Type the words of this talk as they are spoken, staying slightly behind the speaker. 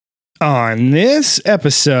On this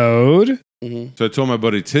episode, So I told my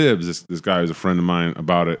buddy Tibbs, this guy who's a friend of mine,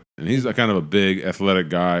 about it, and he's a kind of a big athletic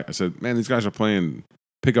guy. I said, "Man, these guys are playing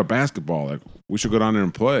pickup basketball. Like, we should go down there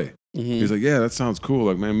and play." He's like, "Yeah, that sounds cool.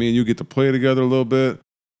 Like, man, me and you get to play together a little bit,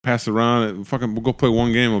 pass it around, and we'll go play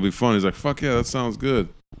one game. It'll be fun." He's like, "Fuck yeah, that sounds good."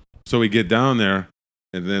 So we get down there,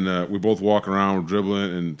 and then we both walk around, we're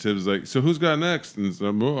dribbling, and Tibbs is like, "So who's got next?" And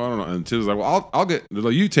so, well, I don't know. And Tibbs is like, "Well, I'll get." They're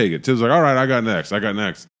like, "You take it." Tibbs is like, "All right, I got next.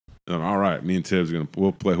 And I'm, all right, me and Tibbs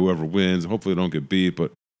we'll play whoever wins. Hopefully, don't get beat.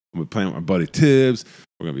 But I'm gonna be playing with my buddy Tibbs.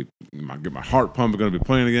 We're gonna get my heart pumping. Gonna be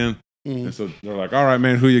playing again. And so they're like, "All right,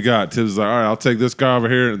 man, who you got?" Tibbs is like, "All right, I'll take this guy over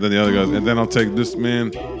here." And then the other guys, and then I'll take this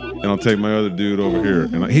man, and I'll take my other dude over here.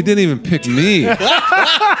 And he didn't even pick me. The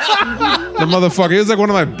motherfucker. He was like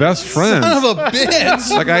one of my best friends. Son of a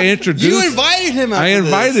bitch. Like I introduced. You invited him. I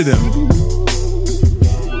invited him.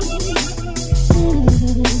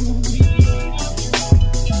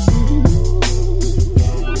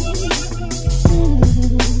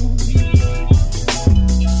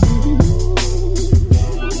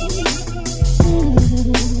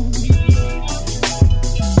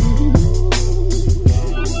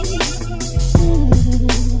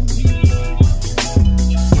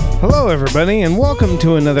 hello everybody, and welcome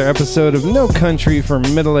to another episode of No Country for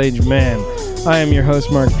Middle-Aged Man. I am your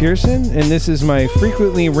host, Mark Pearson, and this is my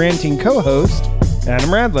frequently ranting co-host, Adam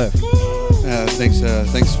Radliff. Thanks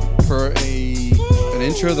for an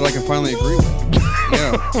intro that I can finally agree with.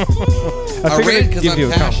 Yeah. I rant because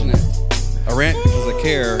I'm passionate. I rant because I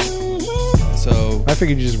care. So I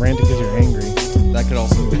figured you just ranted because you're angry. That could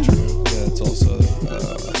also be true. Yeah, it's also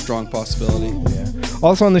a strong possibility. Yeah.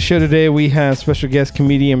 Also on the show today, we have special guest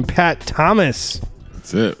comedian Pat Thomas.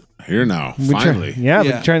 That's it. Here now, finally.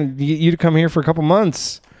 We're trying to get you to come here for a couple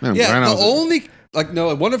months. Man,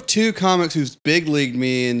 one of two comics who's big leagued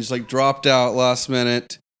me and just dropped out last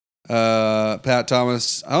minute. Pat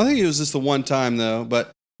Thomas. I don't think it was just the one time though, but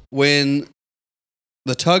when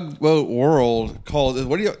the tugboat world called,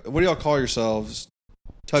 what do y'all call yourselves?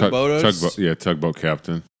 Tugboaters? Tugboat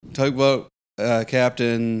captain. Tugboat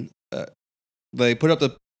captain. They put up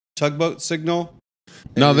the tugboat signal.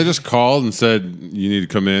 No, they just called and said you need to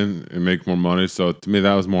come in and make more money. So to me,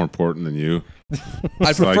 that was more important than you.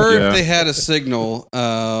 I'd prefer if they had a signal,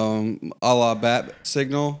 a la bat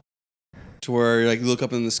signal, to where you look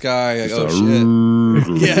up in the sky, oh shit.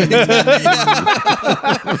 Yeah.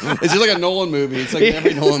 It's just like a Nolan movie. It's like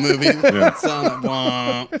every Nolan movie. Yeah. Sound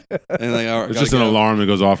all right, it's just an alarm that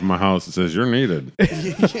goes off in my house that says you're needed.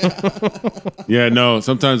 No.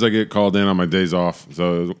 Sometimes I get called in on my days off,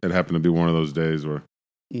 so it happened to be one of those days where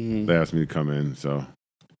they asked me to come in. So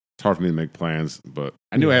it's hard for me to make plans, but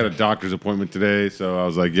I knew I had a doctor's appointment today, so I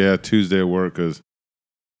was like, Tuesday at work because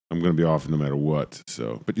I'm going to be off no matter what.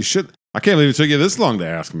 So, but you should. I can't believe it took you this long to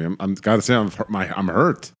ask me. I'm gotta say I'm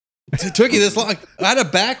hurt. It took you this long. I had a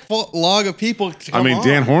backlog of people to come on.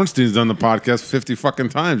 Dan Hornstein's done the podcast 50 fucking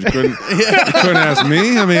times. You couldn't ask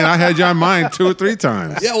me. I had you on mine 2 or 3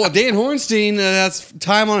 times. Yeah, well, Dan Hornstein has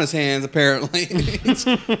time on his hands apparently.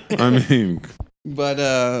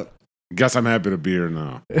 But guess I'm happy to be here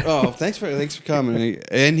now. Oh, thanks for coming.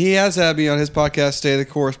 And he has had me on his podcast, Stay the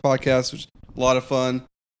Course podcast, which is a lot of fun.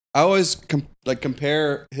 I always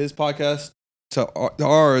compare his podcast to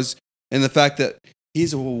ours in the fact that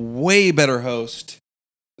he's a way better host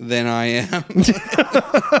than I am.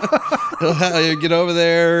 He'll get over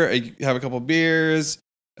there, have a couple beers,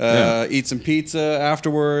 eat some pizza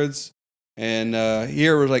afterwards, and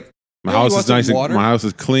here we're like, my house is nice. My house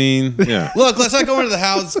is clean. Yeah. Look, let's not go into the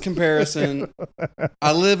house comparison.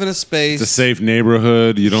 I live in a space. It's a safe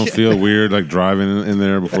neighborhood. You don't feel weird driving in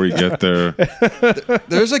there before you get there.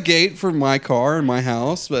 There's a gate for my car in my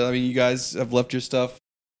house, but you guys have left your stuff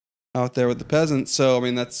out there with the peasants, so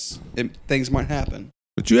things might happen.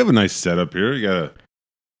 But you have a nice setup here. You got a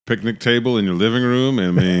picnic table in your living room.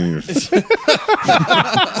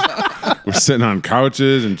 We're sitting on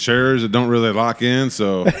couches and chairs that don't really lock in,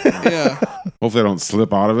 so hopefully I don't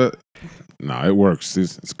slip out of it. No, it works.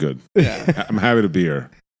 It's good. Yeah. I'm happy to be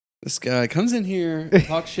here. This guy comes in here,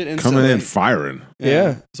 talks shit instantly. Coming in firing.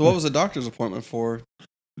 Yeah. So what was the doctor's appointment for?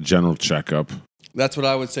 General checkup. That's what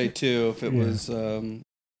I would say too, if it was,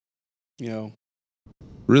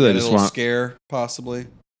 really, I just want scare, possibly.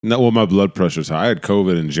 No, well, my blood pressure's high. I had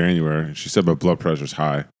COVID in January. She said my blood pressure's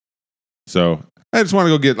high. So I just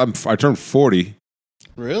want to go I turned 40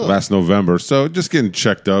 last November. So just getting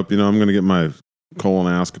checked up. I'm going to get my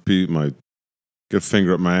colonoscopy, get a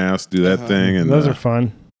finger up my ass, do that thing. And those are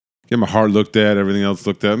fun. Get my heart looked at, everything else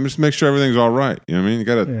looked at. Just make sure everything's all right. You know what I mean? You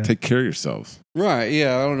got to take care of yourselves. Right.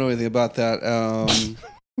 Yeah. I don't know anything about that.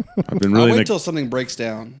 I've been really I'll wait until something breaks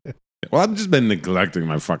down. Well, I've just been neglecting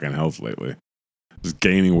my fucking health lately. Just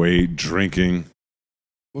gaining weight, drinking,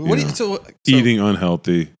 eating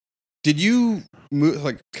unhealthy. Did you move,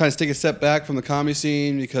 like kind of take a step back from the comedy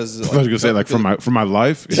scene because? I was gonna say like from my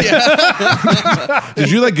life. Yeah. Did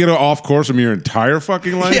you like get off course from your entire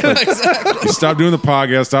fucking life? Yeah, Like, exactly. you stopped doing the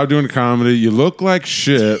podcast, stopped doing the comedy. You look like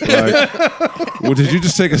shit. Like, well, did you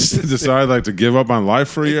just decide like to give up on life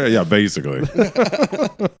for a year? Yeah, basically.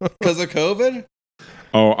 Because of COVID.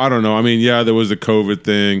 Oh, I don't know. I mean, yeah, there was the COVID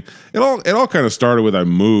thing. It all kind of started with I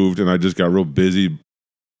moved and I just got real busy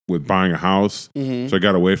with buying a house. Mm-hmm. So I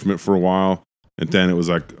got away from it for a while. And then it was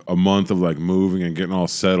like a month of like moving and getting all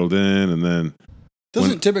settled in. And then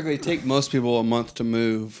Doesn't typically take most people a month to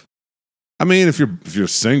move. I mean, if you're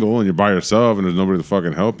single and you're by yourself and there's nobody to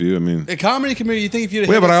fucking help you, I mean, A comedy community, you think if you'd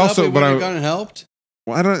Yeah, hit but I us also- up, we but would I- have gone and helped?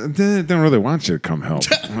 well, I don't really want you to come help.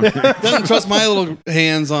 Doesn't trust my little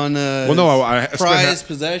hands on Well, no, I prized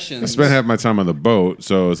possessions. I spent half my time on the boat,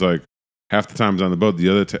 so it's like half the time's on the boat, the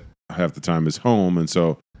other half the time is home, and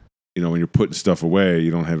so when you're putting stuff away, you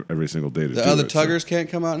don't have every single day to do The other it. So- tuggers can't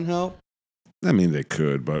come out and help? I mean, they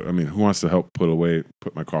could, but I mean, who wants to help put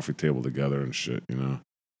my coffee table together and shit,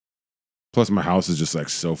 Plus, my house is just like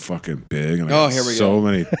so fucking big, and I got here we so go.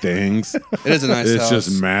 many things. It is a nice It's house.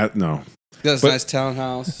 just mad. No, Got this but- nice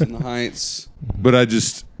townhouse in the Heights. but I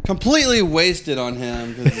just Completely wasted on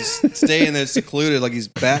him because he's staying there secluded like he's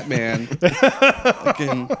Batman.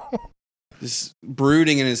 Fucking just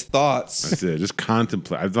brooding in his thoughts. that's it. Just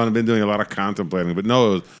contemplate. I've been doing a lot of contemplating, but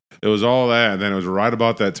no, it was all that. And then it was right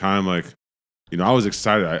about that time, like, I was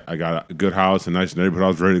excited. I got a good house, a nice neighborhood. I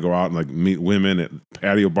was ready to go out and like meet women at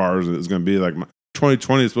patio bars. And it was going to be like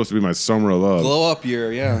 2020 is supposed to be my summer of love. Glow up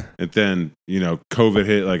year, yeah. And then, COVID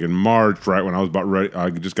hit like in March, right when I was about ready. I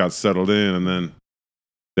just got settled in, and then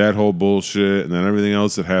that whole bullshit, and then everything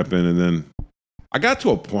else that happened. And then I got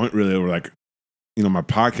to a point really where like, my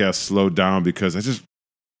podcast slowed down because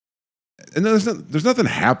and there's nothing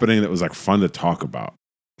happening that was like fun to talk about.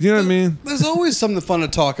 You know what I mean? There's always something fun to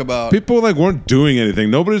talk about. People like weren't doing anything.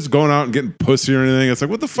 Nobody's going out and getting pussy or anything. It's like,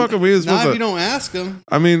 what the fuck are we supposed Not to? if you don't ask them.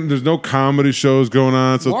 I mean, there's no comedy shows going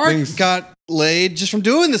on, so Mark things. got laid just from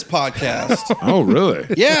doing this podcast. Oh, really?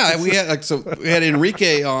 Yeah, we had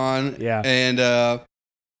Enrique on. Yeah. And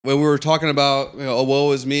when we were talking about, oh,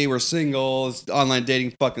 woe is me, we're single, this online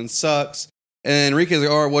dating fucking sucks. And Enrique's like,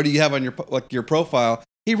 oh, what do you have on your profile?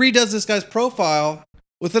 He redoes this guy's profile.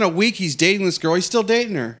 Within a week, he's dating this girl. He's still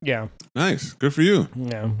dating her. Yeah. Nice. Good for you.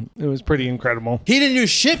 Yeah. It was pretty incredible. He didn't do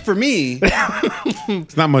shit for me.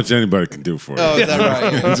 It's not much anybody can do for you. Oh, is that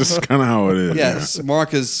right? It's just kind of how it is. Yes,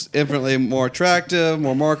 Mark is infinitely more attractive,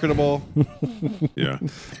 more marketable. Yeah.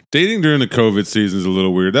 Dating during the COVID season is a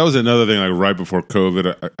little weird. That was another thing. Like right before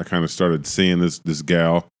COVID, I kind of started seeing this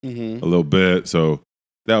gal a little bit. So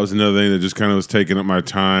that was another thing that just kind of was taking up my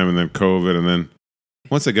time. And then COVID, and then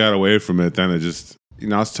once I got away from it, then it just.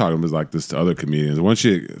 I was talking like this to other comedians. Once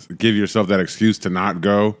you give yourself that excuse to not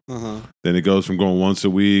go, then it goes from going once a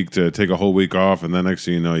week to take a whole week off, and then next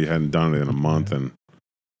thing you know, you hadn't done it in a month. And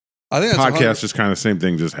I think that's podcast just kind of same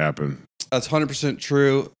thing just happened. That's 100%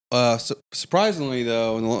 true. Surprisingly,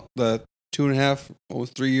 though, in the 2.5,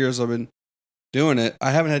 almost 3 years I've been doing it, I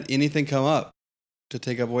haven't had anything come up to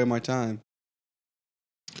take up away my time.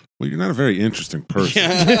 Well, you're not a very interesting person.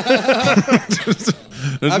 Yeah.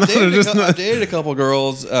 I've dated a couple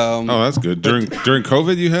girls. Oh, that's good. During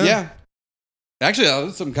COVID, you had? Yeah. Actually, that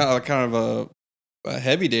was some kind of a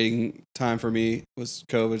heavy dating time for me was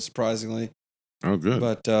COVID, surprisingly. Oh, good.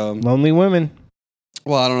 But Lonely women.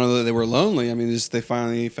 well, I don't know that they were lonely. I mean, just they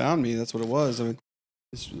finally found me. That's what it was. I mean,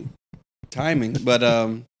 it's really timing. But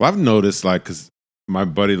Well, I've noticed, like, because my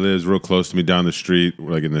buddy lives real close to me down the street,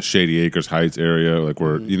 like in the Shady Acres Heights area, like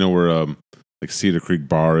where, where like Cedar Creek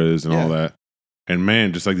Bar is and all that. And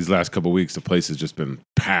man, just like these last couple of weeks, the place has just been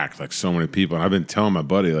packed, like so many people. And I've been telling my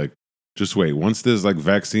buddy, like, just wait. Once this like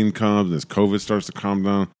vaccine comes and this COVID starts to calm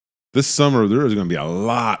down, this summer there is going to be a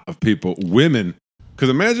lot of people, women. Because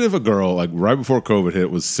imagine if a girl, like right before COVID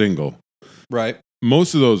hit, was single. right.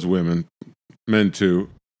 Most of those women, men too,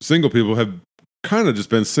 single people have kind of just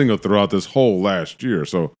been single throughout this whole last year.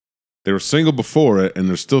 So they were single before it, and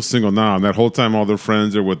they're still single now. And that whole time, all their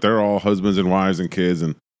friends are with their all husbands and wives and kids.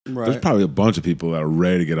 And there's probably a bunch of people that are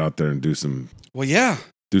ready to get out there and do some. Well, yeah.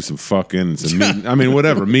 Do some fucking, and some meet, I mean,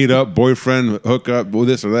 whatever, meet up, boyfriend, hook up, well,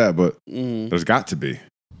 this or that, but there's got to be.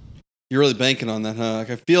 You're really banking on that, huh? I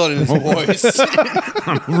can feel it in his voice.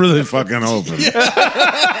 I'm really fucking hoping.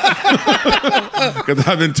 Because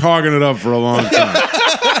I've been talking it up for a long time.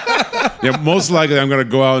 Yeah, most likely I'm gonna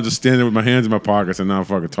go out and just stand there with my hands in my pockets and not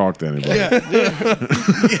fucking talk to anybody. Yeah.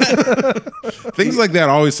 Things like that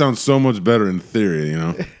always sound so much better in theory, you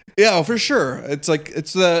know. Yeah, for sure. It's like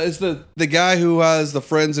it's the guy who has the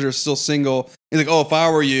friends that are still single. He's like, oh, if I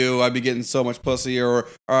were you, I'd be getting so much pussy, or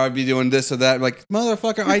I'd be doing this or that. I'm like,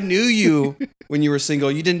 motherfucker, I knew you when you were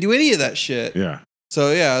single. You didn't do any of that shit. Yeah.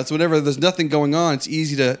 So yeah, it's whenever there's nothing going on, it's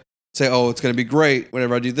easy to say, oh, it's gonna be great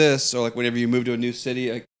whenever I do this, or like whenever you move to a new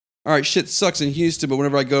city, like, all right, shit sucks in Houston, but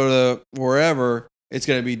whenever I go to wherever, it's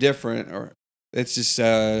gonna be different, or it's just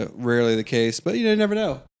rarely the case. But you never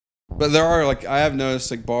know. But there are, like, I have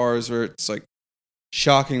noticed, like, bars where it's, like,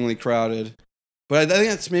 shockingly crowded. But I think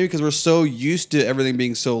that's maybe because we're so used to everything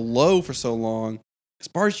being so low for so long. Because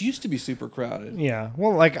bars used to be super crowded. Yeah.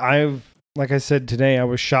 Well, like I said today, I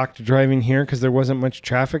was shocked driving here because there wasn't much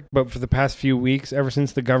traffic. But for the past few weeks, ever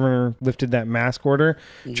since the governor lifted that mask order,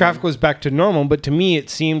 traffic was back to normal. But to me, it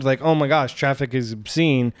seemed like, oh my gosh, traffic is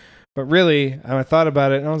obscene. But really, I thought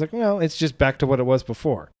about it and I was like, no, it's just back to what it was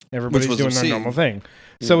before. Everybody's doing obscene. their normal thing.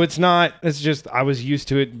 So it's just I was used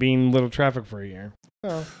to it being little traffic for a year.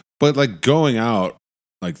 So. But like going out,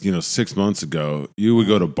 like, 6 months ago, you would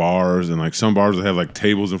go to bars and like some bars would have like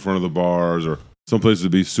tables in front of the bars, or some places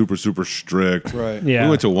would be super, super strict. Right. Yeah. We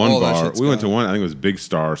went to one All that bar. shit's We went to gone. one, I think it was Big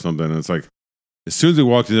Star or something. And it's like, as soon as we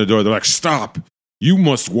walked in the door, they're like, stop. You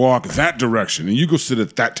must walk that direction and you go sit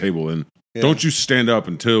at that table and Yeah. don't you stand up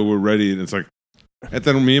until we're ready. And it's like, and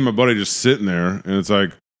then me and my buddy just sitting there and it's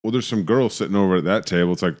like, well, there's some girls sitting over at that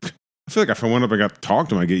table. It's like, I feel like if I went up and got to talk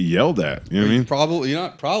to them, I'd get yelled at. You know what I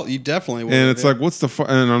mean? You definitely would. And it's like, what's the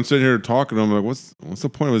and I'm sitting here talking to them like, what's the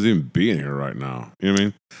point of us even being here right now? You know what I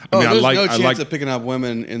mean? there's no chance of picking up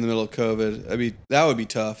women in the middle of COVID. I mean, that would be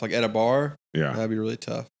tough. Like at a bar, Yeah, that'd be really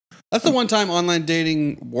tough. That's the one time online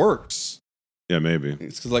dating works. yeah, maybe.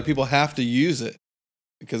 It's because like people have to use it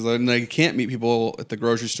because then they can't meet people at the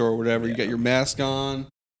grocery store or whatever. You got your mask on,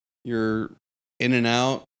 you're in and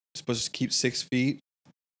out. You're supposed to keep 6 feet.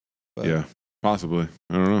 But Yeah, possibly.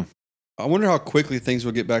 I don't know. I wonder how quickly things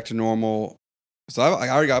will get back to normal. So I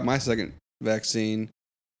already got my second vaccine,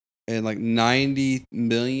 and like 90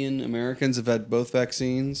 million Americans have had both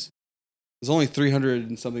vaccines. There's only 300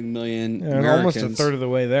 and something million Americans. Almost a third of the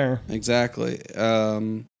way there. Exactly.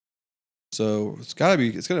 So it's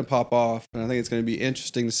going to pop off, and I think it's going to be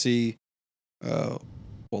interesting to see what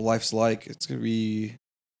life's like. It's going to be.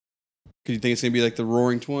 Could you think it's going to be like the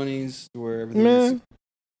Roaring '20s, where everything's?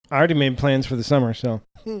 I already made plans for the summer, so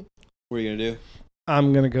What are you going to do?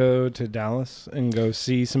 I'm gonna go to Dallas and go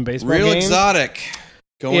see some baseball Real games. exotic.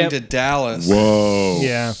 Going Yep. to Dallas. Whoa.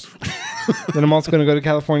 Yeah. Then I'm also gonna go to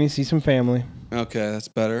California, see some family. Okay, that's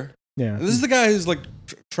better. Yeah. This is the guy who's like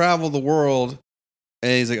traveled the world,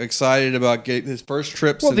 and he's like excited about getting his first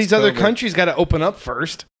trip. Well, since these other COVID. countries got to open up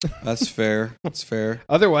first. That's fair. That's fair.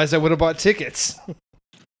 Otherwise, I would have bought tickets.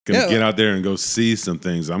 Gonna Yeah. get out there and go see some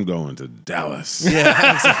things. I'm going to Dallas.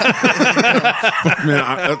 Yeah.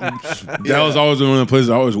 Man, Dallas always been one of the places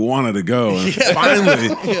I always wanted to go. And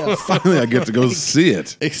finally, I get to go see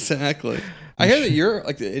it. Exactly. I hear that you're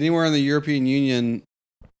like anywhere in the European Union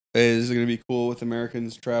is going to be cool with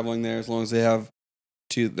Americans traveling there as long as they have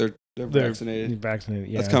they're vaccinated. Vaccinated.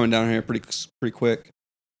 Yeah. That's coming down here pretty quick.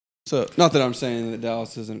 So, not that I'm saying that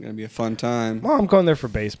Dallas isn't going to be a fun time. Well, I'm going there for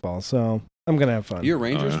baseball, so I'm gonna have fun. You're a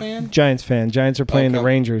Rangers yeah. fan? Giants fan. Giants are playing the Okay.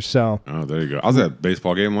 Rangers, so Oh, there you go. I was at a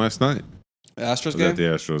baseball game last night. Astros I was game? at the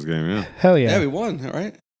Astros game, yeah. hell Yeah, yeah. we won,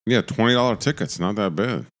 right? Yeah, $20 tickets. Not that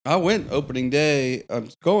bad. I went opening day. I'm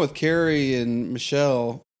going with Carrie and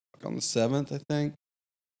Michelle on the 7th, I think.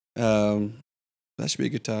 That should be a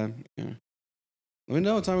good time. Yeah. Let me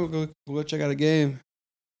know what time we'll go check out a game.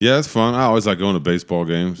 Yeah, it's fun. I always like going to baseball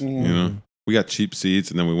games. Mm. You know, we got cheap seats,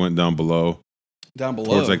 and then we went down below Down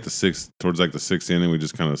below. towards like the sixth inning. We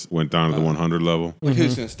just kind of went down to the 100 level. Like,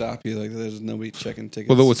 who's Mhm. going to stop you? Like, there's nobody checking tickets.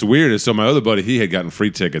 Well, what's weird is so my other buddy, he had gotten free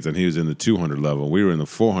tickets, and he was in the 200 level. We were in the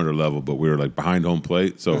 400 level, but we were like behind home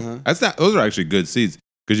plate. So those are actually good seats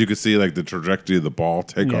because you could see like the trajectory of the ball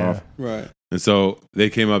take Yeah. off. Right. And so they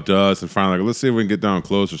came up to us and finally like, let's see if we can get down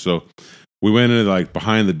closer. So we went in like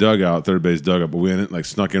behind the dugout, third base dugout, but we went in, like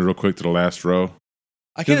snuck in real quick to the last row.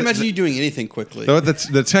 I can't imagine you doing anything quickly. So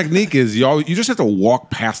the technique is you just have to walk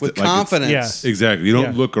past With it like it's- confidence. Exactly. You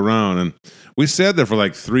don't Yeah. look around. And we sat there for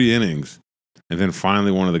like 3 innings. And then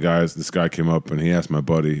finally one of the guys, this guy came up and he asked my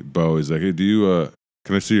buddy, Bo, he's like, hey,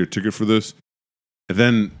 can I see your ticket for this? And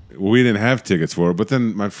then we didn't have tickets for it. But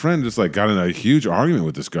then my friend just like got in a huge argument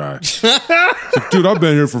with this guy. He's like, dude, I've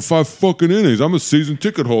been here for 5 fucking innings. I'm a season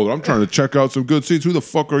ticket holder. I'm trying to check out some good seats. Who the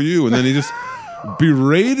fuck are you? And then he just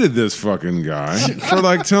berated this fucking guy for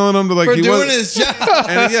like telling him to like For he doing was, his job.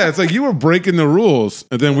 and yeah, it's like you were breaking the rules,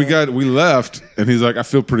 and then we left, and he's like, I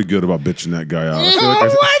feel pretty good about bitching that guy out. I feel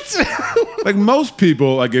like What? like most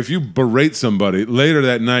people, like if you berate somebody later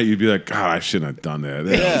that night, you'd be like, God, I shouldn't have done that.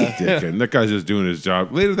 Dickhead. And that guy's just doing his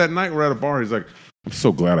job. Later that night, we're at a bar. He's like, I'm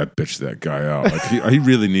so glad I bitched that guy out. Like he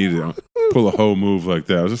really needed to pull a hoe move like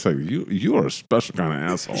that. I was just like, you are a special kind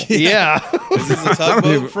of asshole. Yeah. Is this a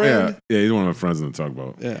tugboat friend? Yeah, he's one of my friends in the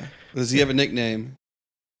tugboat. Yeah. Does he have a nickname?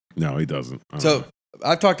 No, he doesn't. I don't So know.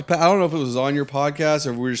 I've talked to Pat. I don't know if it was on your podcast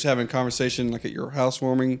or we were just having a conversation like at your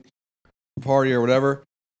housewarming party or whatever.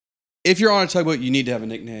 If you're on a tugboat, you need to have a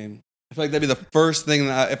nickname. I feel like that'd be the first thing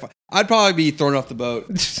that I'd probably be thrown off the boat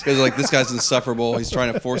because like this guy's insufferable. He's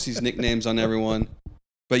trying to force these nicknames on everyone.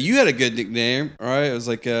 But you had a good nickname, right? It was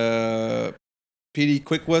like PD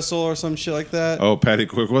Quick Whistle or some shit like that. Oh, Patty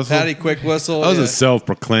Quick Whistle? Patty Quick Whistle. That was yeah. a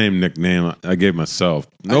self-proclaimed nickname I gave myself.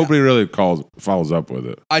 Nobody really follows up with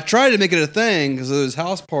it. I tried to make it a thing because of his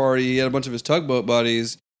house party. He had a bunch of his tugboat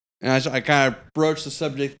buddies, and I kind of broached the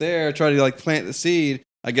subject there. Tried to like plant the seed.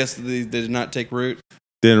 I guess they did not take root.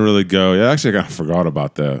 Didn't really go. Yeah, actually, I kind of forgot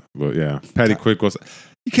about that. But yeah, Patty Quick Whistle.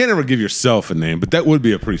 You can't ever give yourself a name, but that would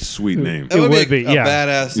be a pretty sweet name. That It would would be be, a yeah.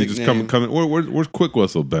 badass You nickname. just come. Where's Quick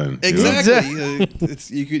Whistle been? You know?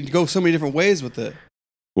 Exactly. You could go so many different ways with it.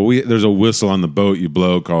 Well, there's a whistle on the boat you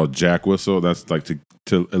blow called jack whistle. That's like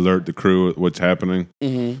to alert the crew what's happening.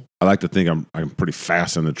 Mm-hmm. I like to think I'm pretty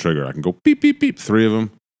fast on the trigger. I can go beep beep beep, 3 of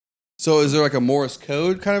them. So is there like a Morse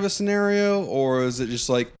code kind of a scenario, or is it just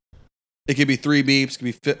like it could be 3 beeps, it could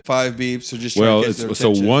be 5 beeps, or just trying Well, to get their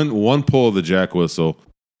so attention? one pull of the jack whistle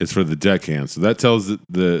is for the deckhand. So that tells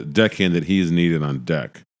the deckhand that he is needed on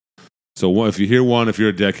deck. So if you hear one, if you're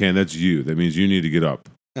a deckhand, that's you. That means you need to get up.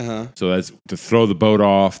 Uh-huh. So that's to throw the boat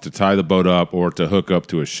off, to tie the boat up, or to hook up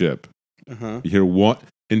to a ship. Uh-huh. You hear one.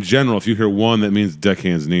 In general, if you hear 1, that means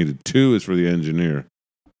deckhand's needed. 2 is for the engineer.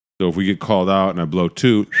 So if we get called out and I blow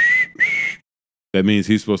 2, that means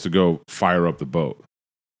he's supposed to go fire up the boat.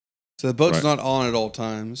 So the boat's Right. not on at all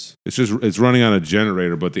times. It's running on a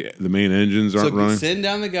generator, but the main engines aren't So running. send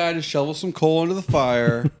down the guy to shovel some coal into the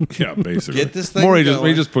fire. Yeah, basically. Get this thing More he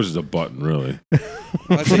going. just pushes a button, really.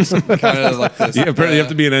 I think kind of like this. Yeah, apparently you have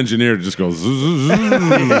to be an engineer to just go. Zzz, zzz,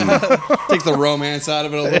 zzz. Takes the romance out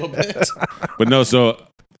of it a little bit. But no, so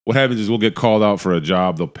what happens is we'll get called out for a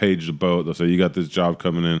job. They'll page the boat. They'll say, you got this job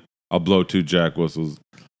coming in. I'll blow 2 jack whistles.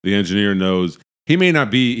 The engineer knows. He might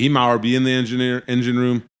already be in the engine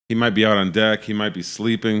room. He might be out on deck. He might be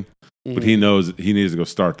sleeping. But he knows he needs to go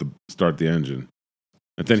start the engine.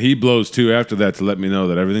 And then he blows 2 after that to let me know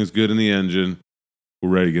that everything's good in the engine. We're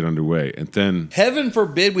ready to get underway. And then Heaven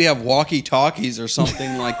forbid we have walkie-talkies or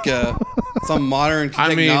something like some modern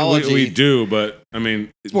technology. I mean, we do, but I mean,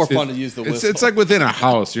 It's more fun to use the whistle. It's like within a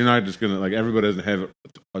house. You're not just gonna like everybody doesn't have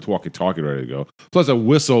a walkie-talkie ready to go. Plus a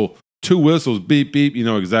whistle, 2 whistles, beep beep. You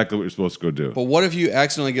know exactly what you're supposed to go do. But what if you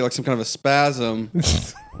accidentally get like some kind of a spasm?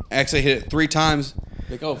 Actually hit it 3 times.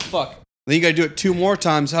 Like, oh fuck. Then you got to do it 2 more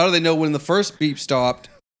times. How do they know when the first beep stopped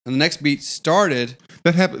and the next beep started?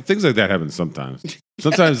 That happen. Things like that happen sometimes.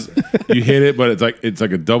 Sometimes you hit it, but it's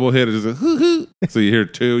like a double hit. It's just a hoo hoo. So you hear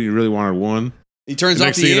 2. You really wanted 1. He turns The off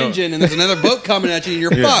next thing the you know- engine and there's another boat coming at you and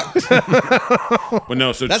you're Yeah. fucked. But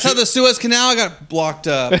no, so That's how the Suez Canal got blocked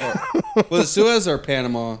up. Was it Suez or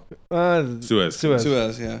Panama? Suez.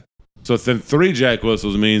 Suez, yeah. So then 3 jack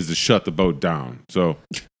whistles means to shut the boat down. So,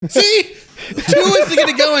 See? 2 is to get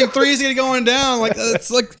it going, 3 is to get it going down. Like it's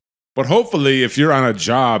like but hopefully, if you're on a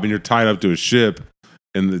job and you're tied up to a ship,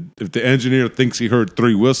 and if the engineer thinks he heard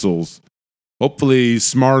 3 whistles, hopefully he's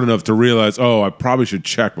smart enough to realize, oh, I probably should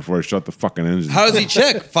check before I shut the fucking engine. how does he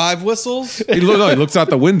check? 5 whistles? He looks out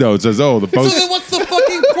the window and says, oh, the So boat's... then what's the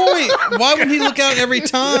fucking point? Why would he look out every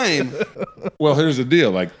time? Well, here's the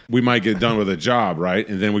deal. Like, we might get done with a job, right?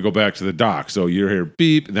 And then we go back to the dock. So you hear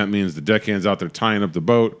beep, and that means the deckhand's out there tying up the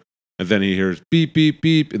boat. And then he hears beep, beep,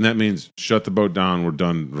 beep, and that means shut the boat down. We're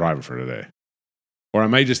done driving for today. Or I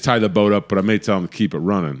may just tie the boat up, but I may tell him to keep it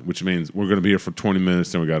running, which means we're going to be here for 20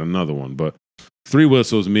 minutes, then we got another one. But 3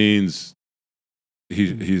 whistles means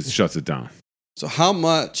he shuts it down. So how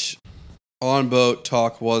much on boat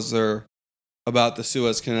talk was there about the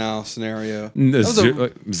Suez Canal scenario? was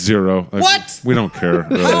a- Zero. Like, What? We don't care.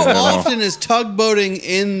 Really, How at all. often is tugboating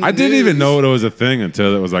in I didn't even news? know it was a thing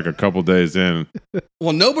until it was like a couple days in.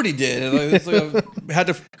 Well, nobody did. It's like had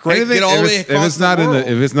to Anything- get all the way if across it's the not world. if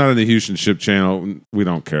it's not in the Houston Ship Channel, we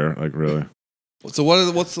don't care. Like really. So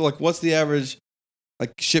what's the average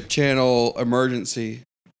like ship channel emergency?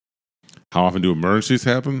 How often do emergencies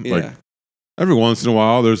happen? Yeah. Like every once in a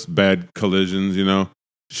while, there's bad collisions. You know,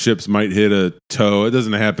 ships might hit a tow. It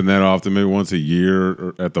doesn't happen that often. Maybe once a year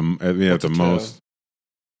or at the What's a most.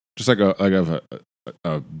 Just like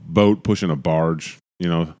a boat pushing a barge. You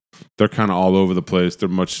know, they're kind of all over the place.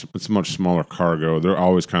 It's much smaller cargo. They're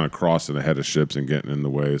always kind of crossing ahead of ships and getting in the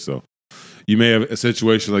way. So you may have a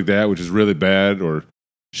situation like that, which is really bad, or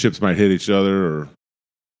ships might hit each other, or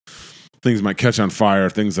things might catch on fire,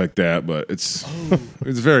 things like that. But it's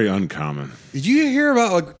very uncommon. Did you hear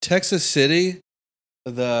about like Texas City,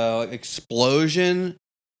 the explosion?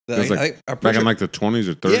 It was like back in like the 20s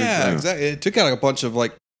or 30s. Yeah, exactly. It took out like a bunch of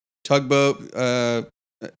like tugboat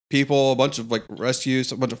people, a bunch of like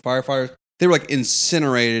rescues, a bunch of firefighters. They were like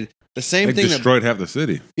incinerated. The same They thing destroyed half the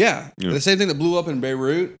city. Yeah, the same thing that blew up in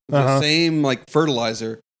Beirut. The same like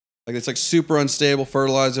fertilizer. Like it's like super unstable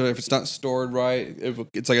fertilizer. If it's not stored right,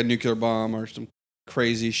 it's like a nuclear bomb or some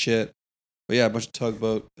crazy shit. But yeah, a bunch of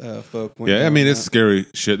tugboat folk. Yeah, I mean it's scary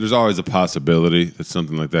shit. There's always a possibility that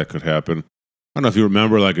something like that could happen. I don't know if you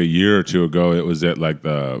remember, like a year or two ago, it was at like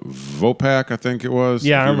the Vopak, I think it was.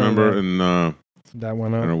 Yeah, I remember. And that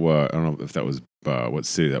one I don't know if that was what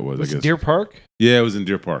city that was. I guess Deer Park. Yeah, it was in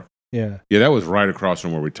Deer Park. Yeah, that was right across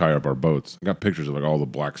from where we tie up our boats. I got pictures of like all the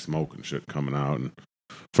black smoke and shit coming out, and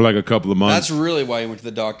for like a couple of months. That's really why he went to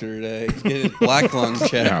the doctor today. He's getting his black lung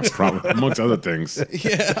checked. Yeah, probably amongst other things.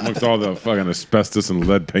 Yeah, amongst all the fucking asbestos and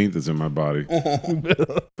lead paint that's in my body.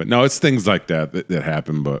 But no, it's things like that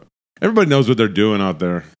happen. But everybody knows what they're doing out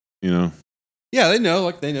there, you know. Yeah, they know.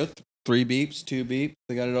 Like they know 3 beeps, 2 beep.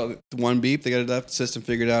 They got it all. 1 beep. They got the system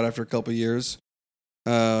figured out after a couple of years.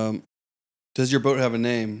 Does your boat have a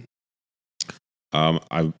name?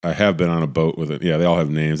 I have been on a boat with it. Yeah, they all have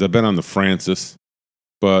names. I've been on the Francis,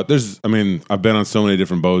 but I've been on so many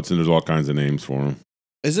different boats, and there's all kinds of names for them.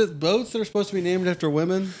 Is it boats that are supposed to be named after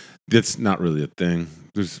women? It's not really a thing.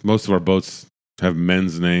 Most of our boats have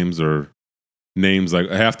men's names or names like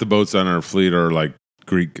half the boats on our fleet are like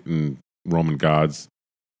Greek and Roman gods,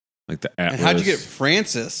 like the Atlas. And how'd you get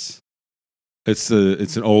Francis? It's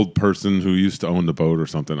an old person who used to own the boat or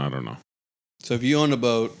something. I don't know. So if you own a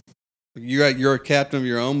boat, you're a captain of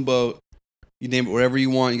your own boat. You name it whatever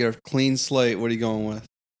you want. You got a clean slate. What are you going with?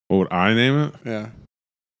 What would I name it? Yeah.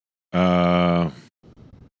 I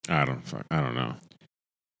don't know.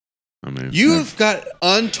 I mean, you've got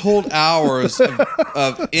untold hours of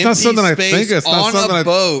empty space on a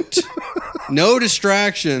boat. No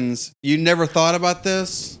distractions. You never thought about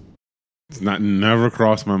this? It's never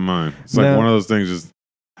crossed my mind. It's like one of those things. Just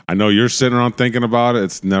I know you're sitting around thinking about it.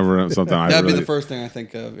 It's never something. That'd be the first thing I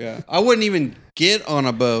think of. Yeah, I wouldn't even get on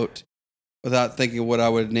a boat without thinking what I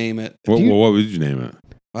would name it. What would you name it?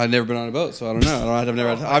 I've never been on a boat, so I don't know.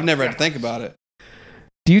 I've never had to think about it.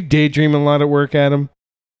 Do you daydream a lot at work, Adam?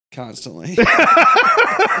 Constantly.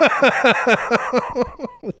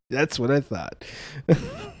 That's what I thought.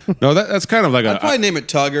 No, that's kind of like I'd probably name it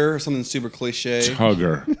Tugger or something super cliche.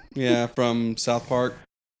 Tugger. Yeah, from South Park.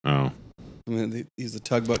 Oh. I mean, he's the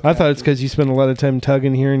tugboat. I thought it's because you spend a lot of time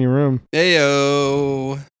tugging here in your room.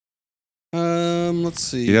 Ayo. Let's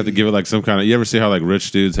see. You have to give it like some kind of. You ever see how like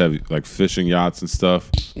rich dudes have like fishing yachts and stuff,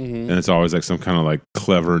 and it's always like some kind of like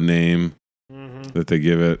clever name that they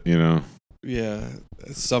give it. You know. Yeah,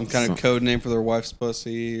 some kind of code name for their wife's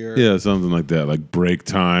pussy, or yeah, something like that, like break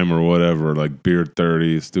time or whatever, like beer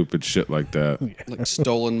 30, stupid shit like that, like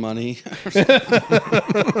stolen money,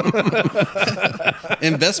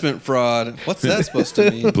 investment fraud. What's that supposed to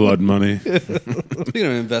mean? Blood money. Speaking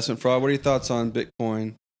of investment fraud, what are your thoughts on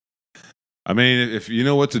Bitcoin? I mean, if you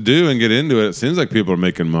know what to do and get into it, it seems like people are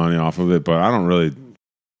making money off of it, but I don't really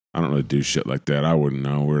do shit like that. I wouldn't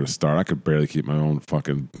know where to start. I could barely keep my own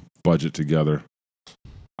fucking budget together.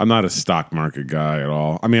 I'm not a stock market guy at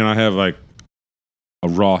all. I mean, I have like a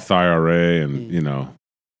Roth IRA and you know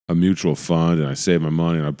a mutual fund, and I save my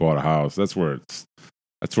money and I bought a house. That's where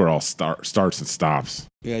it all starts and stops.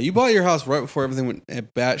 Yeah, you bought your house right before everything went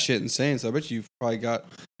batshit insane. So I bet you've probably got.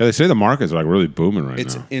 Yeah, they say the markets are like really booming right now.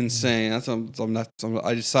 It's insane. That's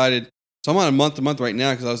I decided. So I'm on a month to month right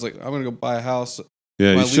now because I was like, I'm gonna go buy a house.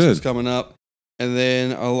 Yeah, my you lease should. was coming up, and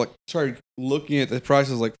then I started looking at the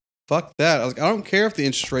prices. Like, fuck that. I was like, I don't care if the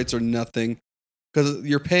interest rates are nothing because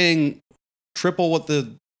you're paying triple what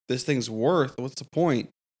this thing's worth. What's the point?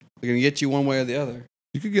 They're gonna get you one way or the other.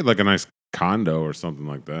 You could get like a nice condo or something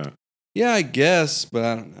like that. Yeah, I guess, but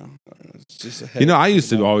I don't know. It's just a you know, I used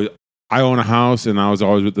to always. I own a house, and I was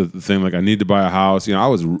always with the thing like I need to buy a house. You know, I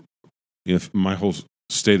was. You know, my whole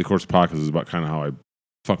Stay the Course podcast is about kind of how I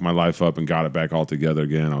fucked my life up and got it back all together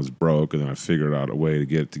again. I was broke, and then I figured out a way to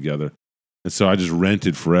get it together. And so I just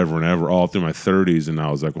rented forever and ever, all through my 30s. And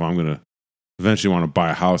I was like, well, I'm going to eventually want to buy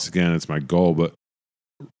a house again. It's my goal. But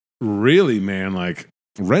really, man, like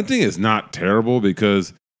renting is not terrible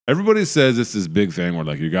because everybody says it's this big thing where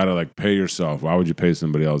like you got to like pay yourself. Why would you pay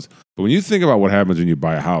somebody else? But when you think about what happens when you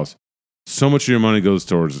buy a house, so much of your money goes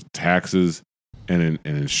towards taxes and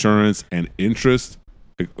insurance and interest.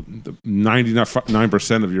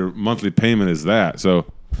 99% of your monthly payment is that. So,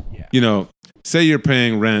 say you're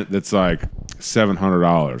paying rent that's like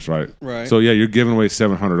 $700, right? Right. So yeah, you're giving away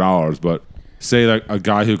 $700, but say like a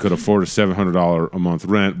guy who could afford a $700 a month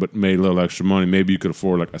rent but made a little extra money, maybe you could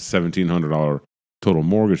afford like a $1,700 total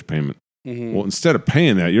mortgage payment. Mm-hmm. Well, instead of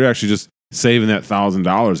paying that, you're actually just saving that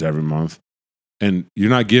 $1,000 every month. And you're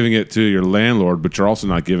not giving it to your landlord, but you're also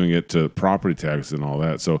not giving it to property taxes and all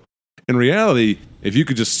that. So in reality, if you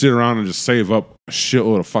could just sit around and just save up a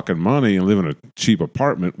shitload of fucking money and live in a cheap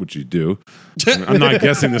apartment, which you do, I'm not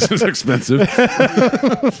guessing this is expensive.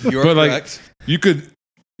 You're but correct. Like,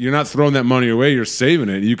 you're not throwing that money away, you're saving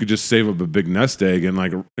it. You could just save up a big nest egg. And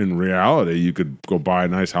like in reality, you could go buy a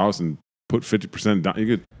nice house and put 50% down. You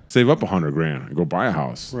could save up $100,000 and go buy a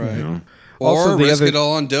house. Right. You know? Or risk it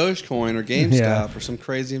all on Dogecoin or GameStop or some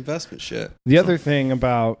crazy investment shit. The other thing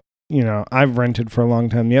about, I've rented for a long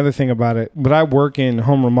time. The other thing about it, but I work in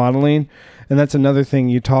home remodeling, and that's another thing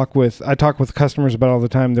I talk with customers about all the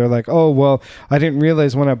time. They're like, oh, well, I didn't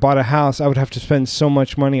realize when I bought a house, I would have to spend so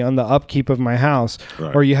much money on the upkeep of my house.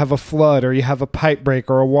 Right. Or you have a flood, or you have a pipe break,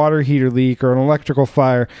 or a water heater leak, or an electrical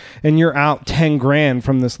fire, and you're out $10,000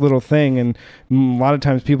 from this little thing. And a lot of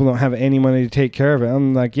times people don't have any money to take care of it.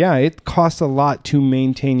 I'm like, yeah, it costs a lot to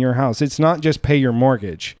maintain your house. It's not just pay your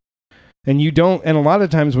mortgage. And you don't, and a lot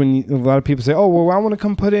of times when a lot of people say, oh, well, I want to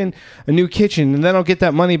come put in a new kitchen and then I'll get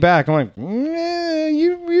that money back. I'm like,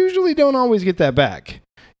 you usually don't always get that back.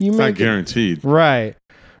 It's not guaranteed. Right.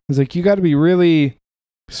 It's like, you got to be really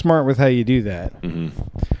smart with how you do that. Mm-hmm.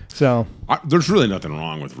 So there's really nothing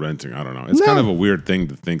wrong with renting. I don't know. It's kind of a weird thing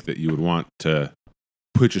to think that you would want to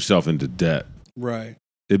put yourself into debt. Right.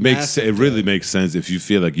 It really makes sense if you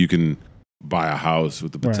feel like you can buy a house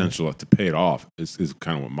with the potential to pay it off is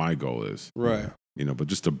kind of what my goal is. Right. But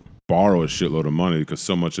just to borrow a shitload of money because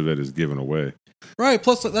so much of it is given away. Right.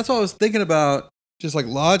 Plus, that's what I was thinking about, just like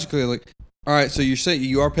logically, like, all right, so you're saying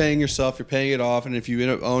you are paying yourself, you're paying it off, and if you end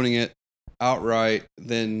up owning it outright,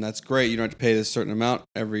 then that's great. You don't have to pay this certain amount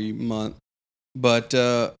every month. But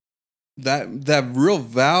that real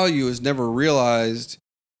value is never realized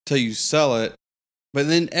till you sell it. But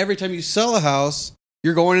then every time you sell a house,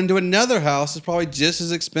 you're going into another house that's probably just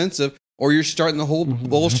as expensive, or you're starting the whole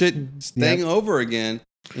bullshit thing over again,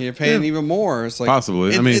 and you're paying even more. It's like possibly.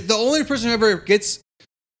 The only person who ever gets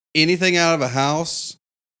anything out of a house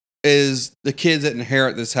is the kids that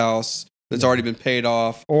inherit this house that's already been paid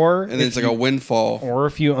off, and then it's like a windfall. Or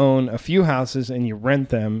if you own a few houses and you rent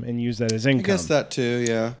them and use that as income. I guess that too.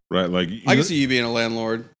 Yeah. Right. Like I can see you being a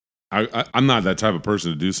landlord. I'm not that type of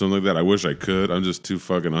person to do something like that. I wish I could. I'm just too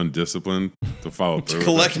fucking undisciplined to follow through. To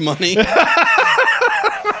collect money.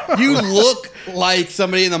 You look like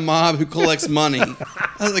somebody in the mob who collects money. You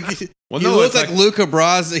look like Luca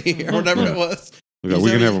Brasi or whatever it was. Are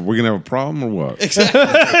we gonna have a problem or what? Exactly.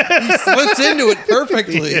 He slips into it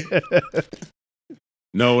perfectly.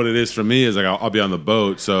 No, what it is for me is like I'll be on the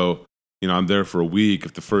boat, so I'm there for a week.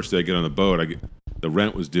 If the first day I get on the boat, the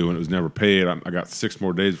rent was due and it was never paid, I got 6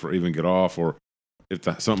 more days before I even get off. Or if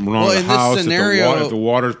something wrong with the house, if the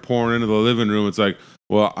water's pouring into the living room, it's like,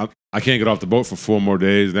 well, I can't get off the boat for 4 more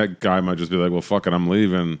days. That guy might just be like, well, fuck it, I'm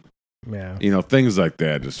leaving. Yeah. Things like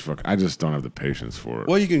that. I just don't have the patience for it.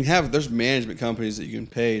 Well, there's management companies that you can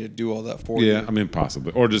pay to do all that for you. Yeah, I mean,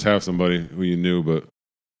 possibly. Or just have somebody who you knew. But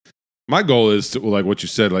my goal is to, like what you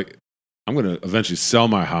said, like, I'm going to eventually sell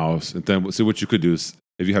my house. And then, see, what you could do is,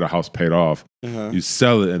 if you had a house paid off, you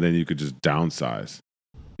sell it and then you could just downsize.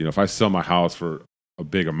 If I sell my house for a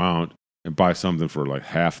big amount and buy something for like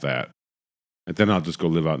half that, and then I'll just go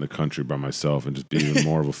live out in the country by myself and just be even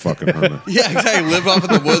more of a fucking hermit. Yeah, exactly. Live off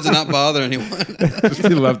in the woods and not bother anyone. Just be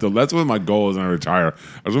left alone. That's what my goal is when I retire. I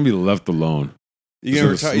just want to be left alone. You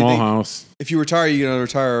gonna retire? Small house. If you retire, you gonna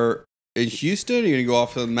retire in Houston? Or are you gonna go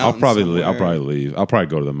off to the mountains? I'll probably leave. I'll probably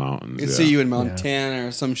go to the mountains. You can see you in Montana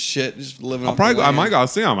or some shit, just living. I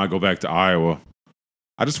might go back to Iowa.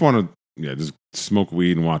 I just want to, just smoke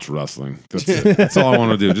weed and watch wrestling. That's it. That's all I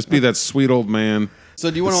want to do. Just be that sweet old man.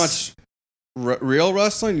 So, do you want to watch real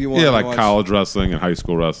wrestling? Do you want like college wrestling and high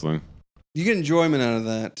school wrestling? You get enjoyment out of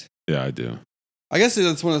that. Yeah, I do. I guess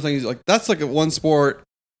that's one of the things. Like that's like one sport.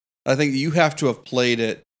 I think you have to have played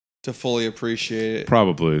it to fully appreciate it.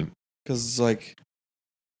 Probably. Because it's like,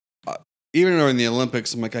 even during the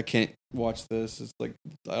Olympics, I'm like, I can't watch this. It's like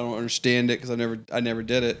I don't understand it because I never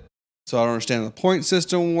did it, so I don't understand how the point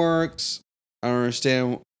system works. I don't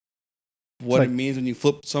understand what it means when you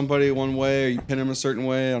flip somebody one way or you pin them a certain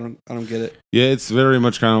way. I don't get it. Yeah, it's very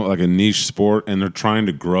much kind of like a niche sport, and they're trying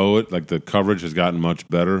to grow it. Like the coverage has gotten much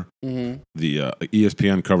better. Mm-hmm. The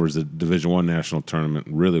ESPN covers the Division I national tournament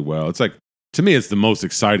really well. It's like, to me, it's the most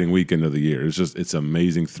exciting weekend of the year. It's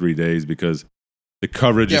amazing 3 days because the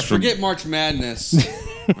coverage is forget March Madness.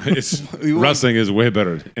 Wrestling is way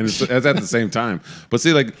better, and it's at the same time. But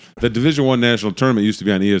see, like the Division I national tournament used to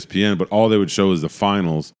be on ESPN, but all they would show is the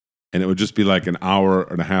finals, and it would just be like an hour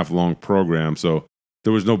and a half long program. So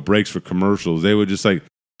there was no breaks for commercials. They would just like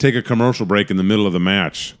take a commercial break in the middle of the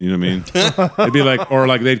match. You know what I mean? It'd be like, or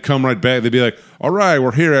like they'd come right back. They'd be like, "All right,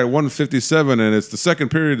 we're here at 1:57, and it's the second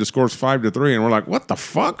period. The score's 5-3," and we're like, "What the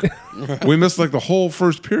fuck? We missed like the whole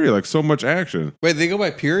first period. Like so much action." Wait, they go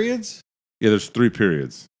by periods? Yeah, there's 3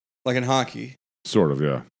 periods. Like in hockey? Sort of,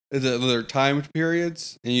 yeah. Is it there timed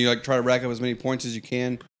periods? And you like try to rack up as many points as you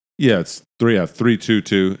can? Yeah, it's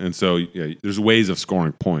 3-2-2. And so yeah, there's ways of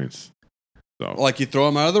scoring points. So Like you throw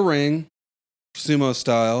them out of the ring, sumo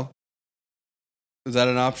style. Is that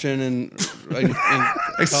an option?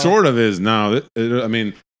 it sort of is now. I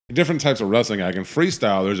mean, different types of wrestling. Like in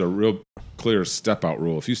freestyle, there's a real clear step out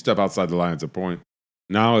rule. If you step outside the line, it's a point.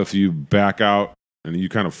 Now, if you back out and you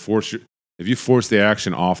kind of if you force the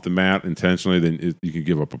action off the mat intentionally, then you can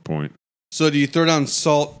give up a point. So do you throw down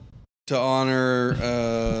salt to honor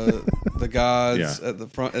the gods at the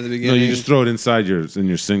front at the beginning? No, you just throw it inside in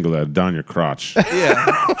your singlet, down your crotch.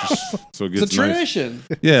 Yeah, so it gets it's a tradition.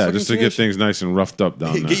 Nice. Yeah, just to get things nice and roughed up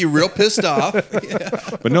down there. Get you real pissed off. Yeah.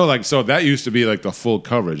 But no, like so that used to be like the full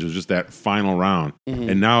coverage. It was just that final round,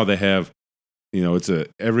 and now they have. You know,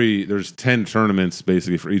 there's 10 tournaments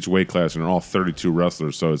basically for each weight class, and they're all 32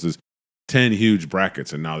 wrestlers. So it's this 10 huge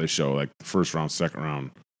brackets, and now they show like the first round, second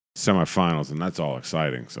round, semifinals, and that's all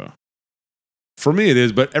exciting. So for me, it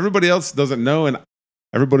is, but everybody else doesn't know, and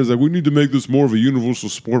everybody's like, we need to make this more of a universal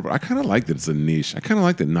sport. But I kind of like that it's a niche. I kind of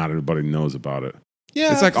like that not everybody knows about it.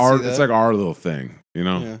 Yeah, it's like our little thing, you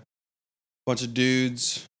know. Yeah, bunch of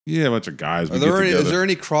dudes. Yeah, a bunch of guys. Is there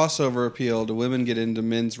any crossover appeal? Do women get into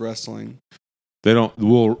men's wrestling? They don't.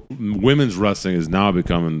 Well, women's wrestling is now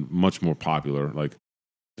becoming much more popular. Like,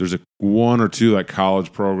 there's one or two like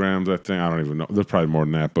college programs. I think I don't even know. There's probably more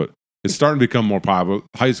than that, but it's starting to become more popular.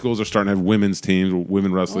 High schools are starting to have women's teams.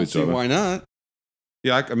 Women wrestle each other. Why not?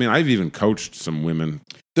 Yeah, I mean, I've even coached some women.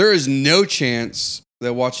 There is no chance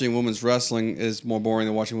that watching women's wrestling is more boring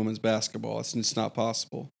than watching women's basketball. It's just not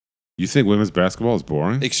possible. You think women's basketball is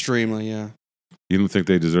boring? Extremely, yeah. You don't think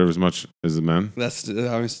they deserve as much as the men? That's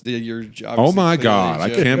obviously your job. Oh my God! I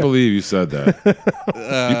can't believe you said that.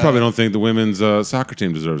 You probably don't think the women's soccer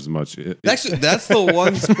team deserves as much. Actually, that's the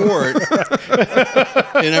one sport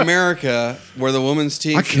in America where the women's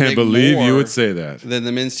team. I can't believe you would say that. Than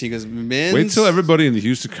the men's team, because men's. Wait till everybody in the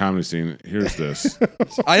Houston comedy scene hears this.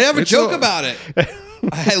 I have a joke about it.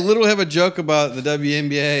 I literally have a joke about the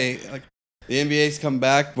WNBA. Like the NBA's come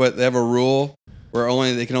back, but they have a rule where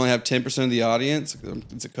they can only have 10% of the audience.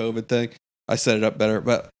 It's a COVID thing. I set it up better,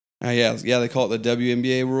 but yeah, they call it the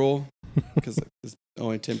WNBA rule because it's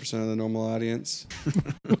only 10% of the normal audience.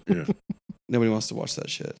 Yeah. Nobody wants to watch that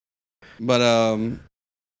shit. But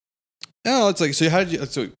no, it's like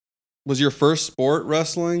so. Was your first sport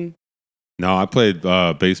wrestling? No, I played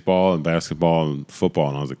baseball and basketball and football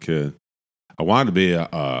when I was a kid. I wanted to be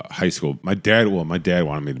a high school. My dad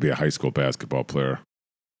wanted me to be a high school basketball player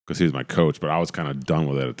because he was my coach, but I was kind of done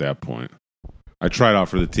with it at that point. I tried out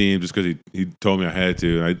for the team just because he told me I had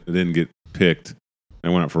to, and I didn't get picked. I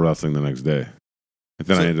went up for wrestling the next day. And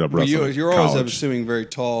then I ended up wrestling. You're always, I'm assuming, very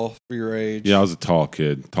tall for your age. Yeah, I was a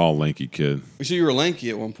tall, lanky kid. So you were lanky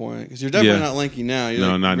at one point, because you're definitely not lanky now.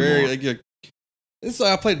 You're not anymore.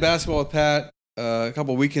 I played basketball with Pat a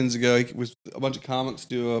couple weekends ago. He was a bunch of comics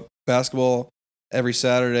do a basketball every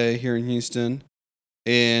Saturday here in Houston,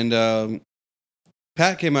 and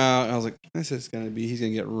Pat came out, and I was like, he's going to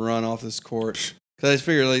get run off this court. Because I just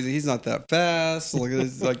figured he's not that fast.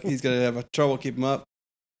 He's going to have trouble keeping up.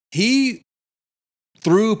 He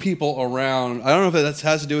threw people around. I don't know if that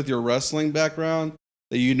has to do with your wrestling background,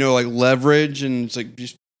 that leverage, and it's like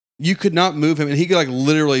just you could not move him, and he could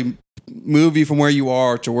literally move you from where you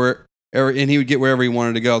are to wherever, and he would get wherever he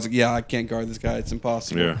wanted to go. I was like, yeah, I can't guard this guy. It's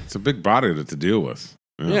impossible. Yeah, it's a big body to deal with.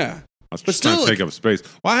 Yeah. I was just trying to take up space.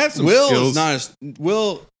 Well, I had some skills.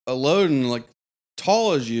 Will Loden,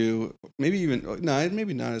 tall as you, maybe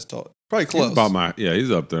not as tall. Probably close.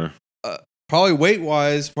 He's up there. Probably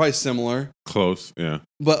weight-wise, probably similar. Close, yeah.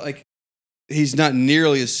 But, he's not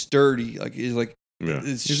nearly as sturdy. He's a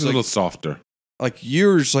little softer.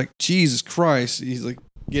 You're just Jesus Christ. He's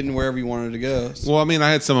getting wherever you wanted to go. Well, I mean, I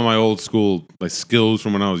had some of my old school like skills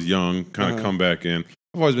from when I was young kind of come back in.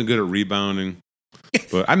 I've always been good at rebounding,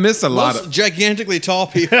 but I missed a lot of gigantically tall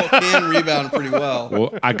people can rebound pretty well.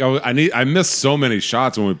 Well, I missed so many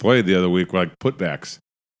shots when we played the other week, like putbacks.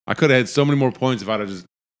 I could have had so many more points if I'd have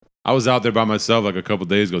I was out there by myself like a couple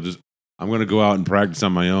days ago. I'm going to go out and practice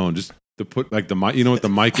on my own. Just to put like the mic, you know what the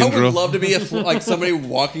mic in drill? I would love to be like somebody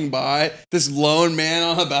walking by, this lone man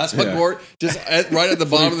on a basketball court, just right at the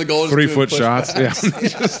bottom of the goal. 3-foot shots. Yeah.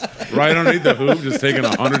 Just right underneath the hoop, just taking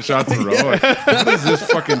 100 shots in a row. Like, what is this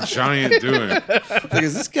fucking giant doing? Like,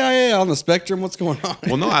 is this guy on the spectrum? What's going on?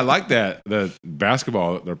 Well, no, I like that. The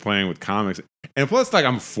basketball they're playing with comics. And plus, like,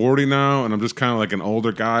 I'm 40 now, and I'm just kind of like an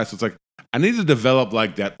older guy. So it's like, I need to develop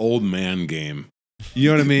like that old man game.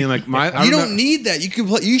 You know what I mean? Like you don't need that. You can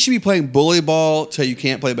play. You should be playing bully ball till you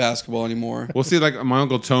can't play basketball anymore. Well, see, like my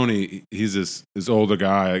uncle Tony, he's this older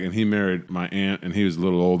guy, and he married my aunt, and he was a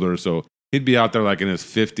little older, so he'd be out there like in his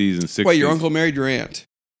 50s and 60s. Wait, your uncle married your aunt?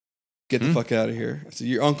 Get the fuck out of here! So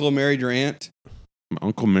your uncle married your aunt? My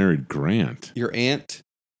uncle married Grant. Your aunt?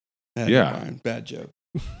 Yeah. Bad joke.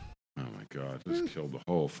 Oh my god! Just killed the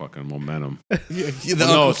whole fucking momentum.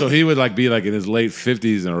 No, so he would like be like in his late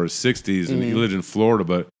 50s or his 60s, and he lived in Florida,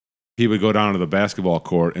 but he would go down to the basketball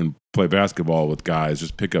court and play basketball with guys,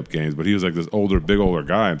 just pickup games. But he was like this big older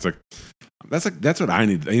guy. It's like that's what I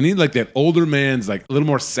need. You need like that older man's like a little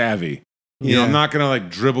more savvy. You know, I'm not gonna like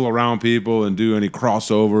dribble around people and do any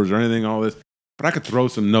crossovers or anything. All this. But I could throw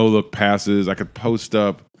some no-look passes. I could post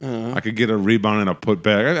up. I could get a rebound and a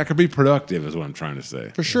putback. I could be productive is what I'm trying to say.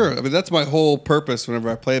 For sure. I mean, that's my whole purpose whenever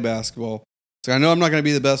I play basketball. So I know I'm not going to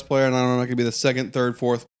be the best player, and I know I'm not going to be the second, third,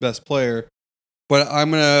 fourth best player. But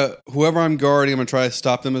whoever I'm guarding, I'm going to try to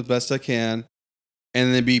stop them as best I can,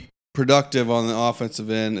 and then be productive on the offensive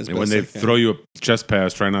end as best I can. When they throw you a chest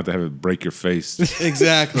pass, try not to have it break your face.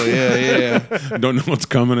 Exactly. Yeah. Don't know what's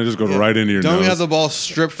coming and just go right into your nose. Don't have the ball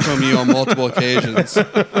stripped from you on multiple occasions.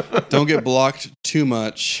 Don't get blocked too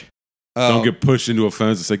much. Don't get pushed into a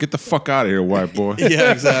fence and say, "Get the fuck out of here, white boy."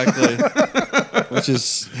 Yeah, exactly. Which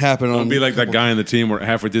has happened on. Don't be like that guy in the team where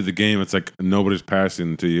halfway through the game, it's like nobody's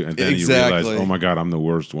passing to you, and then you realize, "Oh my god, I'm the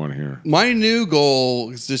worst one here." My new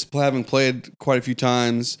goal is just having played quite a few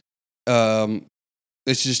times.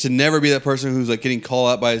 It's just to never be that person who's like getting called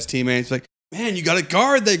out by his teammates. Like, man, you got to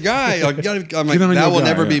guard that guy. Like, I'm like, that will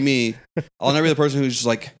never be me. I'll never be the person who's just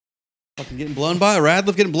like fucking getting blown by.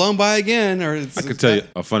 Radcliffe getting blown by again. Or I could tell you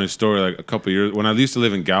a funny story. Like a couple of years when I used to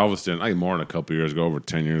live in Galveston, more than a couple of years ago, over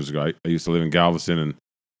 10 years ago, I used to live in Galveston, and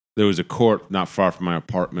there was a court not far from my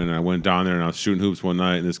apartment. And I went down there and I was shooting hoops one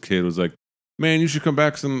night, and this kid was like, "Man, you should come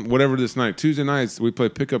back this night. Tuesday nights we play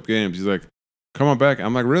pickup games." He's like, "Come on back."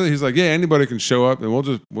 I'm like, "Really?" He's like, "Yeah, anybody can show up and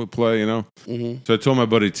we'll play, you know." So I told my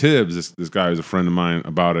buddy Tibbs, this guy who's a friend of mine,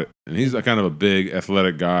 about it, and he's like kind of a big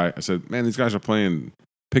athletic guy. I said, "Man, these guys are playing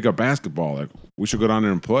pickup basketball. Like, we should go down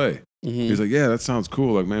there and play." He's like, "Yeah, that sounds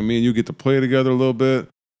cool. Like, man, me and you get to play together a little bit,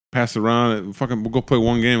 pass it around, and we'll go play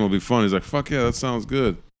one game. It'll be fun." He's like, "Fuck yeah, that sounds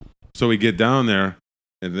good." So we get down there.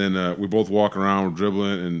 And then we both walk around, we're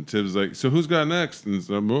dribbling, and Tibbs is like, "So who's got next?" And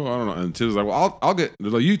so, well, I don't know. And Tibbs is like, "Well, I'll get."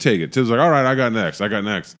 They're like, "You take it." Tibbs is like, "All right, I got next. And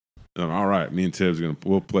I'm like, "All right, me and Tibbs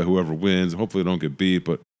we'll play whoever wins. Hopefully, don't get beat."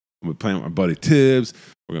 But I'm gonna be playing with my buddy Tibbs.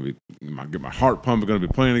 We're gonna get my heart pumping. We're gonna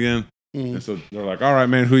be playing again. And so they're like, "All right,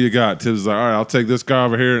 man, who you got?" Tibbs is like, "All right, I'll take this guy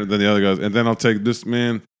over here," and then the other guys, and then I'll take this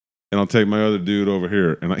man, and I'll take my other dude over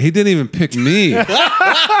here. And he didn't even pick me.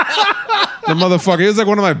 The motherfucker, he was like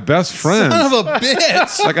one of my best friends. Son of a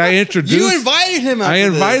bitch. Like I introduced. You invited him. I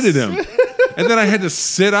invited him, and then I had to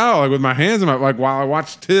sit out like with my hands in my while I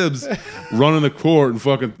watched Tibbs running the court and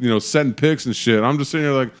fucking setting picks and shit. I'm just sitting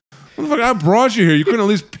here like, motherfucker, I brought you here. You couldn't at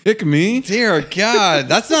least pick me. Dear God,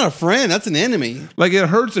 that's not a friend. That's an enemy. Like it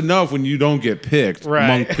hurts enough when you don't get picked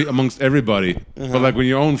amongst everybody, but like when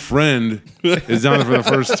your own friend is down there for the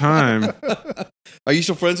first time. Are you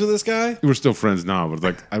still friends with this guy? We're still friends now, but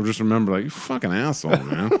like I just remember, like, you fucking asshole,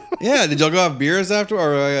 man. Yeah, did y'all go have beers after,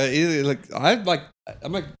 or I'm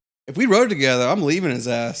like, if we rode together, I'm leaving his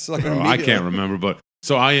ass. Like, I can't remember, but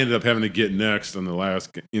so I ended up having to get next on the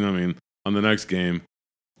last, on the next game,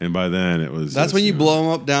 and by then it was. That's when you blow him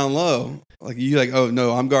up down low. Like you like, oh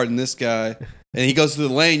no, I'm guarding this guy, and he goes to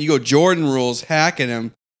the lane. You go Jordan rules, hacking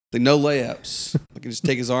him, like no layups. Like just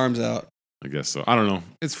take his arms out. I guess so. I don't know.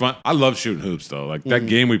 It's fun. I love shooting hoops, though. Like, that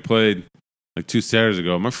game we played, like, 2 Saturdays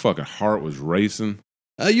ago, my fucking heart was racing.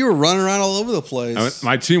 You were running around all over the place.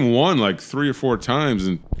 My team won, like, 3 or 4 times,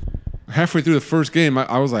 and halfway through the first game,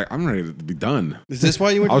 I was like, I'm ready to be done. Is this why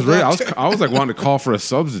you went I was ready. I was, like, wanting to call for a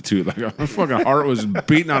substitute. Like, my fucking heart was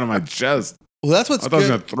beating out of my chest. Well, that's what's I thought I was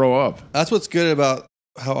going to throw up. That's what's good about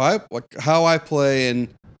how I play and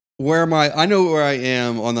I know where I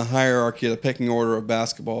am on the hierarchy of the pecking order of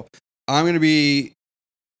basketball. I'm going to be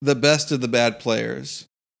the best of the bad players.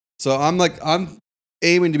 So I'm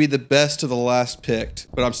aiming to be the best of the last picked,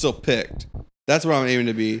 but I'm still picked. That's what I'm aiming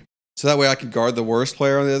to be. So that way I can guard the worst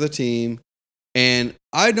player on the other team. And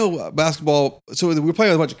I know basketball. So we're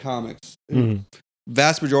playing with a bunch of comics. Mhm.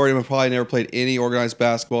 Vast majority of them probably never played any organized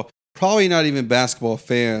basketball. Probably not even basketball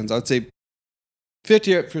fans. I'd say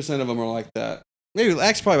 50% of them are like that. Maybe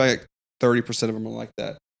actually probably like 30% of them are like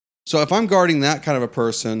that. So if I'm guarding that kind of a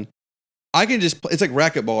person, I can just it's like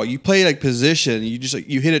racquetball. You play like position. You just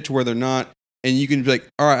you hit it to where they're not, and you can be like,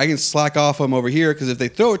 all right, I can slack off them over here because if they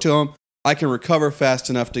throw it to them, I can recover fast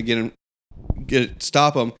enough to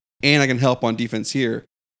stop them, and I can help on defense here.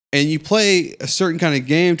 And you play a certain kind of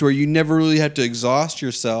game to where you never really have to exhaust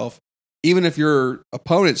yourself, even if your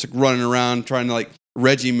opponent's running around trying to like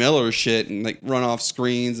Reggie Miller shit and like run off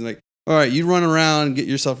screens and like, all right, you run around and get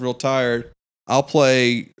yourself real tired. I'll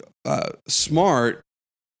play smart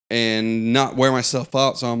and not wear myself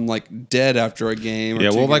out, so I'm like dead after a game. Or yeah,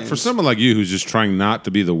 well, like games. for someone like you who's just trying not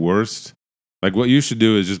to be the worst, like what you should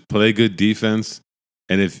do is just play good defense.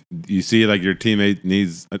 And if you see like your teammate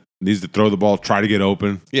needs to throw the ball, try to get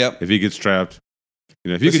open. Yep. If he gets trapped,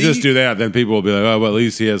 if you could just do that, then people will be like, oh, well, at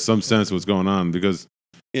least he has some sense of what's going on. Because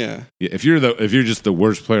if you're just the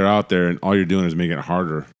worst player out there and all you're doing is making it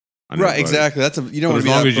harder. Right, exactly. You don't want to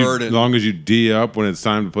be that burden. As long as you D up when it's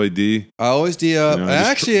time to play D. I always D up. I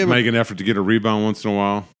actually make an effort to get a rebound once in a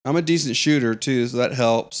while. I'm a decent shooter too, so that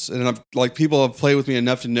helps. And I'm like people have played with me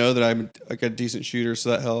enough to know that I'm like a decent shooter,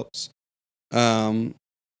 so that helps.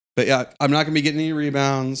 But yeah, I'm not gonna be getting any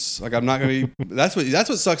rebounds. Like I'm not gonna be. That's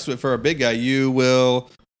what sucks for a big guy. You, Will,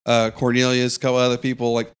 Cornelius, a couple other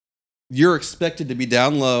people. Like you're expected to be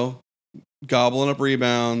down low, gobbling up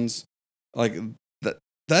rebounds. Like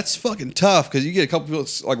that's fucking tough because you get a couple people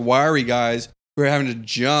like wiry guys who are having to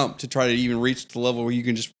jump to try to even reach the level where you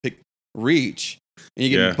can just reach. And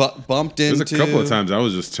you get bumped into. There's a couple of times I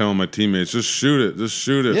was just telling my teammates, just shoot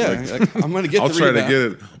it. Yeah, like, I'm going to get I'll the try rebound. to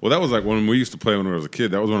get it. Well, that was like when we used to play when I was a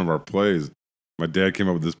kid. That was one of our plays. My dad came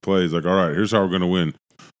up with this play. He's like, all right, here's how we're going to win.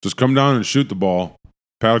 Just come down and shoot the ball.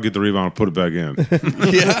 Pat will get the rebound and put it back in.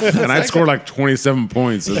 And I'd score like 27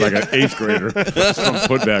 points as like an 8th grader just from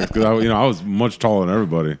putbacks because I was much taller than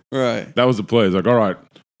everybody. Right. That was the play. It's like, all right,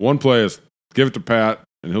 one play is give it to Pat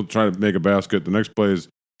and he'll try to make a basket. The next play is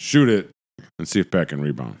shoot it and see if Pat can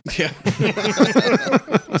rebound. Yeah.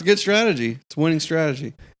 It's a good strategy. It's a winning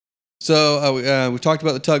strategy. So we talked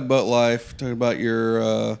about the tugboat life, talked about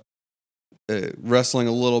your wrestling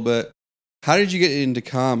a little bit. How did you get into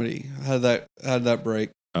comedy? How did that break?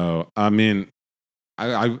 Oh, I mean,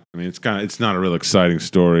 it's not a real exciting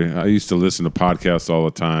story. I used to listen to podcasts all the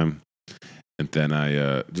time, and then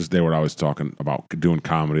they were always talking about doing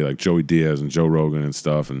comedy, like Joey Diaz and Joe Rogan and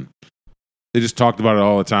stuff, and they just talked about it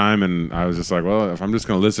all the time. And I was just like, well, if I'm just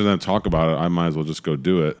going to listen to them talk about it, I might as well just go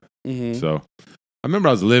do it. Mm-hmm. So I remember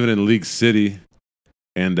I was living in League City,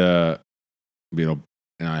 and and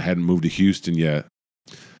I hadn't moved to Houston yet.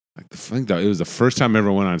 I think that it was the first time I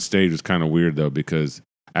ever went on stage. It was kind of weird though because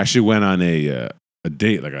I actually went on a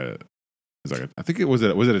date I think was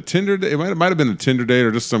it a Tinder date? It might have been a Tinder date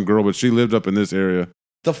or just some girl, but she lived up in this area.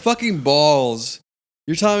 The fucking balls!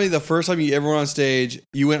 You're telling me the first time you ever went on stage,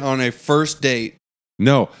 you went on a first date?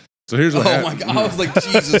 No. So here's what happened. Oh my god! I was like,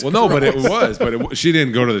 Jesus. Well, no, but it was. But she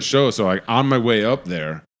didn't go to the show. So like on my way up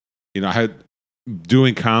there, I had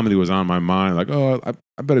doing comedy was on my mind. Like, oh,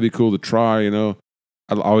 I better be cool to try.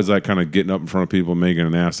 I always like kind of getting up in front of people, making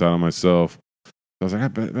an ass out of myself. I was like, I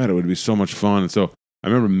bet it would be so much fun. And so I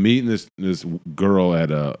remember meeting this girl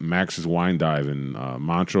at Max's Wine Dive in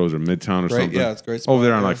Montrose or Midtown or something. Yeah, it's a great spot. Over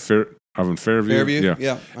there on like Fairview. Fairview,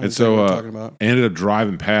 yeah. And so I ended up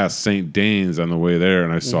driving past St. Dane's on the way there,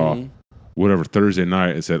 and I saw whatever Thursday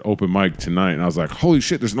night. It said open mic tonight, and I was like, holy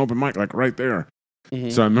shit, there's an open mic like right there. Mm-hmm.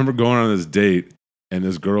 So I remember going on this date, and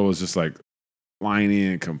this girl was just like whiny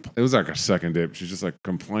and it was like our second date. She's just like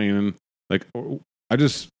complaining. Like I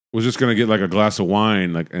just was just gonna get like a glass of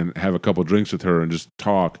wine, like and have a couple drinks with her and just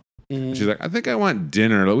talk. Mm-hmm. She's like, I think I want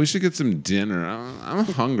dinner. Like, we should get some dinner. I'm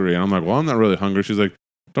hungry. And I'm like, well, I'm not really hungry. She's like,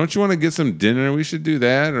 don't you want to get some dinner? We should do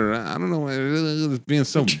that. Or I don't know. It's being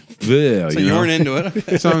so bleh, so you weren't into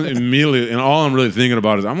it. So I'm immediately, and all I'm really thinking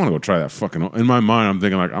about is I'm going to go try that fucking, in my mind, I'm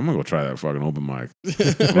thinking like, I'm going to go try that fucking open mic.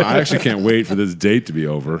 Well, I actually can't wait for this date to be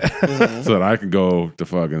over so that I can go to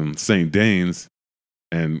fucking St. Dane's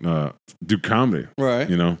and do comedy. Right.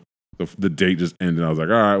 The date just ended. I was like,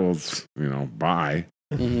 all right, well, bye.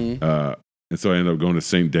 Mm-hmm. And so I ended up going to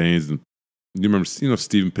St. Dane's. And you remember,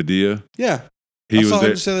 Stephen Padilla? Yeah. I saw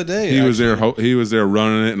him just the other day. He was there. He was there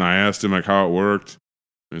running it, and I asked him like how it worked.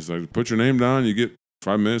 And he's like, "Put your name down. You get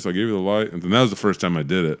 5 minutes. I'll give you the light." And then that was the first time I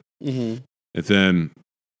did it. Mm-hmm. And then,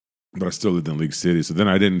 but I still lived in League City, so then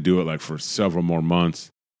I didn't do it like for several more months.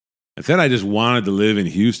 And then I just wanted to live in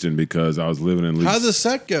Houston because I was living in League. How'd the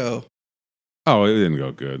set go? Oh, it didn't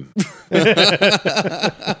go good.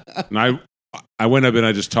 And I went up and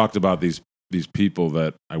I just talked about these people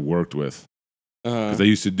that I worked with. Because I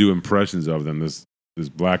used to do impressions of them. This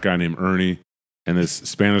black guy named Ernie and this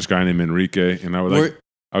Spanish guy named Enrique, and I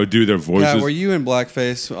would do their voices. Yeah, were you in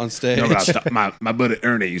blackface on stage? No, but my buddy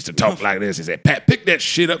Ernie used to talk like this. He said, "Pat, pick that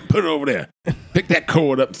shit up and put it over there. Pick that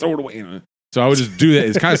cord up and throw it away." You know? So I would just do that.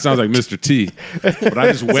 It kind of sounds like Mr. T, but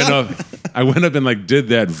I just went up. I went up and like did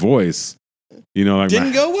that voice. You know, like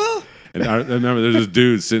didn't go well. And I remember there's this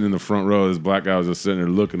dude sitting in the front row. This black guy was just sitting there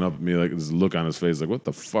looking up at me, like this look on his face, like, "What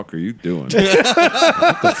the fuck are you doing?" What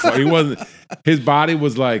the fuck? He wasn't. His body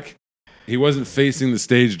was like, he wasn't facing the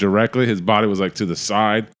stage directly. His body was like to the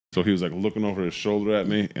side, so he was like looking over his shoulder at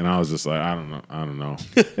me, and I was just like, I don't know.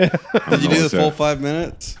 Did you do the full 5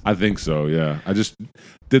 minutes? I think so. Yeah, I just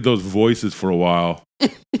did those voices for a while,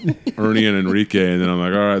 Ernie and Enrique, and then I'm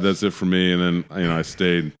like, all right, that's it for me. And then I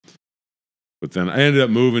stayed. But then I ended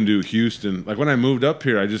up moving to Houston. Like when I moved up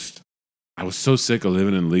here, I was so sick of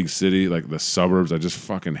living in League City, like the suburbs. I just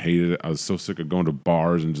fucking hated it. I was so sick of going to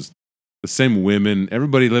bars and just the same women.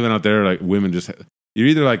 Everybody living out there, like women just, you're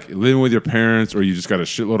either like living with your parents or you just got a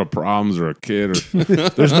shitload of problems or a kid. Or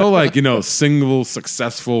there's no like, single,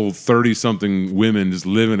 successful 30-something women just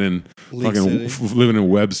living in living in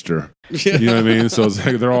Webster. Yeah. You know what I mean? So it's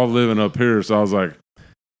like they're all living up here. So I was like,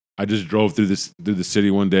 I just drove through the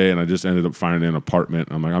city one day and I just ended up finding an apartment.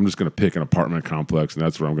 I'm like, I'm just going to pick an apartment complex and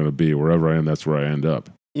that's where I'm going to be. Wherever I am, that's where I end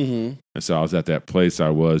up. Mm-hmm. And so I was at that place I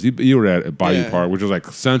was. You were at Bayou Park, which was like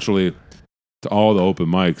centrally to all the open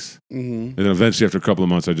mics. Mm-hmm. And then eventually after a couple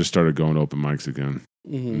of months, I just started going to open mics again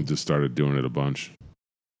and Mm-hmm. just started doing it a bunch.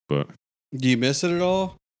 But Do you miss it at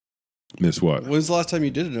all? miss what? When's the last time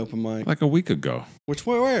you did an open mic? Like a week ago. Which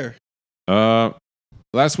way? Where?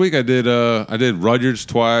 Last week I did Rudyard's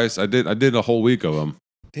twice. I did a whole week of them.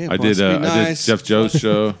 Damn, I did Jeff Joe's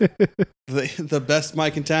show. the best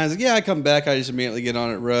mic in town. Like, yeah, I come back. I just immediately get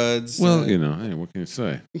on at Rudd's. Well, hey, what can you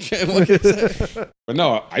say? What can you say? But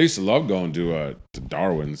no, I used to love going to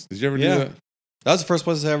Darwin's. Did you ever do that? That was the first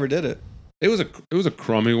place I ever did it. It was a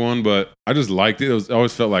crummy one, but I just liked it. It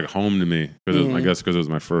always felt like home to me because I guess because it was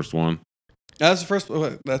my first one. That's the first.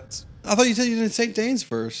 I thought you said you did St. Dane's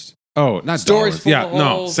first. Oh, not Stories Darwin's. Yeah, full of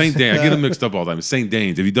no, holes. St. Danes. I get them mixed up all the time. It's St.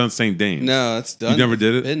 Danes. Have you done St. Danes? No, it's done. You never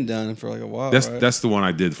did it? Been done for like a while. That's the one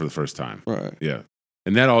I did for the first time. right. Yeah,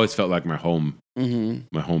 and that always felt like my home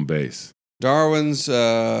Mm-hmm. base. Darwin's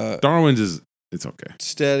Darwin's it's okay.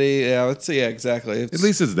 steady. Yeah, exactly. At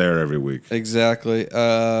least it's there every week. Exactly.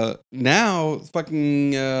 Now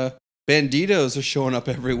fucking banditos are showing up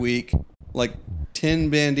every week. Like 10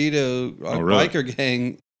 bandito really? biker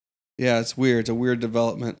gang. Yeah, it's weird. It's a weird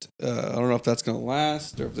development. I don't know if that's gonna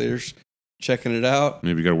last or if they're just checking it out.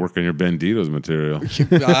 Maybe you got to work on your Banditos material.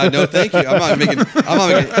 No, thank you. I'm not making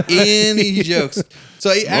any jokes.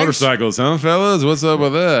 So Motorcycles, huh, fellas? What's up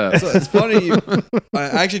with that? So it's funny.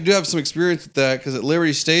 I actually do have some experience with that because at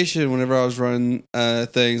Liberty Station, whenever I was running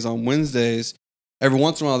things on Wednesdays, every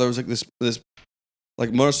once in a while there was like this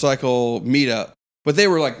like motorcycle meetup. But they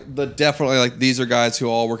were like definitely like these are guys who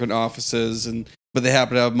all work in offices but they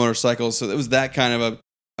happen to have motorcycles, so it was that kind of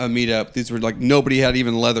a meetup. These were like nobody had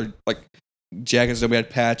even leather like jackets, nobody had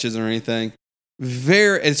patches or anything.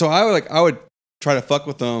 And so I would try to fuck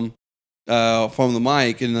with them from the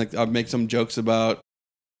mic and like I'd make some jokes about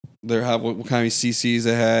what kind of CCs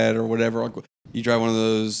they had or whatever. Like you drive one of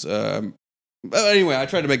those. But anyway, I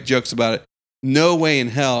tried to make jokes about it. No way in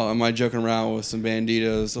hell am I joking around with some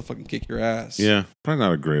banditos. They'll fucking kick your ass. Yeah, probably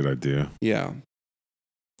not a great idea. Yeah.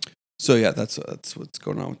 So yeah, that's what's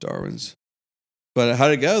going on with Darwin's. But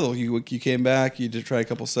how'd it go though? You came back. You did try a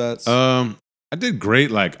couple sets. I did great.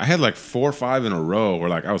 Like I had like 4 or 5 in a row where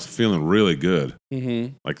like I was feeling really good.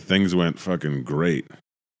 Mm-hmm. Like things went fucking great.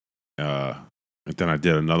 And then I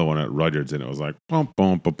did another one at Rudyard's and it was like bump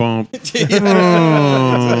bump a bump.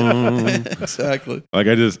 Exactly. Like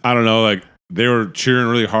I don't know. Like they were cheering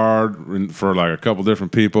really hard for like a couple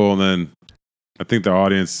different people, and then I think the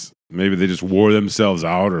audience. Maybe they just wore themselves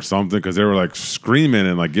out or something because they were like screaming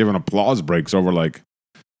and like giving applause breaks over like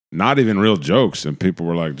not even real jokes. And people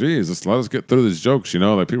were like, geez, let us get through these jokes,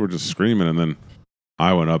 Like people were just screaming. And then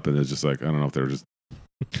I went up and it's just like, I don't know if they were just.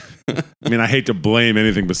 I mean, I hate to blame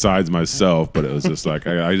anything besides myself, but it was just like,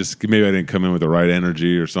 I just maybe I didn't come in with the right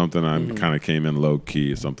energy or something. I kind of came in low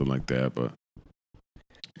key or something like that. But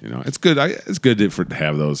You know, it's good. It's good to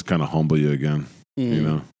have those kind of humble you again. Mm-hmm. You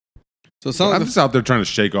know. So I'm just out there trying to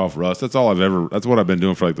shake off rust. That's what I've been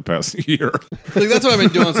doing for like the past year. Like, that's what I've been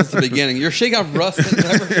doing since the beginning. You're shaking off rust that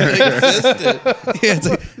never really existed. Yeah, it's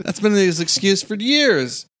like, that's been his excuse for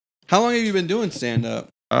years. How long have you been doing stand-up?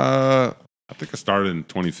 I think I started in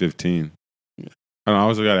 2015. I don't know, I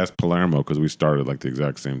always got to ask Palermo because we started like the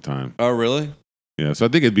exact same time. Oh, really? Yeah, so I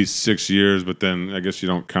think it'd be 6 years, but then I guess you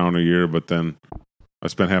don't count a year, but then I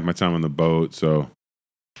spent half my time on the boat, so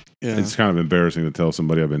Yeah. it's kind of embarrassing to tell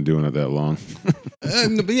somebody I've been doing it that long.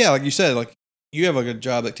 But yeah, like you said, like you have like a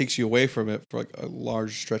job that takes you away from it for like a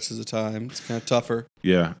large stretches of time. It's kind of tougher.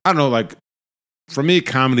 Yeah. I don't know, like, for me,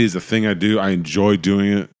 comedy is the thing I do. I enjoy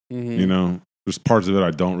doing it. Mm-hmm. You know, there's parts of it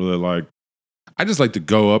I don't really like. I just like to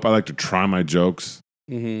go up. I like to try my jokes.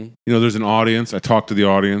 Mm-hmm. You know, there's an audience. I talk to the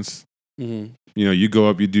audience. Mm-hmm. You know, you go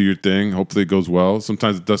up, you do your thing. Hopefully it goes well.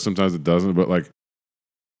 Sometimes it does, sometimes it doesn't. But like,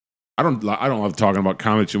 I don't love talking about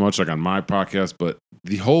comedy too much, like on my podcast. But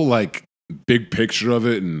the whole like big picture of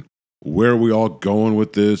it and where are we all going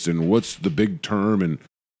with this and what's the big term and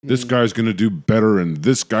this guy's going to do better and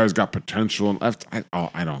this guy's got potential. And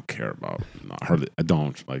I don't care about hardly. I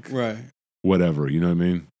don't like Right. whatever. You know what I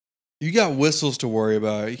mean? You got whistles to worry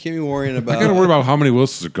about. You can't be worrying about. I got to worry about how many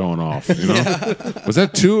whistles are going off. You know, Yeah. Was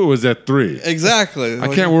that 2 or was that 3? Exactly. I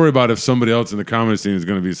can't worry about if somebody else in the comedy scene is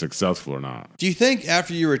going to be successful or not. Do you think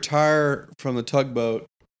after you retire from the tugboat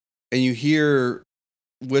and you hear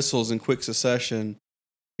whistles in quick succession,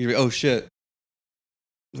 you're like, oh shit,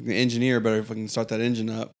 like the engineer better fucking start that engine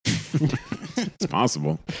up? It's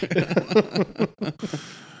possible.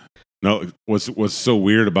 No, what's so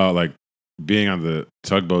weird about like being on the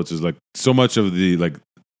tugboats is like so much of the like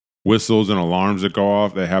whistles and alarms that go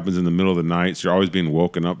off that happens in the middle of the night. So you're always being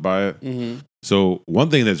woken up by it. Mm-hmm. So one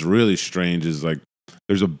thing that's really strange is like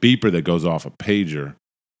there's a beeper that goes off, a pager.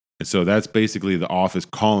 And so that's basically the office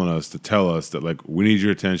calling us to tell us that like we need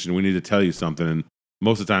your attention, we need to tell you something. And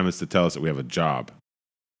most of the time it's to tell us that we have a job.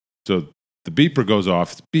 So the beeper goes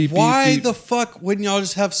off. It's beep, Why beep, beep. the fuck wouldn't y'all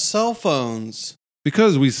just have cell phones?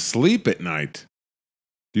 Because we sleep at night.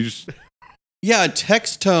 You just Yeah, a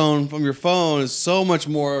text tone from your phone is so much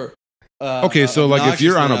more. okay. So like if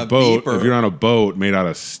you're on a boat, beeper. if you're on a boat made out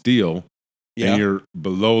of steel Yeah. and you're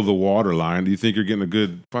below the water line, do you think you're getting a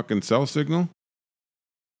good fucking cell signal?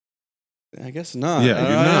 I guess not. Yeah,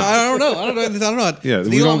 you're not. I don't know. Yeah,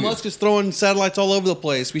 we Elon don't- Musk is throwing satellites all over the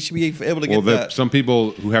place. We should be able to get that. Some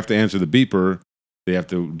people who have to answer the beeper, they have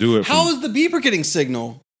to do it How is the beeper getting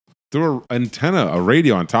signal? through an antenna, a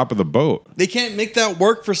radio on top of the boat. They can't make that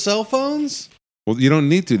work for cell phones? Well, you don't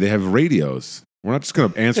need to. They have radios. We're not just going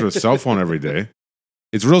to answer a cell phone every day.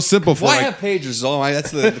 It's real simple for Why like, have pagers? Oh,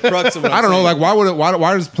 that's the crux of what I'm I don't know. saying. Like,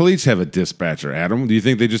 why does police have a dispatcher, Adam? Do you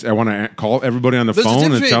think they just want to call everybody on the There's a phone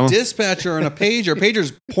difference and between tell a them? dispatcher and a pager. A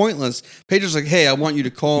pager's pointless. Pager's like, hey, I want you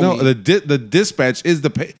to call No, me. the dispatch is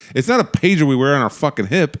it's not a pager we wear on our fucking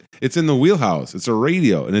hip. It's in the wheelhouse. It's a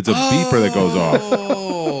radio and it's a beeper that goes off.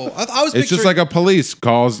 Oh, I was It's just like a police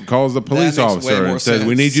calls the police makes way officer more and says, "We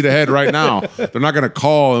sense. need you to head right now." They're not going to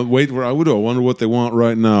call and wait. I wonder what they want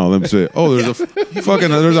right now. Let me say, "Oh, there's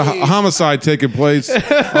there's a homicide taking place."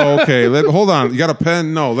 Oh, okay. Hold on. You got a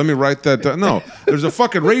pen? No. Let me write that down. No. There's a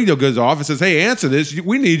fucking radio goes off. It says, "Hey, answer this.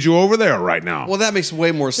 We need you over there right now." Well, that makes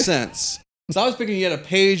way more sense. So I was thinking you had a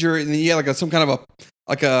pager and then you had like some kind of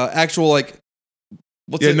a actual like.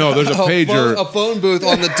 What's Yeah, no, there's a pager. a phone booth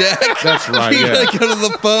on the deck. That's right, You yeah. gotta go to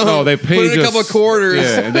the phone. No, they put page in a us. couple of quarters.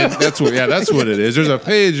 Yeah, and then that's what it is. There's a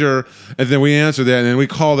pager, and then we answer that, and then we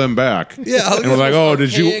call them back. Yeah, and we're like, "Oh,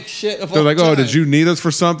 did you?" archaic shit of They're all like, "Oh, time. did you need us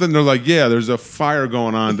for something?" They're like, "Yeah, there's a fire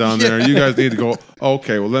going on down there. You guys need to go."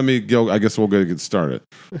 Okay, well, let me go. I guess we'll get started.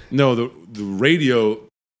 No, the radio.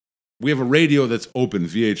 We have a radio that's open,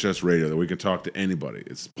 VHS radio, that we can talk to anybody.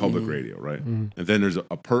 It's public radio, right? And then there's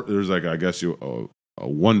there's like I guess a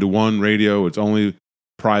 1-to-1 radio. It's only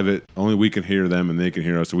private. Only we can hear them, and they can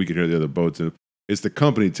hear us, so we can hear the other boats. And it's the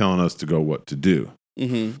company telling us to go what to do.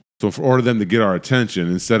 Mm-hmm. So for order them to get our attention,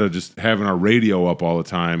 instead of just having our radio up all the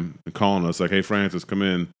time and calling us like, "Hey, Francis, come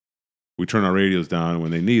in," we turn our radios down, and when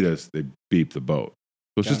they need us, they beep the boat.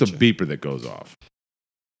 So it's just a Gotcha. beeper that goes off.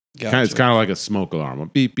 Gotcha. It's kind of like a smoke alarm. A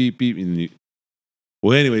beep, beep, beep. And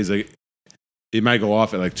well, anyways, like it might go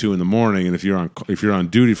off at like 2 a.m, and if you're on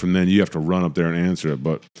duty from then, you have to run up there and answer it.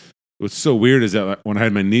 But what's so weird is that like, when I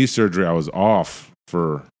had my knee surgery, I was off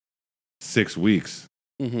for 6 weeks,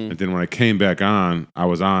 Mm-hmm. and then when I came back on, I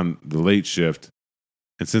was on the late shift.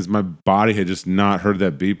 And since my body had just not heard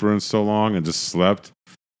that beeper in so long and just slept,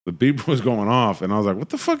 the beeper was going off, and I was like, "What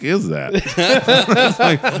the fuck is that?" It's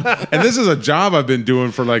like, and this is a job I've been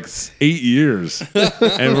doing for like 8 years,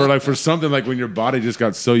 and we're like, for something like when your body just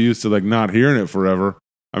got so used to like not hearing it forever.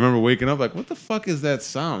 I remember waking up like, "What the fuck is that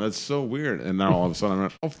sound? That's so weird." And now all of a sudden, I'm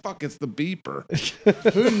like, "Oh fuck, it's the beeper."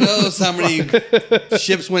 Who knows how many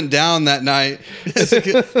ships went down that night?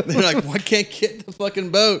 They're like, "Why can't get the fucking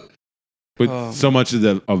boat?" But so much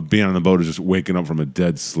of being on the boat is just waking up from a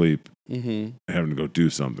dead sleep. Mm-hmm. Having to go do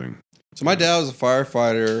something. So my dad was a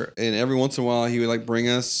firefighter, and every once in a while he would like bring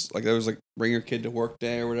us, like there was like bring your kid to work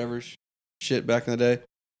day or whatever shit back in the day.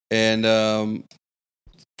 And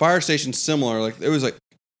fire station's similar. Like it was like,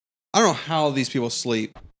 I don't know how these people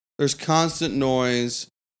sleep. There's constant noise.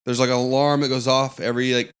 There's like an alarm that goes off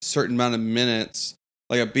every like certain amount of minutes,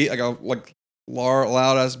 like a beat, like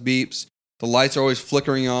loud ass beeps. The lights are always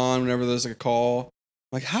flickering on whenever there's like a call.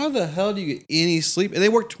 Like, how the hell do you get any sleep? And they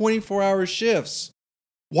work 24-hour shifts.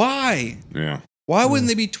 Why? Yeah. Why wouldn't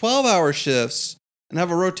they be 12-hour shifts and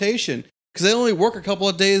have a rotation? Because they only work a couple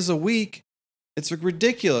of days a week. It's like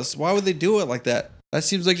ridiculous. Why would they do it like that? That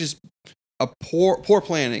seems like just a poor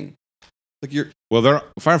planning. Like Well,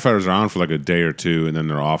 firefighters are on for like a day or two, and then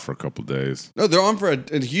they're off for a couple of days. No, they're on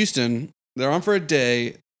in Houston. They're on for a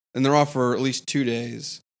day, and they're off for at least 2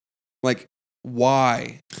 days. Like,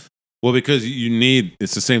 why? Well, because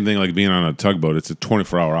it's the same thing like being on a tugboat. It's a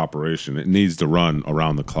 24-hour operation. It needs to run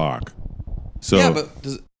around the clock. So yeah, but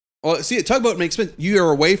a tugboat makes sense. You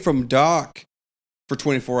are away from dock for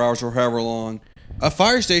 24 hours or however long. That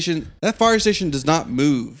fire station does not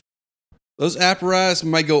move. Those apparatus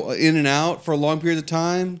might go in and out for a long period of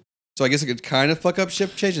time. So I guess it could kind of fuck up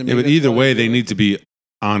shift change. Yeah, but either way, they need to be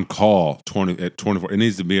on call 24. It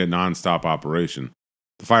needs to be a nonstop operation.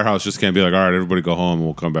 The firehouse just can't be like, all right, everybody go home and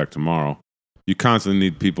we'll come back tomorrow. You constantly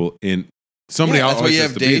need people in. Somebody that's why always you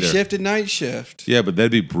has have to be day there. shift and night shift. Yeah, but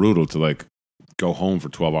that'd be brutal to like go home for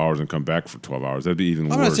 12 hours and come back for 12 hours. That'd be even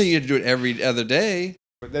worse. I'm not saying you have to do it every other day.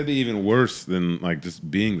 But that'd be even worse than like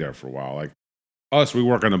just being there for a while. Like us, we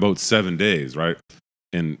work on the boat 7 days, right?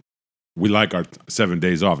 And we like our 7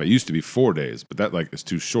 days off. It used to be 4 days, but that like is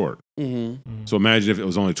too short. Mm-hmm. So imagine if it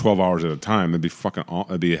was only 12 hours at a time.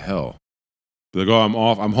 That'd be hell. Like, oh, I'm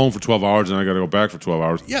off. I'm home for 12 hours and I got to go back for 12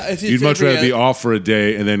 hours. Yeah, if you'd much rather be off for a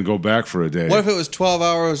day and then go back for a day. What if it was 12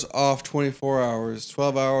 hours off 24 hours?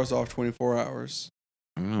 12 hours off 24 hours?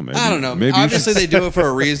 I don't know. Maybe obviously they do it for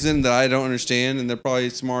a reason that I don't understand, and they're probably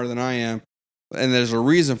smarter than I am, and there's a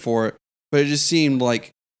reason for it. But it just seemed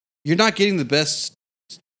like you're not getting the best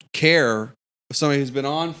care of somebody who's been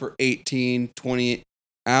on for 18, 20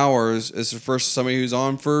 hours as versus somebody who's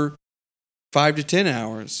on for 5 to 10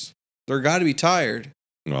 hours. They're got to be tired.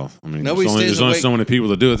 Well, I mean, Nobody there's only awake. so many people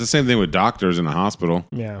to do it. It's the same thing with doctors in a hospital.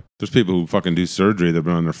 Yeah. There's people who fucking do surgery. They've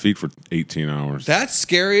been on their feet for 18 hours. That's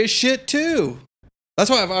scary as shit too. That's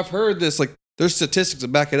why I've heard this. Like, there's statistics that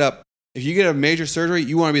back it up. If you get a major surgery,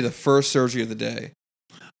 you want to be the first surgery of the day.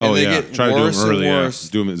 And they get Try to do worse them early. and worse.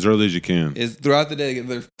 Do them as early as you can. Throughout the day,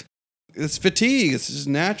 it's fatigue. It's just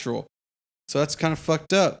natural. So that's kind of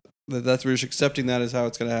fucked up. That's we're just accepting that as how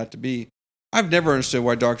it's going to have to be. I've never understood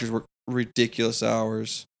why doctors work ridiculous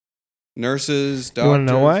hours. Nurses, doctors. You want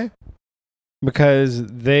to know why? Because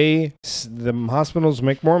the hospitals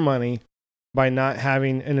make more money by not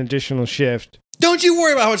having an additional shift. Don't you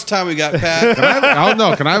worry about how much time we got, Pat.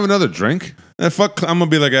 Can I have another drink? Fuck, I'm gonna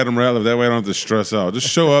be like Adam Ratliff. That way I don't have to stress out. Just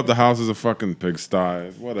show up. The house is a fucking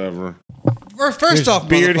pigsty. Whatever. First off,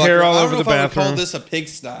 beard hair all over the I don't know if I would call bathroom. this a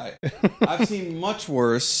pigsty. I've seen much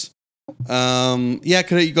worse. Yeah,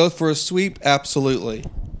 could you go for a sweep? Absolutely.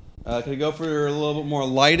 Could you go for a little bit more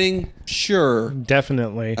lighting? Sure.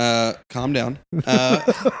 Definitely. Calm down. You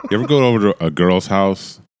ever go over to a girl's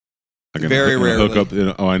house? Like Very rarely.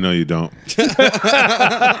 Hookup. I know you don't.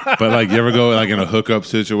 But like, you ever go like in a hookup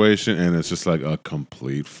situation and it's just like a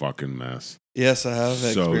complete fucking mess. Yes, I have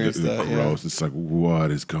experienced that. Gross. It's like,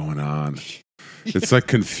 what is going on? It's like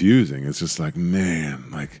confusing. It's just like,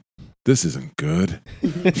 man, like this isn't good.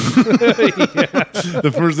 The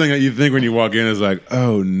first thing that you think when you walk in is like,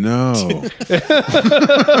 oh no.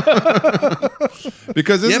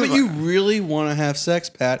 Because but you really want to have sex,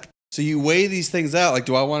 Pat. So you weigh these things out. Like,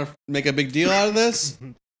 do I want to make a big deal out of this,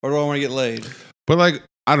 or do I want to get laid? But like,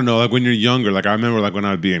 I don't know. Like when you're younger, like I remember like when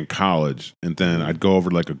I'd be in college, and then I'd go over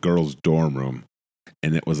to like a girl's dorm room,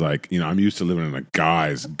 and it was like, you know, I'm used to living in like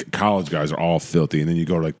college guys are all filthy, and then you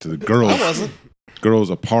go like to the girl's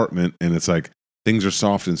apartment, and it's like things are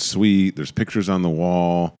soft and sweet. There's pictures on the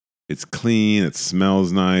wall. It's clean. It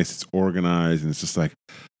smells nice. It's organized, and it's just like,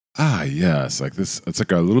 yes, like this. It's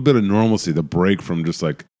like a little bit of normalcy, the break from just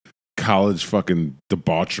like college fucking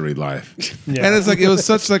debauchery life. Yeah. And it's like, it was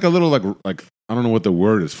such like a little like I don't know what the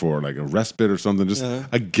word is for, like a respite or something, just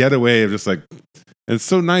a getaway of just like, it's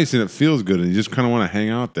so nice and it feels good and you just kind of want to hang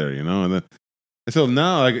out there, you know? And then, so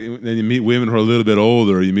now, like, then you meet women who are a little bit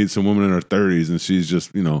older, you meet some woman in her 30s and she's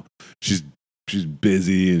just, you know, she's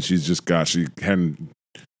busy and she hadn't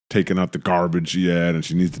taken out the garbage yet and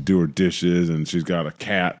she needs to do her dishes and she's got a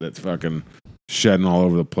cat that's fucking shedding all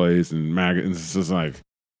over the place and maggots. And it's just like,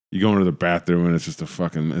 you go into the bathroom and it's just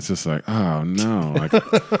it's just like, oh no. Like,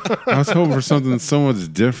 I was hoping for something so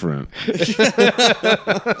much different.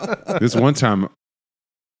 This one time,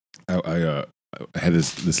 I had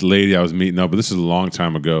this lady I was meeting up, but this is a long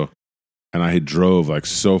time ago. And I had drove like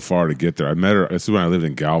so far to get there. I met her, this is when I lived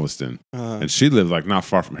in Galveston. And she lived like not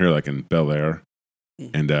far from here, like in Bel Air.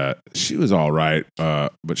 And she was all right,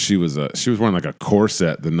 but she was wearing like a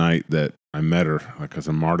corset the night that I met her, like because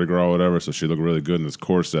of Mardi Gras or whatever. So she looked really good in this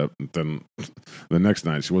corset. And then the next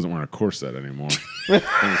night, she wasn't wearing a corset anymore.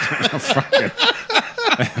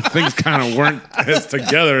 Things kind of weren't as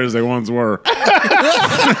together as they once were.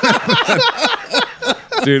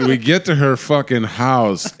 Dude, we get to her fucking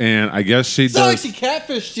house, and I guess she does. It's not like she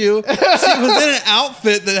catfished you. She was in an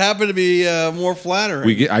outfit that happened to be more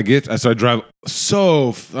flattering. So I drive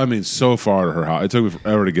so far to her house. It took me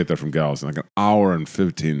forever to get there from Galveston, like an hour and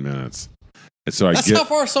 15 minutes. And so That's how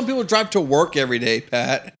far some people drive to work every day,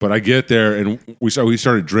 Pat. But I get there, and we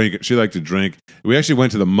started drinking. She liked to drink. We actually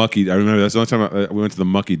went to the Mucky. I remember that's the only time we went to the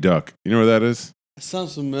Mucky Duck. You know where that is? That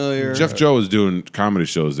sounds familiar. Jeff Joe was doing comedy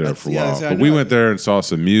shows there for a while. But we went there and saw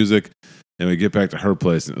some music, and we get back to her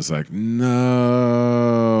place, and it was like,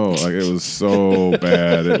 no. Like, it was so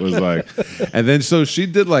bad. It was like, and then so she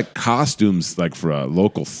did like costumes like for a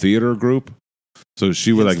local theater group. So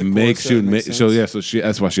she would like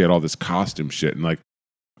that's why she had all this costume shit. And like,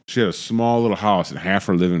 she had a small little house, and half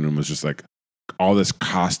her living room was just like all this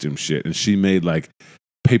costume shit. And she made like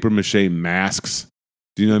paper mache masks.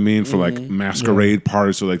 Do you know what I mean? For like masquerade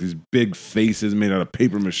parties. So like these big faces made out of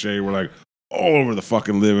paper mache were like all over the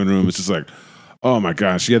fucking living room. It's just like, oh my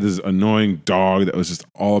gosh. She had this annoying dog that was just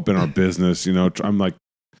all up in our business. You know, I'm like,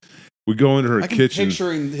 we go into her kitchen.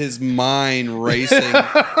 Picturing his mind racing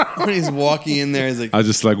when he's walking in there. He's like, I was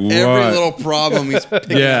just like, what? Every little problem he's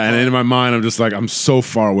picking up and in my mind, I'm just like, I'm so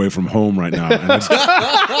far away from home right now. And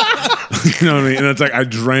you know what I mean? And it's like, I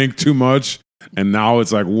drank too much, and now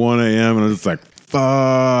it's like 1 a.m. and I'm just like,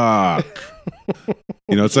 fuck.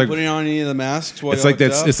 You know, it's like putting on any of the masks. It's like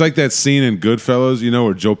that. It's like that scene in Goodfellas, you know,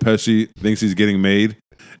 where Joe Pesci thinks he's getting made,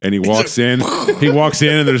 and he walks in. He walks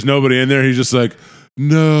in, and there's nobody in there. He's just like,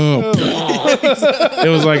 no. It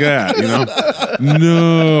was like that, you know.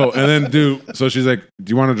 No, and then so she's like, do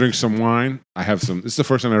you want to drink some wine? I have some. This is the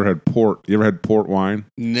first time I ever had port. You ever had port wine?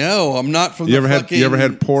 No, I'm not from you ever had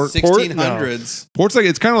port? 1600s. Port's like,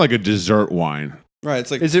 it's kind of like a dessert wine. Right,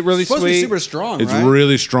 it's like, is it really supposed sweet? To be super strong. It's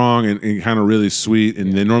really strong and kind of really sweet,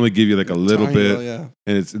 and they normally give you like a little bit,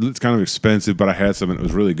 and it's kind of expensive. But I had some, and it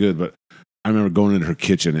was really good. But I remember going into her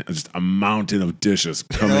kitchen, and just a mountain of dishes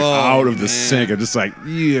coming out of the sink. I'm just like,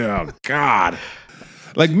 yeah, God.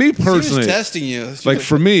 Like me personally, she was testing you. Like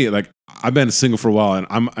for me, like I've been single for a while, and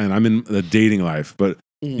I'm in the dating life, but.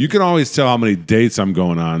 You can always tell how many dates I'm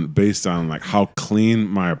going on based on like how clean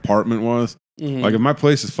my apartment was. Like if my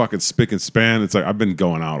place is fucking spick and span, it's like I've been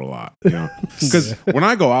going out a lot, you know. Because when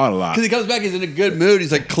I go out a lot, because he comes back, he's in a good mood.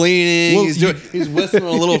 He's like cleaning. Well, he's whistling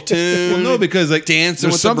a little tune. Well, no, because like dancing.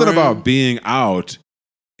 There's something about being out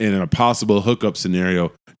in a possible hookup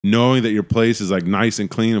scenario, knowing that your place is like nice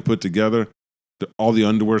and clean and put together. All the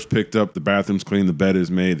underwear's picked up, the bathroom's clean, the bed is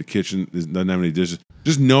made, the kitchen doesn't have any dishes.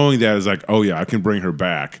 Just knowing that is like, oh yeah, I can bring her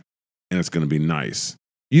back, and it's going to be nice.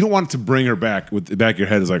 You don't want to bring her back with the back of your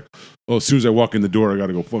head is like, oh, as soon as I walk in the door, I got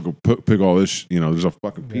to go fucking pick all this. You know, there's a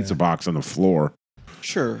fucking pizza box on the floor.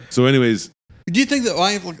 Sure. So, anyways, do you think that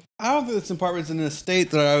I don't think this apartment's in a state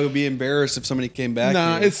that I would be embarrassed if somebody came back?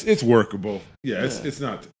 Nah, here. it's workable. Yeah, it's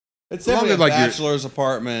not. It's definitely a like bachelor's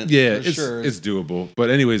apartment. Yeah, it's doable. But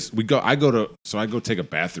anyways, I go take a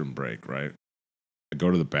bathroom break. Right, I go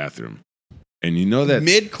to the bathroom. And you know that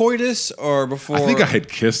mid-coitus or before? I think I had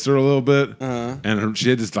kissed her a little bit, and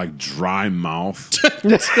she had this like dry mouth,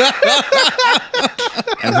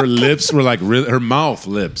 and her lips were like her mouth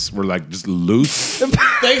lips were like just loose.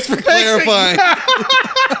 Thanks for clarifying.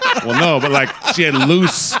 Well, no, but like she had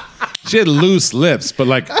loose lips, but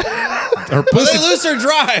like her pussy. Were they loose or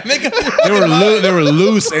dry? They were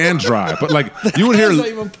loose and dry, but like you would hear. That's not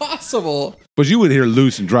even possible. But you would hear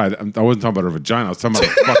loose and dry. I wasn't talking about her vagina. I was talking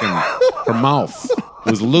about her mouth.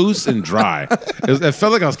 It was loose and dry. It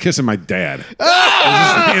felt like I was kissing my dad. You know what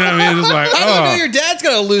I mean? It was like, I don't know your dad's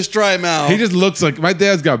dad's got a loose, dry mouth. He just looks like my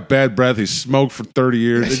dad's got bad breath. He smoked for 30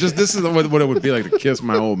 years. This is what it would be like to kiss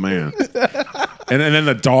my old man. And then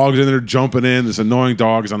the dogs in there jumping in. This annoying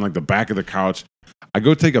dog's on like the back of the couch. I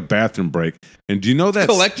go take a bathroom break, and do you know that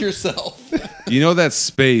collect yourself? You know that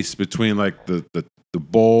space between like the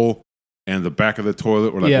bowl and the back of the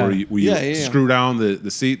toilet, or like where you screw down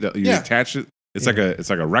the seat that you attach it. It's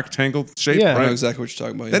like a rectangle shape. Yeah, right? I know exactly what you're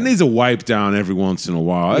talking about. That needs a wipe down every once in a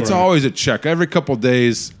while. That's always a check. Every couple of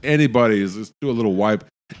days, anybody is just do a little wipe.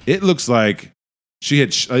 It looks like she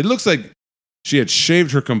had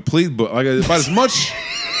shaved her complete butt, like about as much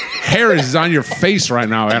hair as is on your face right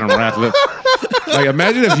now, Adam Ratliff. Like,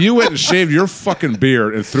 imagine if you went and shaved your fucking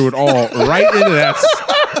beard and threw it all right into that.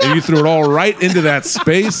 And you threw it all right into that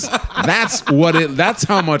space. That's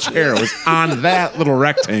how much hair was on that little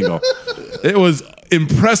rectangle. It was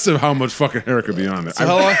impressive how much fucking hair could be on there.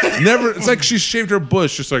 It's like she shaved her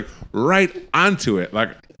bush just like right onto it.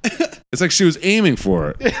 Like it's like she was aiming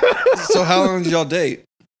for it. So how long did y'all date?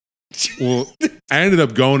 Well, I ended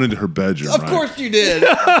up going into her bedroom. Of course you did.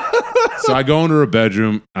 So I go into her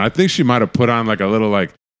bedroom, and I think she might have put on like a little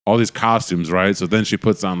like all these costumes, right? So then she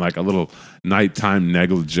puts on like a little nighttime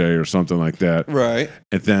negligee or something like that. Right.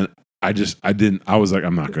 And then I was like,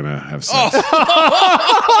 I'm not going to have sex.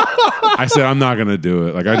 I said, I'm not going to do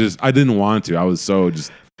it. Like, I didn't want to. I was so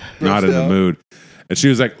just not in the mood. And she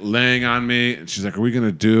was like laying on me, and she's like, are we going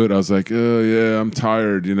to do it? I was like, oh yeah, I'm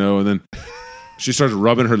tired, you know? And then she starts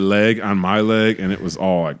rubbing her leg on my leg, and it was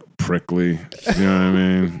all like prickly. You know what I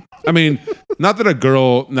mean? I mean, not that a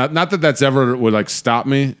girl, not that that's ever would like stop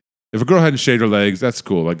me. If a girl hadn't shaved her legs, that's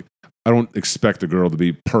cool. Like, I don't expect a girl to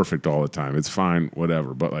be perfect all the time. It's fine,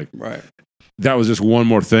 whatever. But like, that was just one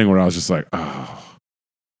more thing where I was just like, oh.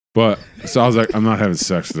 But so I was like, I'm not having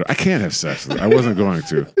sex with her. I can't have sex with her. I wasn't going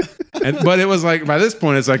to. But it was like, by this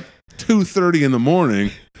point, it's like 2:30 in the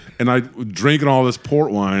morning, and I drinking all this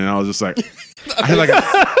port wine, and I was just like, I had like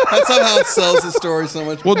that somehow sells the story so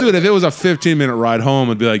much. Well, dude, if it was a 15-minute ride home,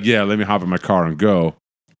 I'd be like, yeah, let me hop in my car and go.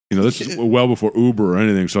 You know, this is well before Uber or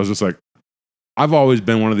anything. So I was just like, I've always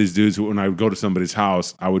been one of these dudes who, when I would go to somebody's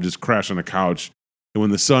house, I would just crash on the couch. And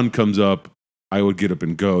when the sun comes up, I would get up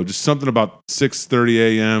and go. Just something about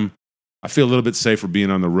 6:30 a.m. I feel a little bit safer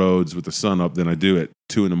being on the roads with the sun up than I do at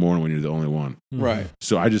 2 a.m. when you're the only one. Right.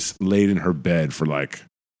 So I just laid in her bed for like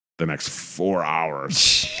the next 4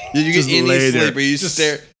 hours. Did you get any sleep? Or you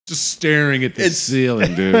just staring at the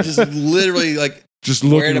ceiling, dude. Just literally like, just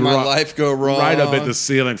looking. Where did my life go wrong? Right up at the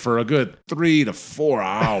ceiling for a good 3 to 4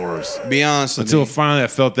 hours. Be honest with Until me. finally I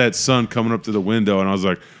felt that sun coming up to the window, and I was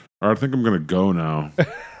like, all right, I think I'm going to go now.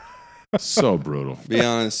 So brutal. Be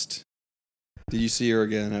honest. Did you see her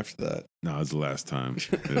again after that? No, it was the last time.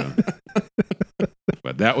 Yeah.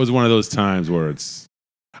 But that was one of those times where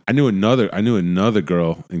I knew another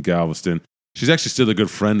girl in Galveston. She's actually still a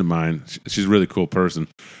good friend of mine. She's a really cool person.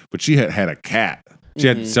 But she had a cat. She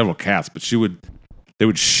had several cats, but they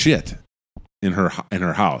would shit in her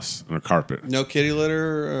house on her carpet. No kitty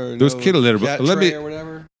litter, or there was kitty litter, but or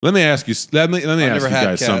whatever. Let me ask you. Let me ask you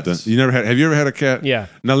guys something. Have you ever had a cat? Yeah.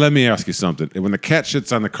 Now let me ask you something. When the cat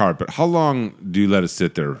shits on the carpet, how long do you let it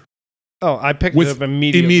sit there? Oh, I picked it up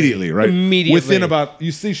immediately. Immediately, right? Immediately. Within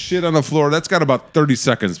you see shit on the floor, that's got about 30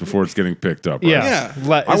 seconds before it's getting picked up. Right? Yeah.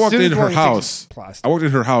 I walked in her house.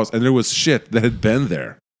 And there was shit that had been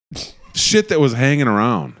there. Shit that was hanging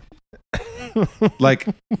around. Like,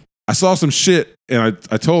 I saw some shit, and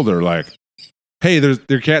I told her, like, hey,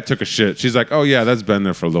 their cat took a shit. She's like, oh, yeah, that's been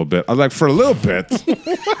there for a little bit. I was like, for a little bit?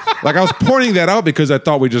 Like, I was pointing that out because I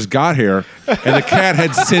thought we just got here, and the cat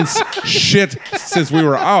had shit since we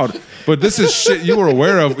were out. But this is shit you were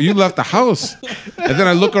aware of. You left the house. And then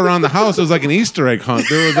I look around the house. It was like an Easter egg hunt.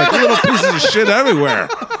 There was like little pieces of shit everywhere.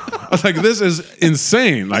 I was like, this is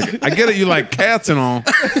insane. Like, I get it, you like cats and all,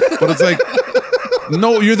 but it's like,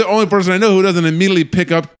 no, you're the only person I know who doesn't immediately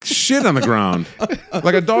pick up shit on the ground.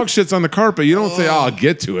 Like a dog shits on the carpet. You don't say, oh, I'll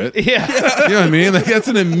get to it. Yeah. You know what I mean? Like, that's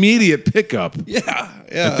an immediate pickup. Yeah.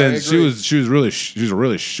 But then she was a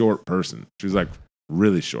really short person. She was like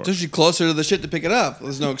really short. So she's closer to the shit to pick it up.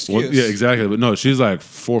 There's no excuse. Well, yeah, exactly. But no, she's like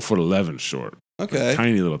 4'11" short. Okay. Like,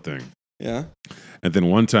 tiny little thing. Yeah. And then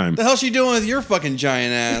one time, the hell's she doing with your fucking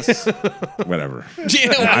giant ass? Whatever.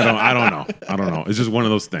 I don't know. It's just one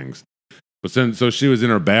of those things. But then, so she was in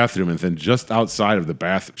her bathroom, and then just outside of the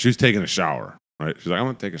bathroom, she was taking a shower, right? She's like, I'm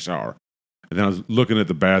going to take a shower. And then I was looking at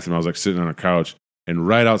the bathroom. I was like sitting on a couch, and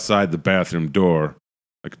right outside the bathroom door,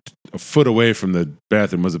 like a foot away from the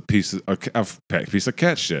bathroom, was a piece of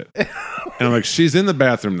cat shit. And I'm like, she's in the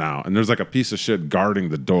bathroom now, and there's like a piece of shit guarding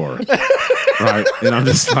the door. right? And I'm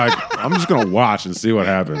just like, I'm just gonna watch and see what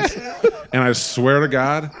happens. And I swear to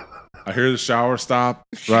God, I hear the shower stop,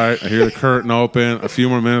 right? I hear the curtain open. A few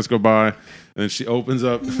more minutes go by, and then she opens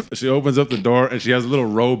up the door, and she has a little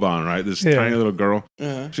robe on, right? This tiny little girl.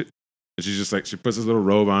 Uh-huh. She's just like, she puts this little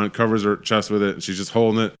robe on, covers her chest with it, and she's just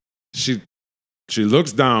holding it. She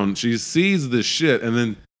looks down, she sees this shit, and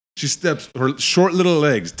then she steps, her short little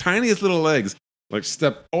legs, tiniest little legs, like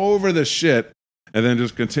step over the shit, and then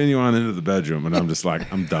just continue on into the bedroom. And I'm just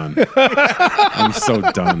like, I'm done. I'm so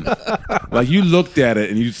done. Like, you looked at it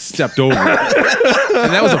and you stepped over it.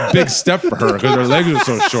 And that was a big step for her because her legs were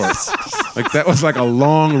so short. Like, that was like a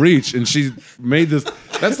long reach. And she made this.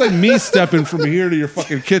 That's like me stepping from here to your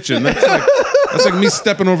fucking kitchen. That's like me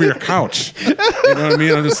stepping over your couch. You know what I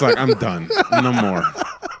mean? I'm just like, I'm done. No more.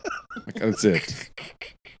 Like, that's it.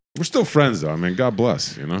 We're still friends, though. I mean, God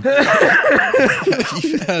bless, you know?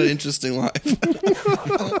 You've had an interesting life.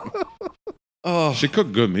 Oh, She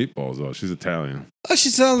cooked good meatballs, though. She's Italian. she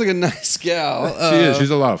sounds like a nice gal. She is. She's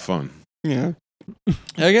a lot of fun. Yeah.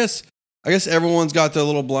 I guess everyone's got their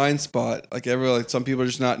little blind spot. Like some people are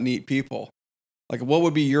just not neat people. Like, what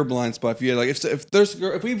would be your blind spot if you had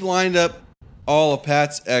if we lined up all of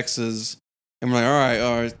Pat's exes and we're like,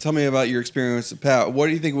 all right, tell me about your experience with Pat. What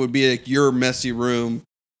do you think would be like your messy room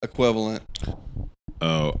equivalent?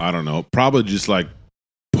 Oh, I don't know. Probably just like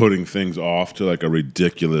putting things off to like a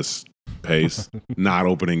ridiculous pace. Not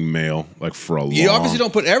opening mail like for a long. You obviously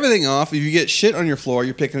don't put everything off. If you get shit on your floor,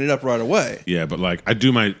 you're picking it up right away. Yeah, but like I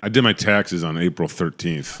did my taxes on April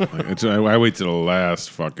 13th. Like, I wait till the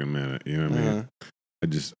last fucking minute. You know what I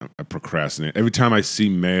mean? I procrastinate. Every time I see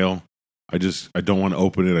mail, I don't want to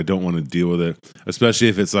open it. I don't want to deal with it, especially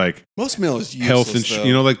if it's like most mail is useless, health insurance.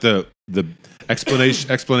 You know, like the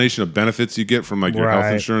explanation of benefits you get from like your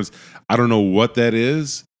health insurance. I don't know what that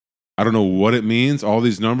is. I don't know what it means. All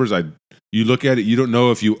these numbers. You look at it, you don't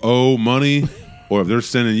know if you owe money or if they're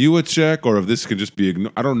sending you a check or if this could just be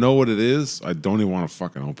ignored. I don't know what it is. I don't even want to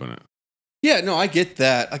fucking open it. Yeah, no, I get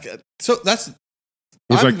that. Like, so that's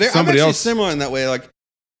I'm actually similar in that way. Like,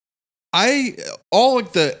 all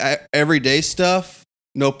like the everyday stuff,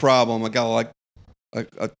 no problem. I got like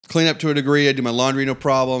I clean up to a degree. I do my laundry, no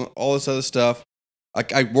problem. All this other stuff.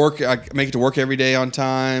 I make it to work every day on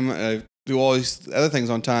time. I do all these other things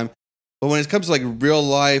on time. But when it comes to like real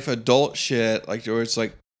life adult shit, like where it's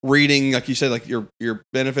like reading, like you said, like your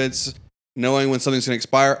benefits, knowing when something's going to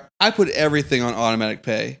expire, I put everything on automatic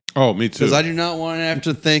pay. Oh, me too. Because I do not want to have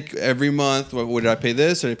to think every month, did I pay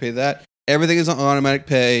this or did I pay that? Everything is on automatic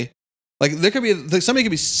pay. Like there could be somebody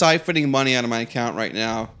could be siphoning money out of my account right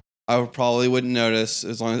now. I probably wouldn't notice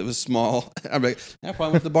as long as it was small. I'm like, I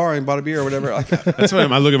probably went to the bar and bought a beer or whatever. That's why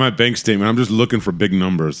I look at my bank statement. I'm just looking for big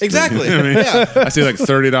numbers. Exactly. You know what I mean? Yeah. I see like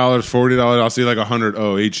 $30, $40. I'll see like $100.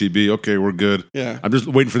 Oh, HEB. Okay, we're good. Yeah. I'm just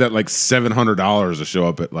waiting for that like $700 to show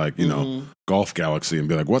up at like, you know, Golf Galaxy and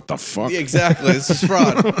be like, what the fuck? Yeah, exactly. This is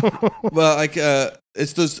fraud. But like,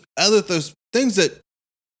 it's those things that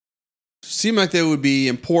seem like they would be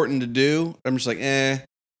important to do. I'm just like,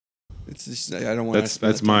 It's just, I don't want.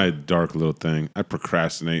 That's my dark little thing. I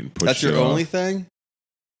procrastinate and push. That's your only thing.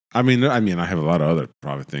 I mean, I have a lot of other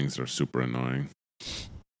probably things that are super annoying.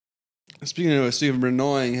 Speaking of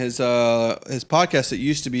annoying, his podcast that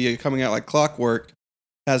used to be coming out like clockwork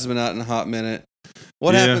hasn't been out in a hot minute.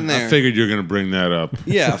 What happened there? I figured you were going to bring that up.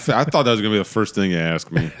 Yeah, I thought that was going to be the first thing you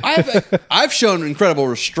asked me. I've shown incredible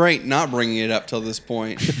restraint not bringing it up till this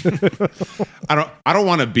point. I don't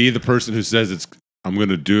want to be the person who says I'm going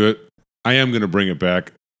to do it. I am going to bring it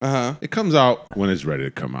back. It comes out when it's ready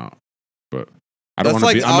to come out, but I don't want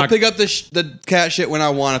to be. I'll pick up the cat shit when I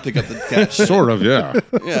want to pick up the cat shit. Sort of, yeah.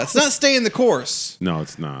 Yeah, it's not staying the course. No,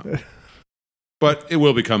 it's not. But it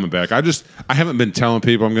will be coming back. I haven't been telling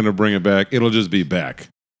people I'm going to bring it back. It'll just be back.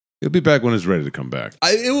 It'll be back when it's ready to come back.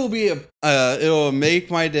 It will be it'll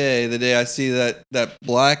make my day the day I see that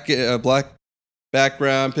black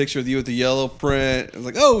background picture with you with the yellow print. I was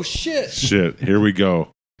like, oh shit! Shit, here we go.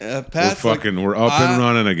 Pat's we're up and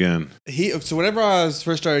running again. So whenever I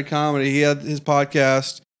first started comedy, he had his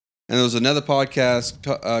podcast, and there was another podcast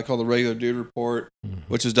called The Regular Dude Report,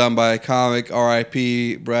 which was done by a comic,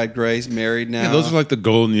 R.I.P. Brad Grace, married now. Yeah, those are like the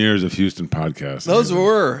golden years of Houston podcasts. Those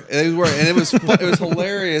were, and it was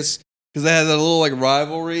hilarious because they had that little like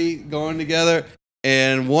rivalry going together.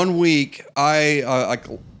 And one week, I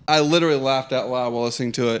literally laughed out loud while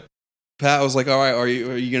listening to it. Pat was like, "All right, are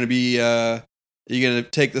you going to be?" Are you going to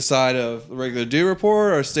take the side of the Regular Dude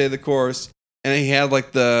Report or stay the course? and he had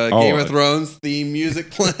like the Game of Thrones theme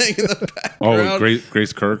music playing in the background. Oh,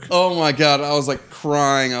 Grace Kirk. Oh my god, I was like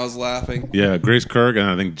crying. I was laughing. Yeah, Grace Kirk, and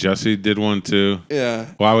I think Jesse did one too. Yeah.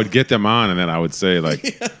 Well, I would get them on, and then I would say like,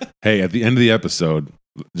 "Hey, at the end of the episode,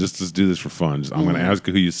 just let's do this for fun. I'm going to ask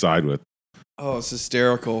you who you side with." Oh, it's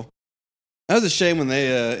hysterical. That was a shame when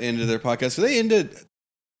they ended their podcast. So they ended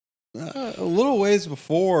a little ways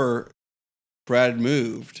before Brad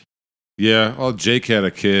moved. Yeah, well, Jake had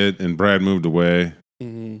a kid, and Brad moved away.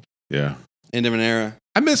 Mm-hmm. Yeah. End of an era.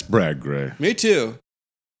 I miss Brad Gray. Me too.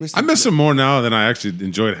 I miss him more now than I actually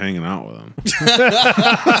enjoyed hanging out with him.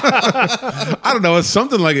 I don't know. It's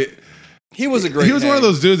something like it. He was a great. He was one of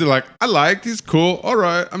those dudes that like I liked. He's cool. All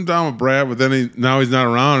right, I'm down with Brad. But then now he's not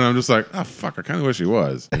around, and I'm just like, oh fuck. I kind of wish he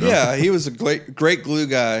was. You know? Yeah, he was a great glue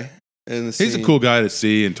guy in the scene. He's a cool guy to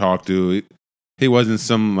see and talk to. He wasn't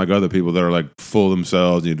some like other people that are like full of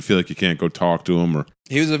themselves. You'd feel like you can't go talk to him, or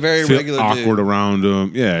he was a very feel regular awkward dude. Around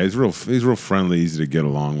him. Yeah, he's real friendly, easy to get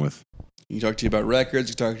along with. He can talk to you about records.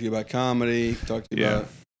 He can talk to you about comedy. He can talk to you about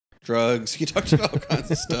drugs. He can talk to you about all kinds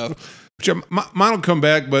of stuff. But yeah, mine will come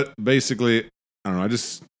back, but basically, I don't know.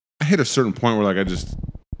 I hit a certain point where like I just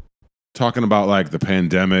talking about like the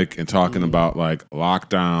pandemic and talking about like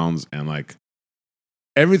lockdowns and like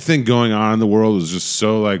everything going on in the world was just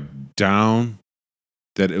so like down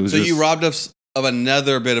that it was. So just, you robbed us of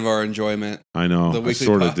another bit of our enjoyment. I know. The I weekly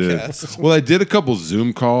sort of podcast. did. Well, I did a couple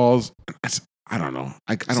Zoom calls. I don't know.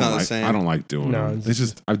 I don't like doing them. It's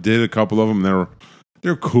just I did a couple of them.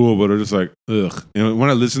 They're cool, but they're just like ugh. You know, when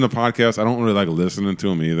I listen to podcasts, I don't really like listening to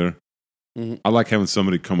them either. Mm-hmm. I like having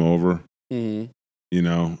somebody come over. Mm-hmm. You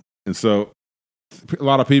know, and so a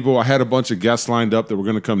lot of people. I had a bunch of guests lined up that were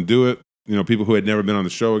going to come do it. You know, people who had never been on the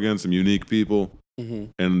show again, some unique people,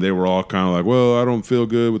 and they were all kind of like, "Well, I don't feel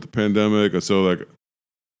good with the pandemic," and so like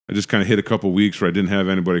I just kind of hit a couple weeks where I didn't have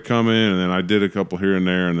anybody come in, and then I did a couple here and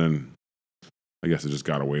there, and then I guess it just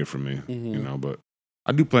got away from me, you know. But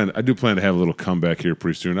I do plan to have a little comeback here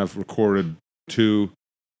pretty soon. I've recorded 2.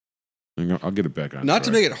 And I'll get it back on. Not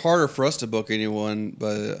to make it harder for us to book anyone,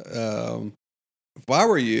 but if I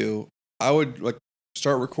were you, I would like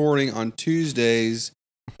start recording on Tuesdays,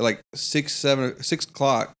 at like 6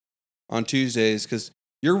 o'clock on Tuesdays, because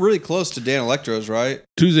you're really close to Dan Electro's, right?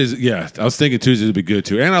 Tuesdays, yeah. I was thinking Tuesdays would be good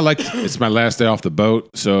too, and it's my last day off the boat,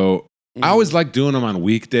 so. I always like doing them on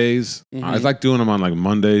weekdays. I like doing them on like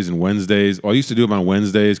Mondays and Wednesdays. Well, I used to do them on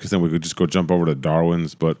Wednesdays because then we could just go jump over to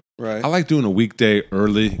Darwin's. But I like doing a weekday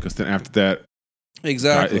early because then after that,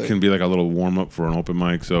 it can be like a little warm up for an open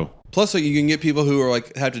mic. So plus, like, you can get people who are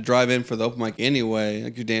like have to drive in for the open mic anyway,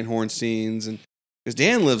 like your Dan Hornsteins, and because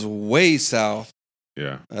Dan lives way south.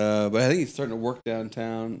 Yeah, but I think he's starting to work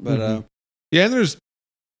downtown. But yeah, and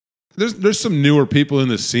there's some newer people in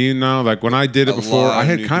the scene now. Like when I did it before, I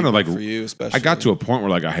had kind of like for you, especially. I got to a point where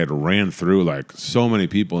like I had ran through like so many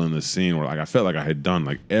people in the scene where like I felt like I had done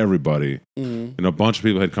like everybody, and a bunch of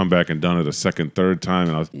people had come back and done it a second, third time,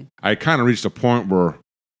 and I kind of reached a point where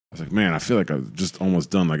I was like, man, I feel like I've just almost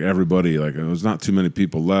done like everybody. Like there's not too many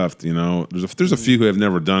people left. You know, there's a few who have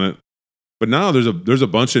never done it, but now there's a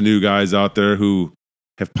bunch of new guys out there who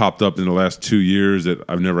have popped up in the last 2 years that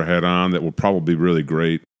I've never had on that will probably be really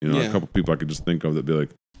great. You know, a couple people I could just think of that'd be like,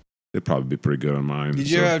 they'd probably be pretty good on mine. Did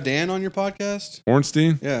you ever have Dan on your podcast?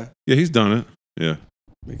 Ornstein? Yeah. Yeah, he's done it. Yeah.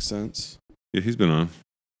 Makes sense. Yeah, he's been on.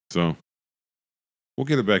 So we'll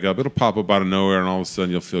get it back up. It'll pop up out of nowhere and all of a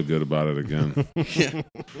sudden you'll feel good about it again. Yeah.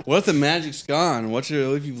 What if the magic's gone? What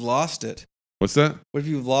if you've lost it? What's that? What if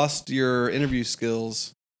you've lost your interview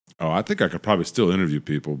skills? Oh, I think I could probably still interview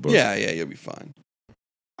people, but yeah, you'll be fine.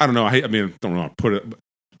 I don't know. I mean, don't know how to put it.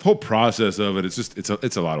 The whole process of it,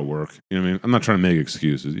 it's a lot of work. You know what I mean? I'm not trying to make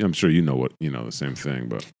excuses. I'm sure you know the same thing,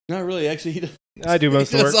 but not really. Actually, I do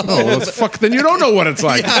most of the work. Oh, well, fuck. Then you don't know what it's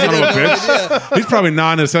like. Son of a bitch. He's probably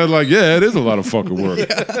nodding his head like, yeah, it is a lot of fucking work.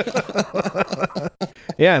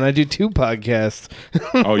 Yeah, and I do 2 podcasts.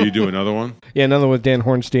 Oh, you do another one? Yeah, another with Dan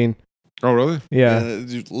Hornstein. Oh, really? Yeah.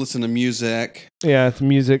 You listen to music. Yeah, it's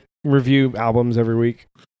music review albums every week.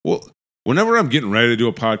 Well, whenever I'm getting ready to do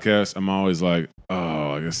a podcast, I'm always like,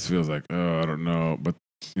 oh, I guess it feels like, oh, I don't know. But,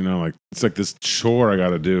 you know, like, it's like this chore I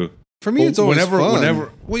got to do. For me, it's always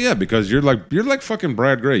fun. Well, yeah, because you're like fucking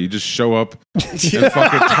Brad Gray. You just show up and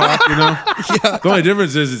fucking talk, you know? Yeah. The only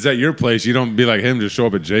difference is it's at your place. You don't be like him, just show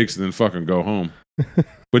up at Jake's and then fucking go home.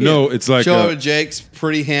 But no, it's like show up at Jake's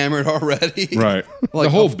pretty hammered already. Right. Like the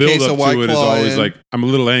whole build up to it is always like, I'm a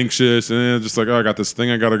little anxious and just like, oh, I got this thing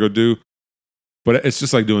I got to go do. But it's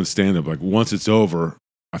just like doing stand-up. Like once it's over,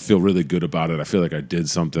 I feel really good about it. I feel like I did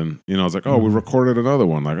something. You know, I was like, oh, we recorded another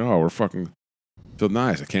one. Like, oh, we're fucking feel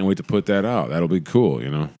nice. I can't wait to put that out. That'll be cool, you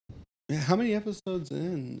know? Yeah, how many episodes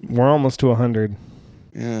in? We're almost to 100.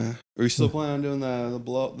 Yeah. Are you still planning on doing the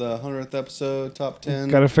 100th episode, top 10?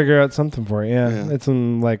 Got to figure out something for it. Yeah. Yeah. It's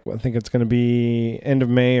in I think it's going to be end of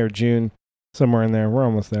May or June, somewhere in there. We're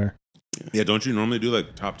almost there. Yeah, don't you normally do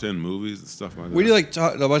like top 10 movies and stuff like that? We do like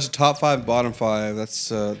a bunch of top 5, bottom 5.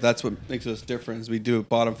 That's what makes us different. Is we do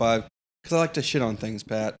bottom 5 because I like to shit on things,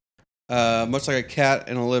 Pat. Much like a cat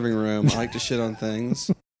in a living room, I like to shit on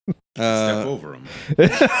things. Step over them.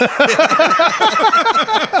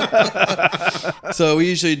 So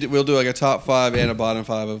we'll do like a top 5 and a bottom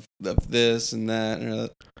 5 of this and that. And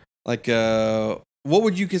what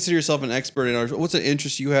would you consider yourself an expert in? Or what's an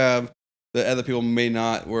interest you have that other people may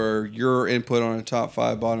not, where your input on a top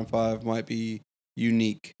 5, bottom 5 might be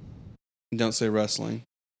unique? And don't say wrestling.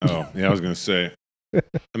 Oh, yeah, I was going to say.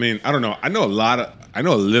 I mean, I don't know. I know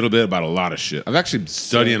a little bit about a lot of shit. I've actually been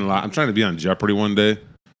studying a lot. I'm trying to be on Jeopardy one day.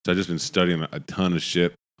 So I've just been studying a ton of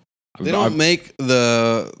shit. They don't make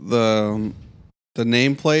the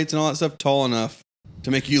nameplates and all that stuff tall enough to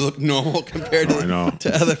make you look normal compared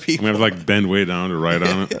to other people. I'm going to like bend way down to write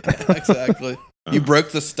on it. Yeah, exactly. You broke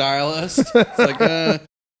the stylus. It's like,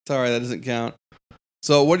 sorry, that doesn't count.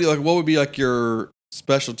 So what would be like your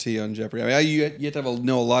specialty on Jeopardy? I mean, you have to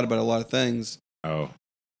know a lot about a lot of things. Oh,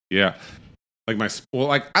 yeah. I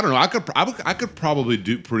don't know. I could probably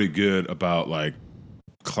do pretty good about like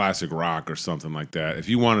classic rock or something like that. If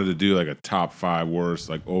you wanted to do like a top 5 worst,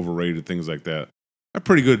 like overrated things like that, I have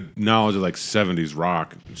pretty good knowledge of like 70s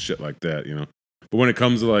rock and shit like that, you know. But when it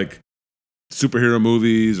comes to like superhero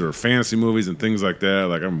movies or fantasy movies and things like that,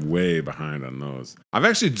 like I'm way behind on those. I've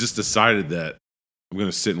actually just decided that I'm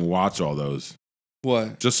gonna sit and watch all those.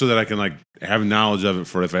 What? Just so that I can like have knowledge of it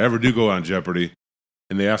for if I ever do go on Jeopardy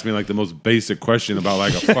and they ask me like the most basic question about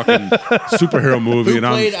like a fucking superhero movie. Who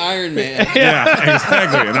played Iron Man? Yeah,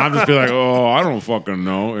 exactly. And I'll just be like, oh, I don't fucking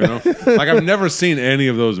know. You know, like I've never seen any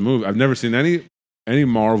of those movies. I've never seen any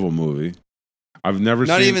Marvel movie. I've never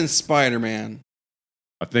Not seen even Spider-Man.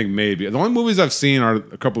 I think maybe the only movies I've seen are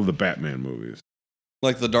a couple of the Batman movies.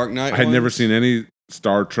 Like the Dark Knight. I had ones? never seen any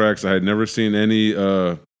Star Treks. I had never seen any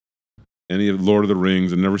of Lord of the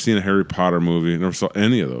Rings. I've never seen a Harry Potter movie. I never saw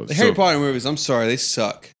any of those. The Harry Potter movies, I'm sorry, they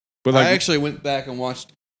suck. But I actually went back and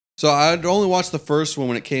watched. So I'd only watched the first one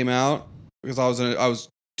when it came out because I was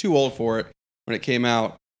too old for it when it came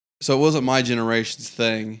out. So it wasn't my generation's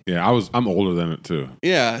thing. Yeah, I'm older than it too.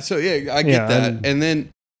 Yeah, so yeah, I get that. And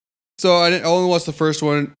then, so I only watched the first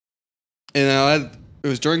one, and it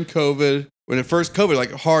was during COVID when COVID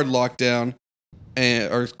like hard lockdown,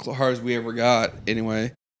 or as hard as we ever got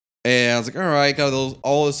anyway. And I was like, all right, got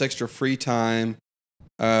all this extra free time.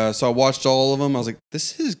 So I watched all of them. I was like,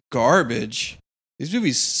 this is garbage. These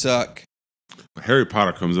movies suck. Harry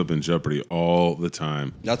Potter comes up in Jeopardy all the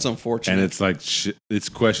time. That's unfortunate. And it's like, it's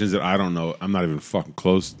questions that I don't know. I'm not even fucking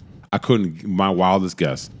close. I couldn't, my wildest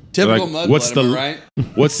guess. Typical like, Mudblood, right?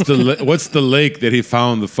 What's the lake that he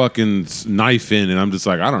found the fucking knife in? And I'm just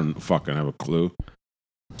like, I don't fucking have a clue.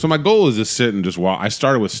 So my goal is to sit and just watch. I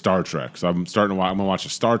started with Star Trek. So I'm starting to watch. I'm going to watch a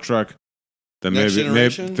Star Trek. Then Next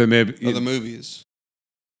maybe or the movies.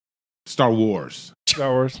 Star Wars. Star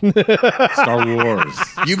Wars. Star Wars.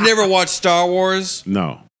 You've never watched Star Wars?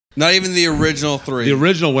 No. Not even the original 3. The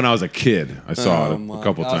original when I was a kid. I saw it a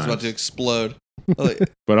couple times. I was about to explode.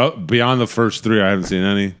 But beyond the first 3, I haven't seen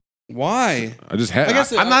any. Why?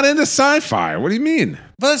 I'm not into sci-fi. What do you mean?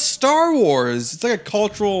 But it's Star Wars. It's like a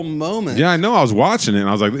cultural moment. Yeah, I know. I was watching it and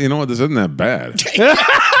I was like, you know what? This isn't that bad.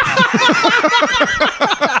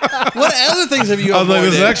 What other things have you avoided? I was like,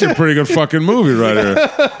 this is actually a pretty good fucking movie right here.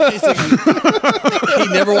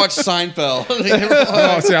 He never watched Seinfeld.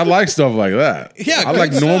 Oh, see, I like stuff like that. Yeah, I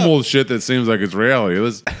like normal shit that seems like it's reality. It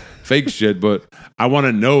was fake shit, but I want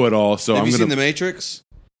to know it all. So have you seen The Matrix?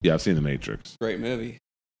 Yeah, I've seen The Matrix. Great movie.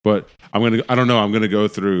 But I don't know. I'm gonna go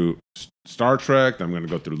through Star Trek. I'm gonna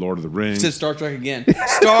go through Lord of the Rings. You said Star Trek again.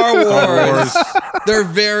 Star Wars. They're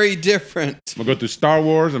very different. I'm gonna go through Star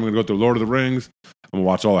Wars. I'm gonna go through Lord of the Rings. I'm gonna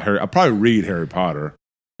watch all of I'll probably read Harry Potter,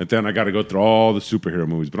 and then I got to go through all the superhero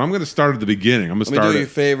movies. But I'm gonna start at the beginning. I'm gonna start. Let me do you a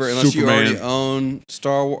favor. Unless Superman. you already own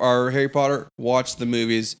Star Wars or Harry Potter, watch the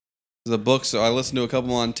movies. The books. I listened to a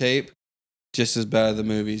couple on tape. Just as bad as the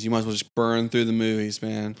movies. You might as well just burn through the movies,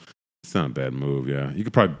 man. It's not a bad move, yeah. You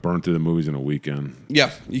could probably burn through the movies in a weekend. Yeah,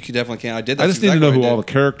 you could definitely can. I did that. I just need to know who all the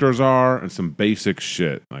characters are and some basic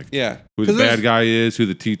shit. Like who the bad guy is, who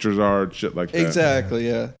the teachers are, and shit like that. Exactly,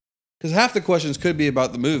 yeah. Because half the questions could be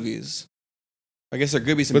about the movies. I guess there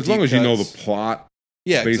could be some. But as long as you know the plot,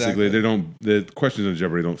 yeah, basically exactly. The questions in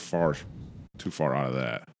Jeopardy don't far too far out of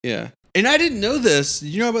that. Yeah. And I didn't know this. Did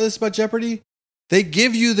you know about this about Jeopardy? They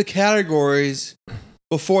give you the categories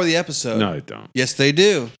before the episode. No, they don't. Yes, they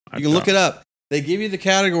do. I You can look don't. it up. They give you the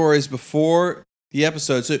categories before the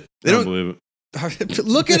episode. So they I don't don't believe it.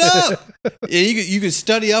 look it up. And you can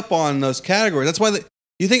study up on those categories. That's why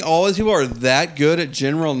you think all these people are that good at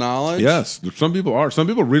general knowledge? Yes, some people are. Some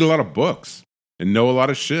people read a lot of books and know a lot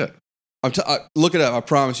of shit. Look it up. I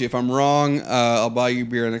promise you. If I'm wrong, I'll buy you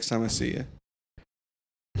beer next time I see you.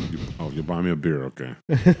 You'll buy me a beer, okay?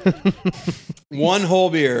 One whole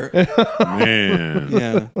beer. Man,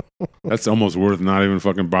 Yeah. that's almost worth not even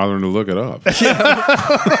fucking bothering to look it up.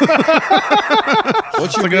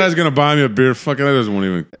 What's The your guy's gonna buy me a beer. Fucking others won't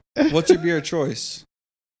even. What's your beer of choice?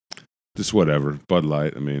 Just whatever. Bud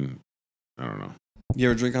Light. I mean, I don't know. You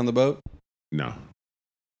ever drink on the boat? No.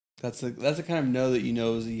 That's the kind of no that you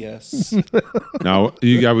know is a yes. No,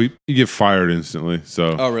 you get fired instantly.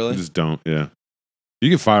 So Oh, really? just don't. Yeah, you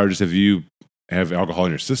get fired just if you have alcohol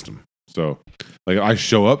in your system. So, like, I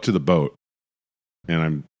show up to the boat and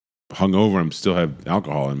I'm hungover and still have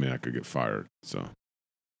alcohol in me, I could get fired. So,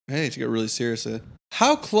 Hey, to get really serious,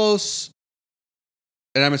 how close?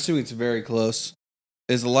 And I'm assuming it's very close.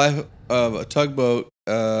 Is the life of a tugboat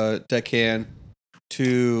deckhand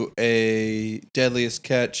to a deadliest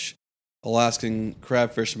catch Alaskan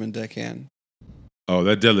crab fisherman deckhand? oh,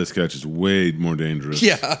 that deadlift catch is way more dangerous.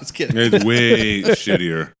 Yeah, I was kidding. It's way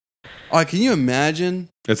shittier. Can you imagine?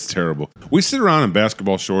 That's terrible. We sit around in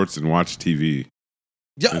basketball shorts and watch TV.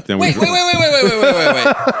 Yeah, Then we wait. drink.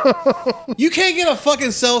 You can't get a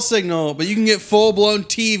fucking cell signal, but you can get full blown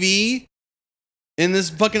TV in this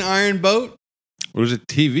fucking iron boat. There's a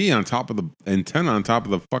TV on top of the antenna on top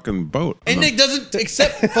of the fucking boat. And it doesn't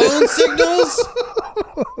accept phone signals.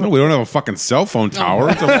 No, we don't have a fucking cell phone tower.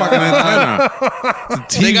 It's a fucking antenna.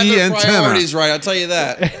 It's a They got TV their antenna. priorities right. I'll tell you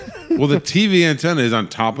that. Well, the TV antenna is on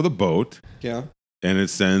top of the boat, Yeah. and it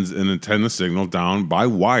sends an antenna signal down by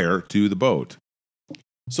wire to the boat.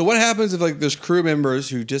 So what happens if like there's crew members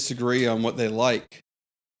who disagree on what they like?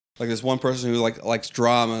 Like there's one person who likes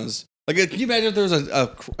dramas. Like, can you imagine if there was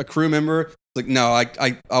a crew member like, no,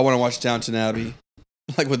 I want to watch Downton Abbey.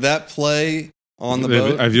 Like, would that play on the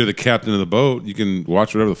boat? If you're the captain of the boat, you can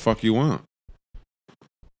watch whatever the fuck you want.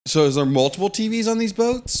 So is there multiple TVs on these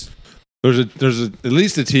boats? There's at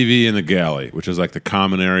least a TV in the galley, which is like the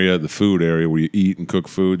common area, the food area where you eat and cook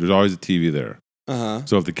food. There's always a TV there. Uh-huh.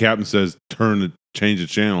 So if the captain says change the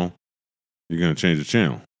channel, you're gonna change the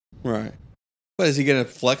channel. Right. But is he going to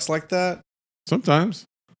flex like that? Sometimes.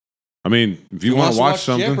 I mean, if you want to watch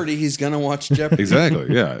something, Jeopardy, he's going to watch Jeopardy. exactly.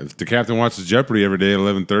 Yeah. If the captain watches Jeopardy every day at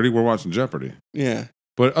 11:30, we're watching Jeopardy. Yeah.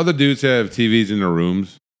 But other dudes have TVs in their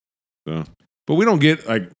rooms. So, but we don't get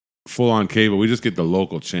like full on cable. We just get the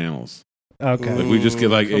local channels. Okay. Like we just get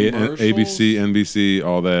like Commercials? ABC, NBC,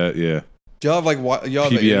 all that. Yeah. Do y'all have like y'all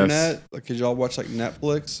have the PBS. internet? Like, could y'all watch like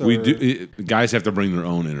Netflix? Or? We do. Guys have to bring their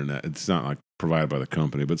own internet. It's not like provided by the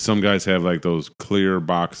company, but some guys have like those clear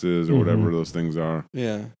boxes or whatever those things are.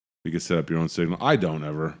 Yeah. You can set up your own signal. I don't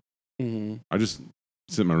ever. Mm-hmm. I just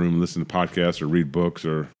sit in my room and listen to podcasts or read books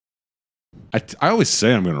or. I always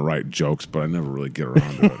say I'm going to write jokes, but I never really get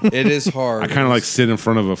around to it. It is hard. I kind of like sit in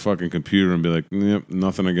front of a fucking computer and be like, yep,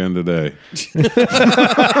 nothing again today.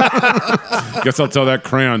 Guess I'll tell that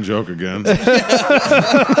crayon joke again.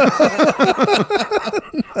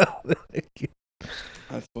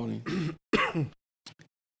 That's funny.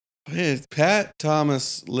 Hey, Pat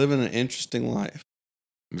Thomas living an interesting life.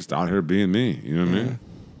 I'm just out here being me. You know what I mean?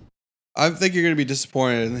 I think you're going to be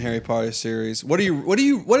disappointed in the Harry Potter series. What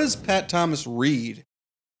does Pat Thomas read?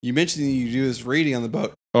 You mentioned that you do this reading on the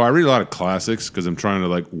boat. Oh, I read a lot of classics because I'm trying to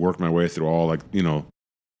like work my way through all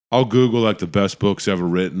I'll Google like the best books ever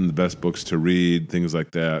written, the best books to read, things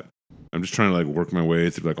like that. I'm just trying to like work my way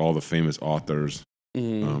through like all the famous authors.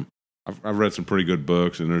 Mm-hmm. I've read some pretty good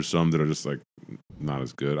books, and there's some that are just like not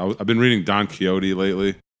as good. I've been reading Don Quixote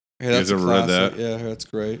lately. Hey, You guys a ever read classic. that? Yeah, that's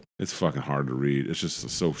great. It's fucking hard to read. It's just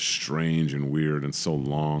so strange and weird and so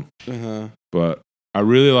long. Uh-huh. But I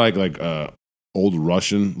really like old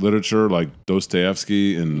Russian literature, like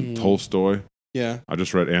Dostoevsky and Tolstoy. Yeah. I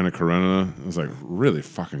just read Anna Karenina. It was like really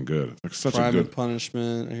fucking good. It's like such Crime a and good.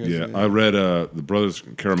 Punishment. Yeah, I read the Brothers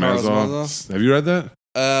Karamazov. Karamazov? Have you read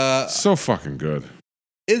that? So fucking good.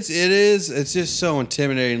 It is. It's just so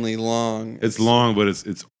intimidatingly long. It's long, but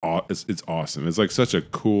it's awesome. It's like such a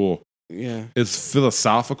cool. Yeah. It's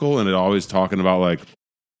philosophical, and it always talking about like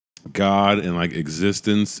God and like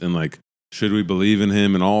existence and like should we believe in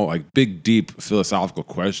Him and all like big deep philosophical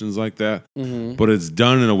questions like that. Mm-hmm. But it's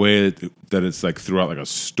done in a way that it's like throughout like a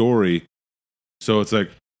story. So it's like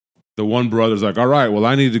the one brother's like, all right, well,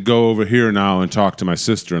 I need to go over here now and talk to my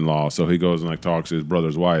sister-in-law. So he goes and like talks to his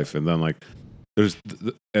brother's wife, and then like there's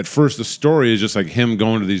at first the story is just like him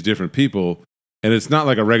going to these different people, and it's not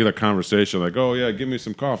like a regular conversation like, oh yeah, give me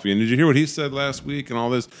some coffee, and did you hear what he said last week and all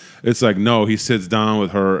this. It's like, no, he sits down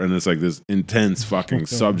with her and it's like this intense fucking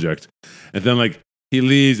subject, and then like he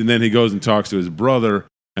leaves and then he goes and talks to his brother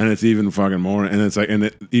and it's even fucking more, and it's like, and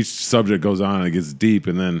each subject goes on and it gets deep,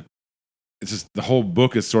 and then it's just the whole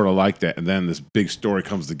book is sort of like that, and then this big story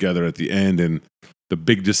comes together at the end, and the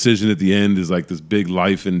big decision at the end is like this big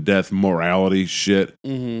life and death morality shit.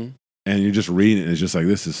 And you're just reading it, and it's just like,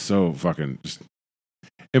 this is so fucking just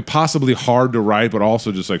impossibly hard to write, but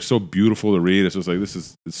also just like so beautiful to read. It's just like,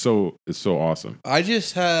 it's so awesome. I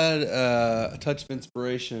just had a touch of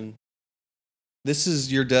inspiration. This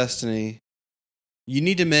is your destiny. You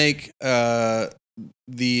need to make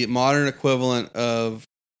the modern equivalent of,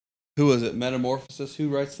 who was it? Metamorphosis. Who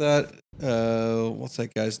writes that? What's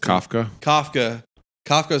that guy's name? Kafka.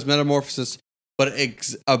 Kafka's Metamorphosis, but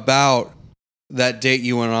about that date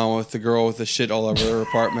you went on with the girl with the shit all over her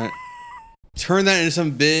apartment. Turn that into some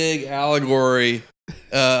big allegory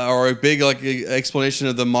or a big like explanation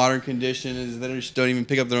of the modern condition. Is they just don't even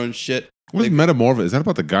pick up their own shit. What's Metamorphosis? Is that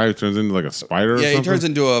about the guy who turns into like a spider? Yeah, or something? he turns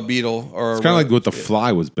into a beetle. Or it's kind of like what The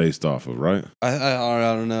Fly was based off of, right?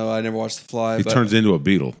 I don't know. I never watched The Fly. He turns into a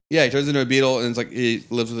beetle. Yeah, he turns into a beetle, and it's like he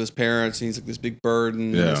lives with his parents, and he's like this big bird,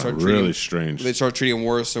 and really strange. They start treating him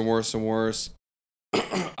worse and worse and worse.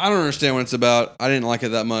 I don't understand what it's about. I didn't like it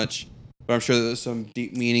that much, but I'm sure there's some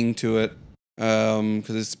deep meaning to it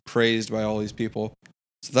because it's praised by all these people.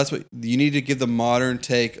 So that's what you need to give the modern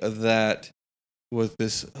take of that with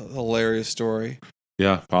this hilarious story.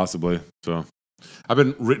 Yeah, possibly. So I've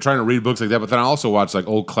been trying to read books like that, but then I also watch like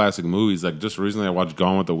old classic movies. Like just recently I watched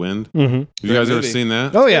Gone with the Wind. Have you guys ever seen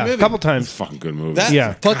that? Oh yeah, a couple times. It's a fucking good movie.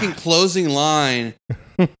 That fucking closing line,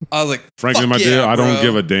 I was like, frankly, my dear, I don't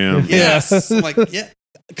give a damn. Yes. I'm like, yeah.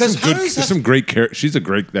 Because some great character. She's a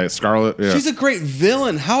great, that Scarlett. Yeah. She's a great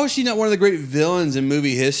villain. How is she not one of the great villains in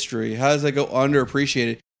movie history? How does that go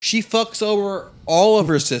underappreciated? She fucks over all of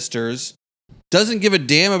her sisters. Doesn't give a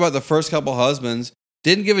damn about the first couple husbands.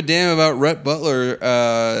 Didn't give a damn about Rhett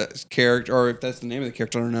Butler's character, or if that's the name of the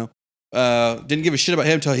character, I don't know. Didn't give a shit about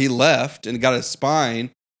him until he left and got his spine.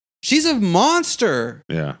 She's a monster.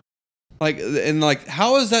 Yeah.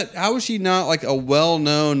 How is she not like a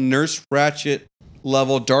well-known Nurse Ratched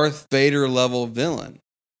level, Darth Vader level villain?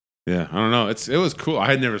 Yeah, I don't know. It was cool. I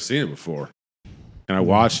had never seen it before, and I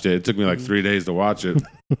watched it. It took me like 3 days to watch it.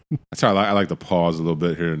 That's how I like to pause a little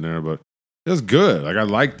bit here and there, but it was good. Like I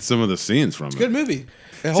liked some of the scenes from it. It's a good movie.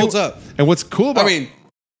 It holds up. And what's cool about, I mean,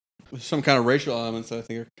 with some kind of racial elements that I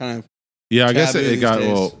think are kind of I guess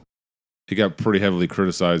it got pretty heavily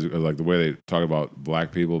criticized, like the way they talk about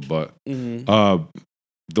black people. But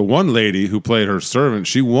the one lady who played her servant,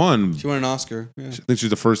 she won. She won an Oscar. Yeah. I think she's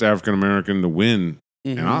the first African American to win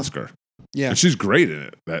an Oscar. Yeah, and she's great in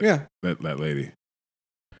it. That lady.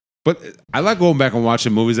 But I like going back and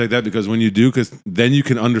watching movies like that because when you do, because then you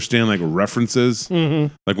can understand like references.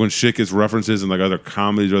 Like when shit gets references in like other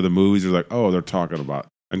comedies or other movies, you're like, oh, they're talking about.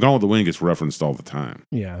 And Gone with the Wind gets referenced all the time.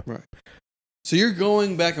 Yeah. Right. So you're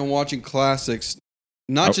going back and watching classics,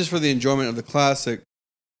 not just for the enjoyment of the classic,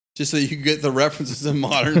 just so you can get the references in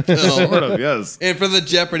modern film. Sort of, yes. And for the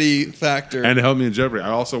Jeopardy factor. And to help me in Jeopardy. I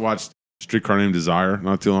also watched Streetcar Named Desire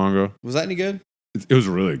not too long ago. Was that any good? It was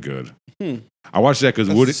really good. I watched that because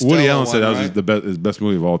Woody Allen said that was his best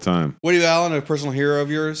movie of all time. Woody Allen, a personal hero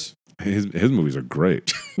of yours? His movies are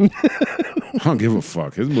great. I don't give a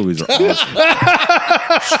fuck. His movies are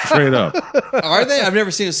awesome. Straight up. Are they? I've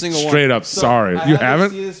never seen a single one. Straight up. Sorry. You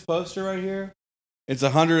haven't? See this poster right here? It's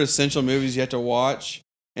 100 essential movies you have to watch.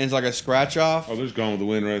 And it's like a scratch off. Oh, there's Gone with the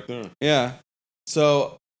Wind right there. Yeah.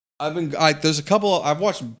 So there's a couple, I've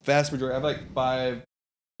watched vast majority. I have like 5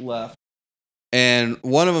 left. And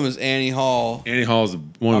one of them is Annie Hall. Annie Hall is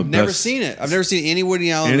one of the best. I've never seen it. I've never seen any Woody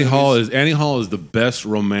Allen Annie movies. Hall is the best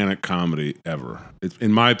romantic comedy ever.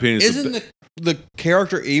 In my opinion, isn't the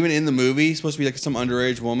character even in the movie supposed to be like some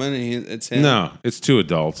underage woman and it's him? No, it's 2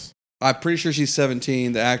 adults. I'm pretty sure she's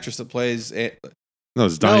 17. The actress that plays it. No,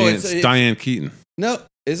 it's Diane. It's Diane Keaton. No,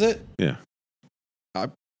 is it? Yeah.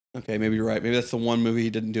 Okay, maybe you're right. Maybe that's the one movie he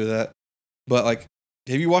didn't do that. But like,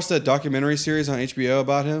 have you watched that documentary series on HBO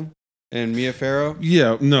about him? And Mia Farrow?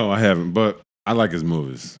 Yeah, no, I haven't, but I like his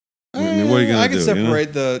movies. I mean, what are you gonna do? I can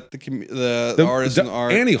separate the artist and the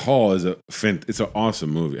art. Annie Hall is it's an awesome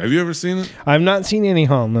movie. Have you ever seen it? I've not seen Annie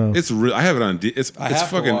Hall. No, it's real. I have it on.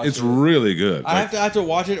 It's really good. I have to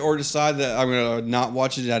watch it or decide that I'm gonna not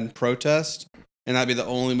watch it and protest, and that'd be the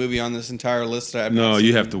only movie on this entire list that I have. No,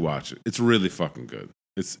 you have to watch it. It's really fucking good.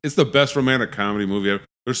 It's the best romantic comedy movie ever.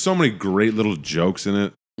 There's so many great little jokes in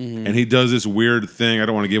it. and he does this weird thing. I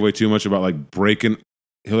don't want to give away too much about like breaking.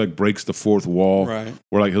 He like breaks the fourth wall, Right.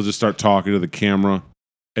 Where like he'll just start talking to the camera,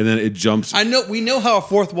 and then it jumps. We know how a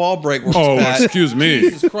fourth wall break works. Oh, Pat. excuse me.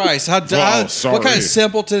 Jesus Christ! Sorry. What kind of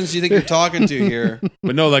simpletons do you think you're talking to here?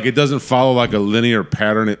 But no, like it doesn't follow like a linear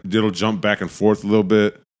pattern. It'll jump back and forth a little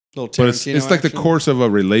bit. Little But it's Tarantino like the action? course of a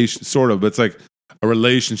relation, sort of. But it's like a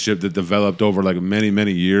relationship that developed over like many,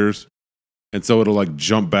 many years, and so it'll like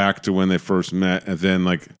jump back to when they first met, and then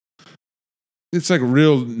like it's like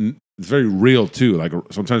real. It's very real too. Like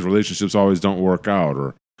sometimes relationships always don't work out,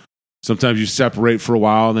 or sometimes you separate for a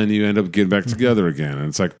while and then you end up getting back together again. And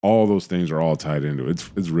it's like all those things are all tied into it.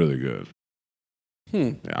 It's really good.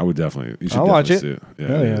 Yeah, I would definitely. You should I'll watch definitely it. see it.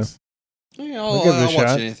 Hell yeah. is. Yeah, I'll give it a I'll watch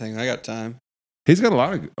shot. anything. I got time. He's got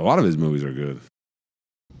a lot of his movies are good.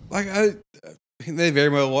 Like they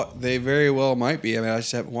very well might be. I mean, I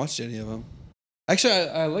just haven't watched any of them. Actually,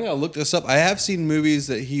 I looked this up. I have seen movies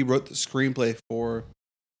that he wrote the screenplay for,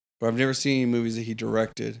 but I've never seen any movies that he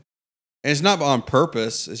directed. And it's not on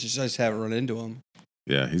purpose. It's just I just haven't run into him.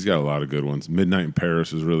 Yeah, he's got a lot of good ones. Midnight in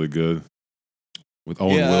Paris is really good with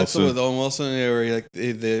Owen That's the Wilson. one with Owen Wilson, where he, like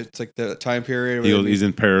it's like the time period. Where He's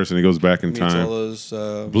in Paris and he goes back in meets time. all those.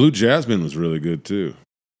 Blue Jasmine was really good too.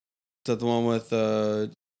 Is that the one with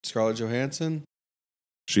Scarlett Johansson?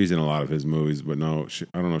 She's in a lot of his movies, but no,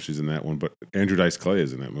 I don't know if she's in that one. But Andrew Dice Clay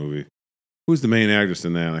is in that movie. Who's the main actress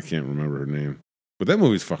in that? I can't remember her name. But that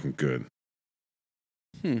movie's fucking good.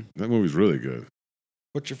 That movie's really good.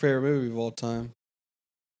 What's your favorite movie of all time?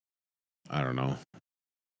 I don't know.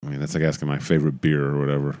 I mean, that's like asking my favorite beer or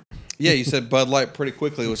whatever. Yeah, you said Bud Light pretty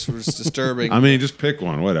quickly, which was disturbing. I mean, just pick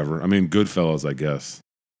one, whatever. I mean, Goodfellas, I guess.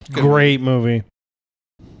 Great movie.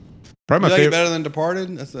 Probably You my like it favorite. better than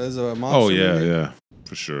Departed as a monster? Oh yeah, movie? yeah,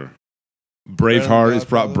 for sure. than Braveheart is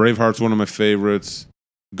Godfather? Braveheart's one of my favorites.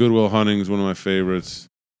 Good Will Hunting is one of my favorites.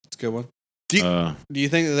 It's a good one. Do you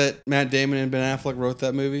think that Matt Damon and Ben Affleck wrote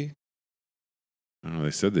that movie? I don't know,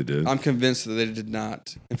 they said they did. I'm convinced that they did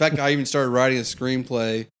not. In fact, I even started writing a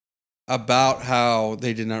screenplay about how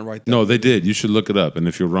they did not write that. No, they did. You should look it up. And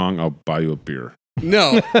if you're wrong, I'll buy you a beer.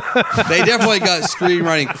 No, they definitely got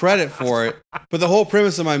screenwriting credit for it. But the whole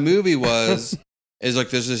premise of my movie is like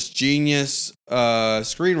there's this genius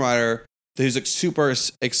screenwriter who's like super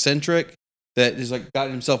eccentric that has like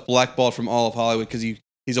gotten himself blackballed from all of Hollywood because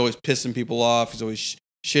he's always pissing people off. He's always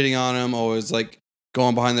shitting on them, always like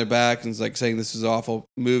going behind their back and like saying this is an awful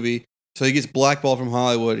movie. So he gets blackballed from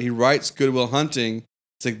Hollywood. He writes Good Will Hunting.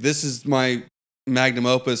 It's like, this is my magnum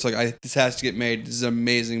opus. Like this has to get made. This is an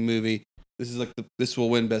amazing movie. This is like this will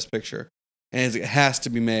win Best Picture, and it's like, it has to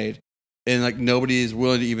be made. And like nobody is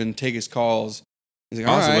willing to even take his calls. He's like,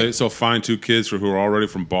 all Possibly. right. So find two kids who are already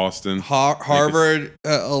from Boston. Harvard,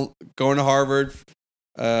 going to Harvard.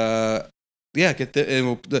 Yeah, get the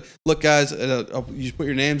and look, guys. You just put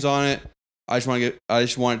your names on it. I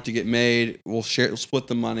just want it to get made. We'll split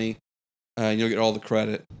the money, and you'll get all the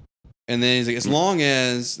credit. And then he's like, as long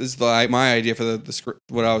as this is my idea for the script,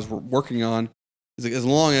 what I was working on. He's like, as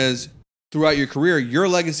long as throughout your career, your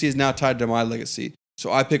legacy is now tied to my legacy.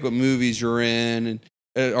 So I pick what movies you're in,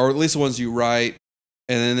 and or at least the ones you write.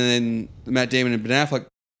 And then Matt Damon and Ben Affleck,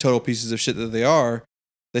 total pieces of shit that they are,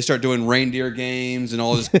 they start doing reindeer games and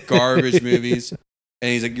all this garbage movies.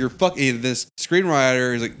 And he's like, this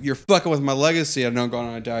screenwriter is like, you're fucking with my legacy. I've now gone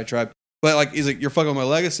on a diatribe. But like, he's like, you're fucking with my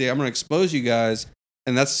legacy. I'm going to expose you guys.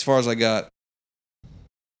 And that's as far as I got.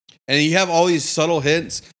 And you have all these subtle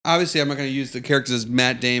hints. Obviously, I'm not going to use the characters as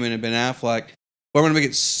Matt Damon and Ben Affleck, but I'm going to make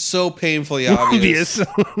it so painfully obvious.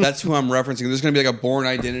 That's who I'm referencing. There's going to be like a Bourne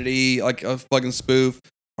Identity, like a fucking spoof,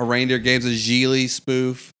 a Reindeer Games, a Geely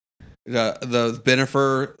spoof, the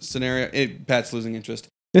Bennifer scenario. Pat's losing interest.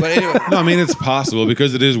 But anyway. No, I mean, it's possible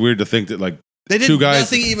because it is weird to think that like They did two guys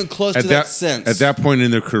nothing even close to that sense. At that point in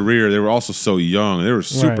their career, they were also so young. They were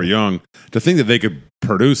super young. To think that they could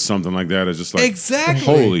produce something like that is just like, exactly.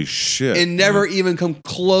 Holy shit. And never even come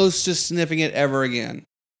close to sniffing it ever again.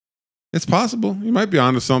 It's possible. You might be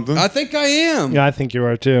onto something. I think I am. Yeah, I think you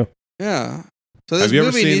are too. Yeah. So this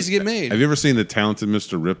movie needs to get made. Have you ever seen The Talented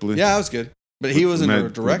Mr. Ripley? Yeah, that was good. But he wasn't a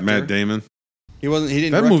director. With Matt Damon. He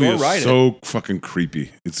didn't that direct movie or is write it. so fucking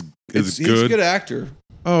creepy. It's good. He's a good actor.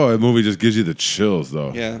 Oh, that movie just gives you the chills,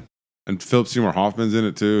 though. Yeah. And Philip Seymour Hoffman's in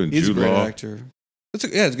it, too. And He's Jude a great Law. actor. It's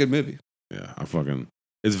a good movie. Yeah,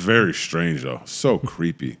 it's very strange, though. So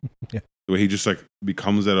creepy. Yeah. The way he just, like,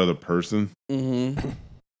 becomes that other person. Mm-hmm.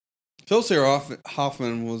 Philip Seymour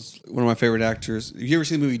Hoffman was one of my favorite actors. Have you ever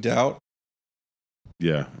seen the movie Doubt?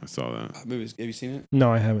 Yeah, I saw that. Have you seen it?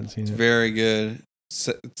 No, I haven't seen It's it. very good.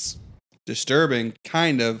 It's disturbing,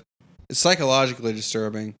 kind of. It's psychologically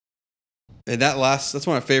disturbing. And that's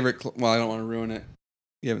one of my favorite. Well, I don't want to ruin it.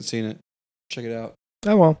 You haven't seen it. Check it out.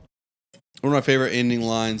 Oh, well. One of my favorite ending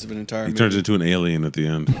lines of an entire movie. He turns into an alien at the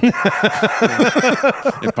end.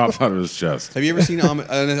 It pops out of his chest. Have you ever seen I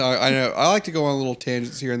know I like to go on little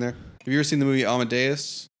tangents here and there. Have you ever seen the movie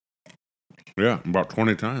Amadeus? Yeah, about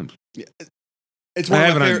 20 times. Yeah. It's one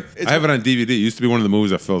of my favorite. I have it on DVD. It used to be one of the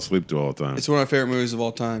movies I fell asleep to all the time. It's one of my favorite movies of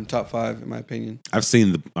all time. Top 5, in my opinion. I've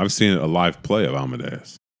seen a live play of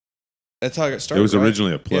Amadeus. That's how I got started. It was right?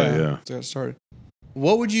 originally a play, yeah. That's how I got started.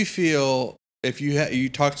 What would you feel if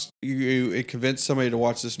you convinced somebody to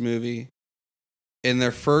watch this movie, and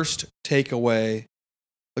their first takeaway,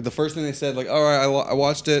 like the first thing they said, like, all right, I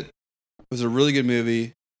watched it. It was a really good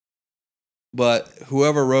movie, but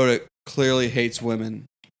whoever wrote it clearly hates women.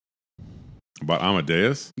 About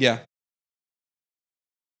Amadeus? Yeah.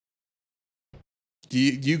 Do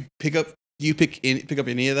you pick up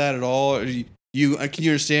any of that at all? Or can you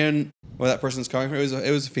understand where that person's coming from?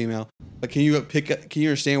 It was a female. Like, can you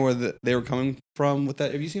understand where they were coming from with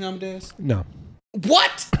that? Have you seen Amadeus? No.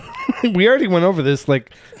 What? We already went over this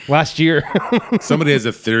like last year. Somebody has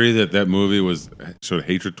a theory that movie showed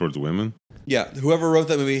hatred towards women. Yeah, whoever wrote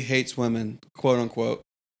that movie hates women, quote unquote.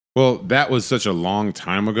 Well, that was such a long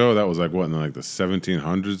time ago. That was like what, in like the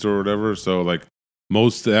 1700s or whatever. So like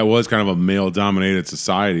that was kind of a male-dominated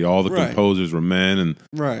society. All the composers were men, and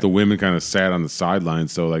the women kind of sat on the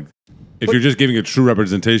sidelines. So like, if you're just giving a true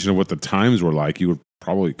representation of what the times were like, you would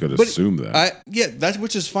probably could assume that. That's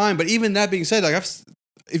which is fine. But even that being said, like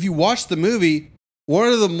if you watch the movie,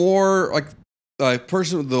 one of the more like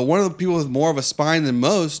one of the people with more of a spine than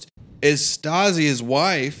most is Stasi, his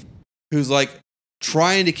wife, who's like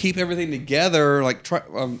trying to keep everything together. Like, I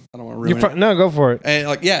don't want to ruin it. No, go for it. And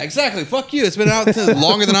like, yeah, exactly. Fuck you. It's been out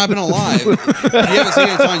longer than I've been alive. If you haven't seen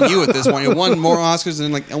it, it's on you at this point. It won more Oscars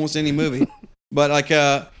than like almost any movie. But like,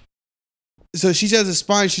 so she has a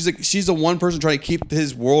spine. She's the one person trying to keep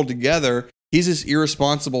his world together. He's this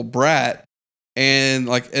irresponsible brat. And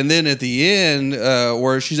then at the end,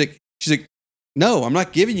 where she's like, no, I'm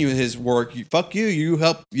not giving you his work. Fuck you. You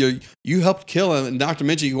helped kill him. And not to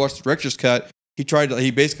mention, you watched the director's cut.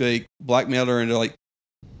 He basically blackmailed her into like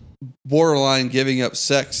borderline giving up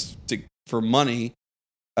sex for money.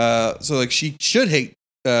 So like she should hate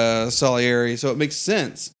Salieri. So it makes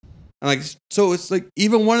sense. And like, so it's like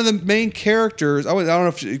even one of the main characters, I don't know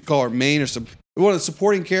if you call her main or one of the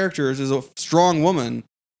supporting characters is a strong woman.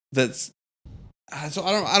 So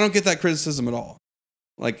I don't get that criticism at all.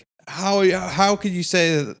 Like, how could you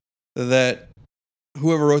say that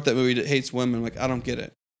whoever wrote that movie hates women? Like, I don't get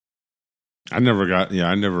it. I don't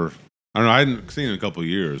know. I hadn't seen it in a couple of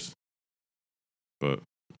years, but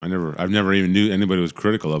I've never even knew anybody was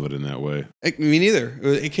critical of it in that way. Me neither.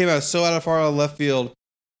 It came out so far out of left field.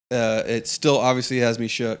 It still obviously has me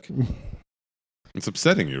shook. It's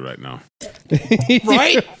upsetting you right now.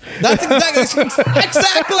 Right? That's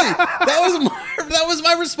exactly. That was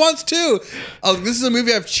my response too. Oh, this is a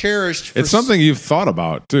movie I've cherished. It's something you've thought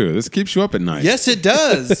about too. This keeps you up at night. Yes, it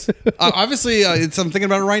does. Obviously, I'm thinking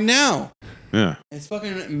about it right now. Yeah. It's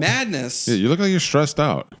fucking madness. Yeah, you look like you're stressed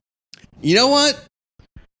out. You know what?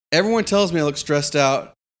 Everyone tells me I look stressed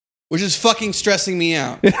out, which is fucking stressing me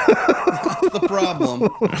out. That's the problem.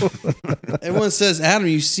 Everyone says, Adam,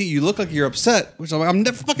 you look like you're upset, which I'm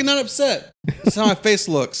never fucking not upset. That's how my face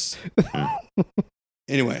looks. Yeah.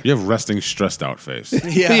 Anyway. You have resting stressed out face.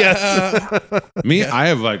 Yeah. Yes. I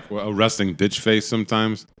have like a resting bitch face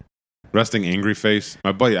sometimes. Resting angry face. I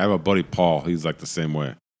have a buddy, Paul. He's like the same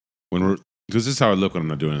way. This is how I look when I'm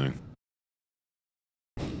not doing anything.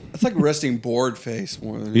 It's like resting bored face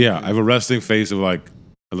more than anything. I have a resting face of like,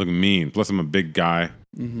 I look mean. Plus, I'm a big guy.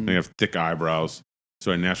 Mm-hmm. I have thick eyebrows.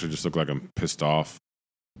 So I naturally just look like I'm pissed off.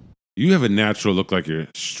 You have a natural look like you're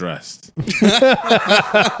stressed. You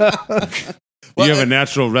have a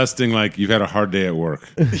natural resting like you've had a hard day at work.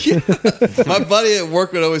 Yeah. My buddy at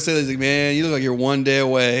work would always say this, like, man, you look like you're one day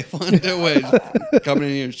away. One day away. Just coming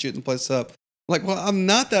in here and shooting the place up. I'm like, well, I'm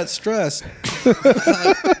not that stressed.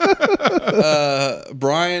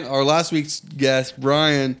 Brian, our last week's guest,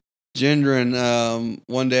 Brian Gendron,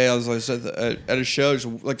 one day I was like at a show,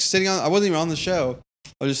 just like sitting on, I wasn't even on the show.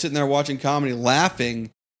 I was just sitting there watching comedy,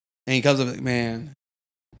 laughing. And he comes up like, man,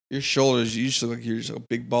 your shoulders, you just look like you're just a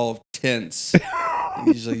big ball of tense.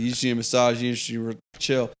 He's like, you just need a massage, you just need to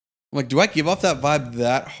chill. I'm like, do I give off that vibe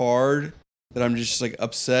that hard that I'm just like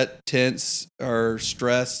upset, tense, or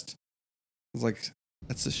stressed? I was like,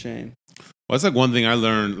 that's a shame. Well, that's like one thing I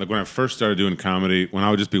learned, like when I first started doing comedy, when I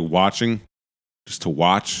would just be watching, just to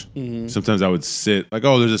watch. Mm-hmm. Sometimes I would sit, like,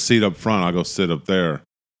 oh, there's a seat up front, I'll go sit up there.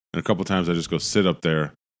 And a couple times I just go sit up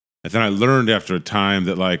there. And then I learned after a time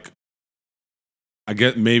that like I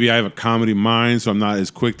get maybe I have a comedy mind, so I'm not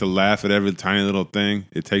as quick to laugh at every tiny little thing.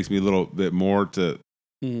 It takes me a little bit more to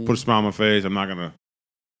put a smile on my face. I'm not gonna.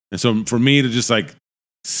 And so for me to just like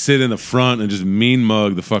sit in the front and just mean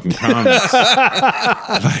mug the fucking comics,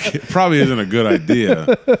 like it probably isn't a good idea.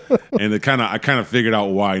 And I kind of figured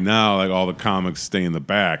out why now. Like all the comics stay in the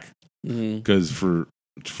back because for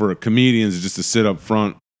comedians just to sit up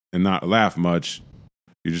front and not laugh much,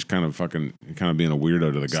 you're just kind of being a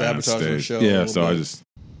weirdo to the guy on stage. Yeah, so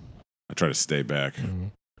I try to stay back.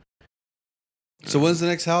 So when's the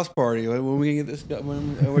next house party? When we can get this? Yeah,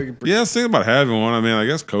 I was thinking about having one. I mean, I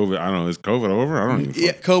guess COVID. I don't know. Is COVID over? I don't even.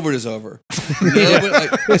 Yeah, COVID is over.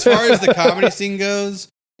 As far as the comedy scene goes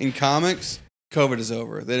in comics, COVID is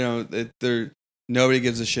over. They don't. Nobody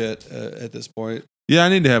gives a shit at this point. Yeah, I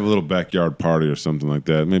need to have a little backyard party or something like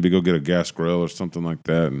that. Maybe go get a gas grill or something like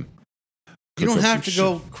that. And you don't have to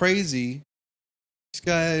go crazy. This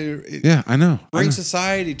guy. Yeah, I know. Bring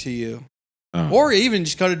society to you. Or even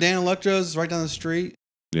just go to Dan Electro's right down the street.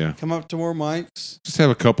 Yeah. Come up to more mics. Just have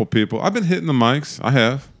a couple people. I've been hitting the mics. I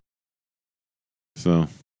have. So.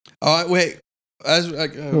 Oh, wait. As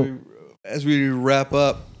we wrap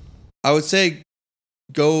up, I would say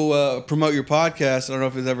go promote your podcast. I don't know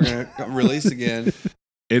if it's ever going to release again.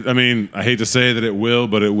 I hate to say that it will,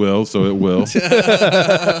 but it will, so it will.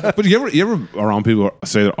 But you ever around people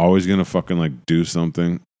say they're always going to fucking like do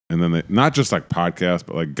something? And then they, not just like podcasts,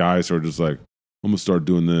 but like guys who are just like, I'm going to start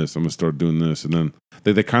doing this. I'm going to start doing this. And then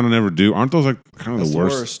they kind of never do. Aren't those like kind of the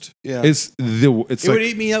worst? Yeah. It would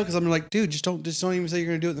eat me up because I'm like, dude, just don't even say you're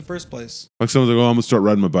going to do it in the first place. Like someone's like, oh, I'm going to start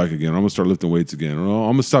riding my bike again. Or I'm going to start lifting weights again. Or oh,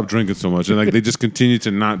 I'm going to stop drinking so much. And like they just continue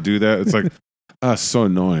to not do that. It's like, so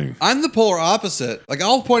annoying. I'm the polar opposite. Like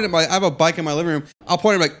I'll point at I have a bike in my living room. I'll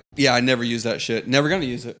point at like, yeah, I never use that shit. Never going to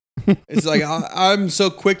use it. It's like, I'm so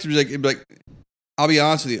quick to be like, I'll be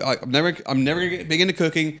honest with you. I'm never gonna get big into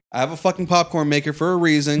cooking. I have a fucking popcorn maker for a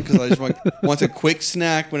reason because I just want a quick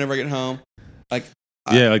snack whenever I get home.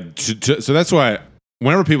 So that's why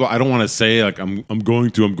whenever people, I don't want to say like I'm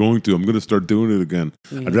going to start doing it again.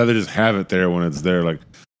 Mm-hmm. I'd rather just have it there when it's there. Like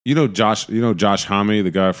Josh Homme,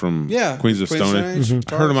 the guy from Queens of Stone Age.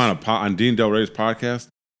 Mm-hmm. I heard him on Dean Del Rey's podcast.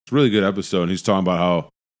 It's a really good episode, and he's talking about how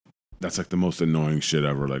that's like the most annoying shit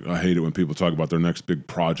ever. Like I hate it when people talk about their next big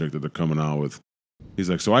project that they're coming out with.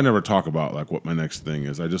 He's like, so I never talk about like what my next thing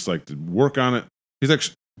is. I just like to work on it. He's like,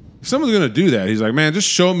 if someone's gonna do that, he's like, man, just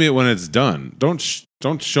show me it when it's done. Don't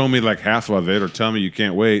show me like half of it or tell me you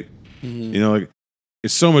can't wait. Mm-hmm. Like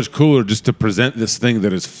it's so much cooler just to present this thing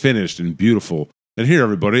that is finished and beautiful. And here,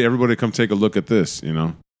 everybody come take a look at this.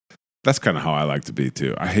 That's kind of how I like to be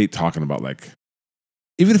too. I hate talking about like,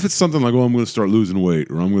 even if it's something like, oh, I'm gonna start losing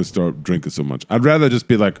weight or I'm gonna start drinking so much. I'd rather just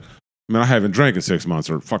be like, I haven't drank in 6 months,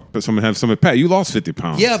 or Pat, you lost 50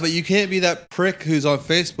 pounds. Yeah, but you can't be that prick who's on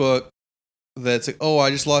Facebook that's like, oh, I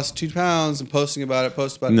just lost 2 pounds and post about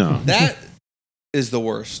it. No. That is the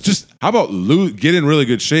worst. Just, how about get in really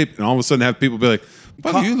good shape and all of a sudden have people be like,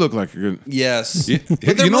 well, you look like you're good. Yes. You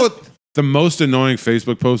know what the most annoying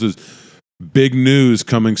Facebook post is? Big news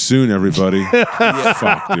coming soon, everybody. Yeah.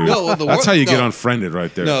 Fuck, dude. That's how you get unfriended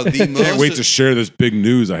right there. No, can't wait to share this big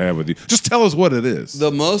news I have with you. Just tell us what it is. The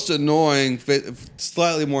most annoying,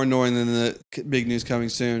 slightly more annoying than the big news coming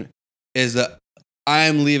soon, is that I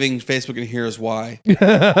am leaving Facebook and here's why.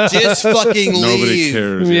 Just fucking leave. Nobody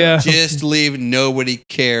cares. Yeah. Just leave. Nobody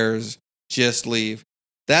cares. Just leave.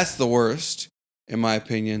 That's the worst, in my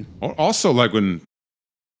opinion. Also, like when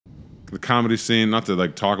the comedy scene, not to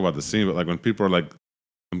like talk about the scene, but like when people are like,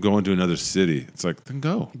 I'm going to another city, it's like, then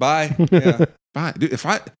go. Bye. Yeah. Bye. Dude,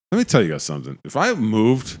 let me tell you guys something. If I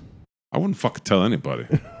moved, I wouldn't fucking tell anybody.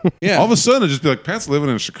 Yeah. All of a sudden, I'd just be like, Pat's living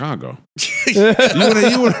in Chicago. You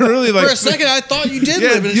would really like. For a second, I thought you did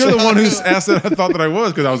live in Chicago. You're the one who's asked that I thought that I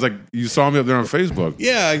was, because I was like, you saw me up there on Facebook.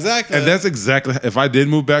 Yeah, exactly. And that's exactly, if I did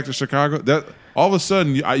move back to Chicago, that all of a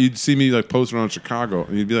sudden, you'd see me like posting around Chicago,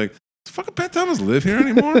 and you'd be like, does fucking Pat Thomas live here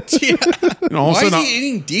anymore? Yeah. Why is he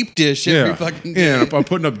eating deep dish every fucking day? Yeah, I'm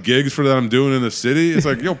putting up gigs for that I'm doing in the city. It's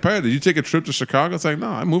like, yo, Pat, did you take a trip to Chicago? It's like, no,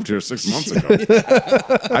 I moved here 6 months ago.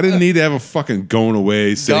 Yeah. I didn't need to have a fucking going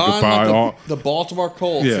away, say goodbye. Like the Baltimore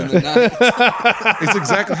Colts in the night. It's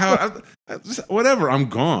exactly how, whatever, I'm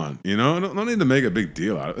gone. No need to make a big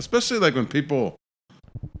deal out of it. Especially like when people,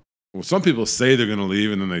 some people say they're going to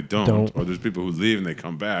leave and then they don't. Or there's people who leave and they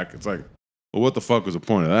come back. It's like, well, what the fuck was the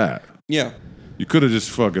point of that? Yeah. You could have just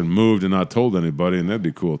fucking moved and not told anybody, and that'd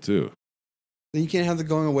be cool too. Then you can't have the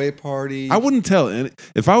going away party. I wouldn't tell any.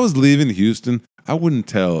 If I was leaving Houston, I wouldn't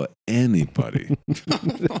tell anybody.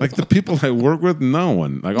 Like the people I work with, no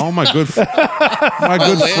one. Like all my good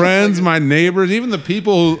friends, my neighbors, even the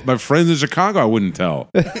people, my friends in Chicago, I wouldn't tell.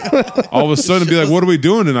 All of a sudden, be like, "What are we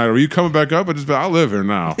doing tonight? Are you coming back up?" I just be, "I live here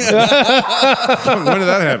now." When did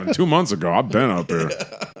that happen? 2 months ago. I've been up here.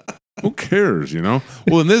 Who cares, you know?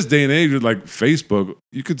 Well, in this day and age with like Facebook,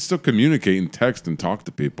 you could still communicate and text and talk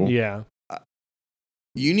to people. Yeah.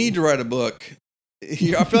 You need to write a book.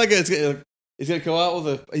 I feel like he's gonna go out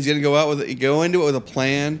with go into it with a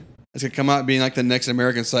plan. It's gonna come out being like the next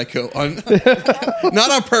American Psycho,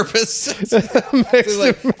 not on purpose.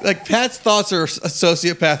 like Pat's thoughts are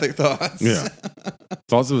sociopathic thoughts. Yeah,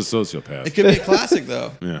 thoughts of a sociopath. It could be a classic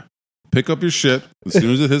though. Yeah, pick up your shit as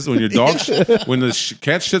soon as it hits. When your dog, when the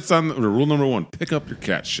cat shits on rule number 1, pick up your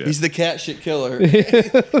cat shit. He's the cat shit killer.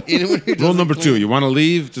 Rule number 2, you want to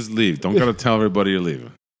leave, just leave. Don't gotta tell everybody you're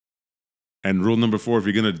leaving. And rule number 4, if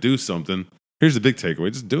you're gonna do something, here's the big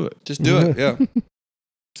takeaway: just do it. Just do it. Yeah.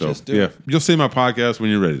 So Just do it. you'll see my podcast when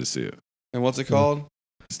you're ready to see it. And what's it called?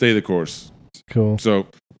 Stay the course. Cool. So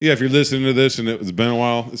yeah, if you're listening to this and it's been a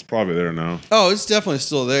while, it's probably there now. Oh, it's definitely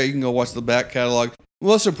still there. You can go watch the back catalog.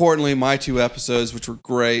 Most importantly, my 2 episodes, which were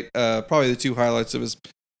great. Probably the 2 highlights of his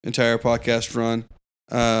entire podcast run.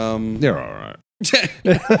 They're all right.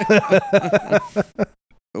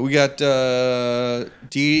 We got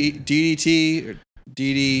DDT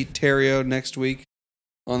Terrio next week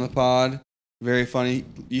on the pod. Very funny.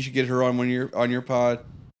 You should get her on when you're on your pod.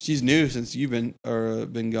 She's new since you've been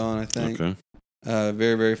gone, I think. Okay.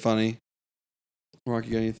 Very, very funny. Mark,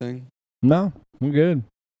 you got anything? No, I'm good.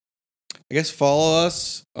 I guess follow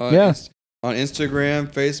us on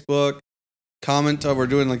Instagram, Facebook. Comment. We're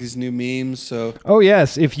doing like these new memes. So. Oh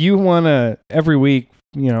yes, if you wanna every week,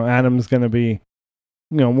 Adam's gonna be,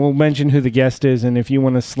 we'll mention who the guest is, and if you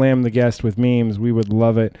want to slam the guest with memes, we would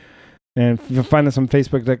love it. And you can find us on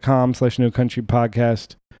Facebook.com/No Country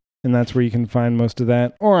Podcast, and that's where you can find most of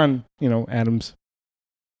that, or on Adam's.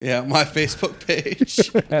 Yeah, my Facebook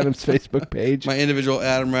page. Adam's Facebook page. My individual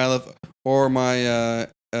Adam Radliff, or my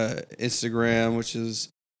Instagram, which is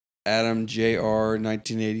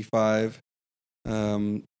AdamJR1985.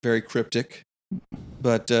 Very cryptic.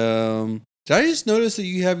 But did I just notice that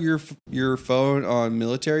you have your phone on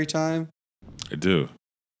military time? I do.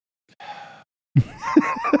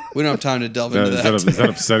 We don't have time to delve into that. Is that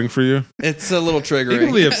upsetting for you? It's a little triggering.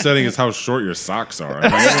 Equally upsetting is how short your socks are.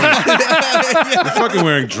 You're fucking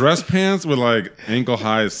wearing dress pants with like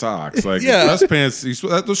ankle-high socks. Like dress pants,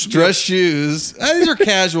 those should dress shoes. These are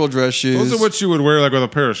casual dress shoes. Those are what you would wear like with a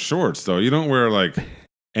pair of shorts, though. You don't wear like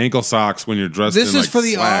ankle socks when you're dressed This in is like for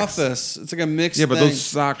the slacks. office. It's like a mixed Yeah, but thing. those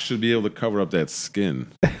socks should be able to cover up that skin.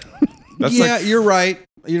 That's you're right.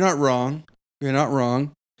 You're not wrong. You're not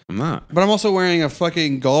wrong. I'm not. But I'm also wearing a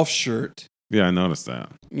fucking golf shirt. Yeah, I noticed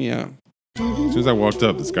that. Yeah. As soon as I walked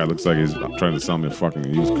up, this guy looks like he's trying to sell me a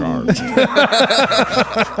fucking used car.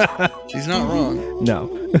 He's not wrong. No.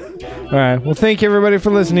 All right. Well, thank you everybody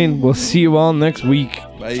for listening. We'll see you all next week.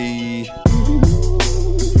 Bye.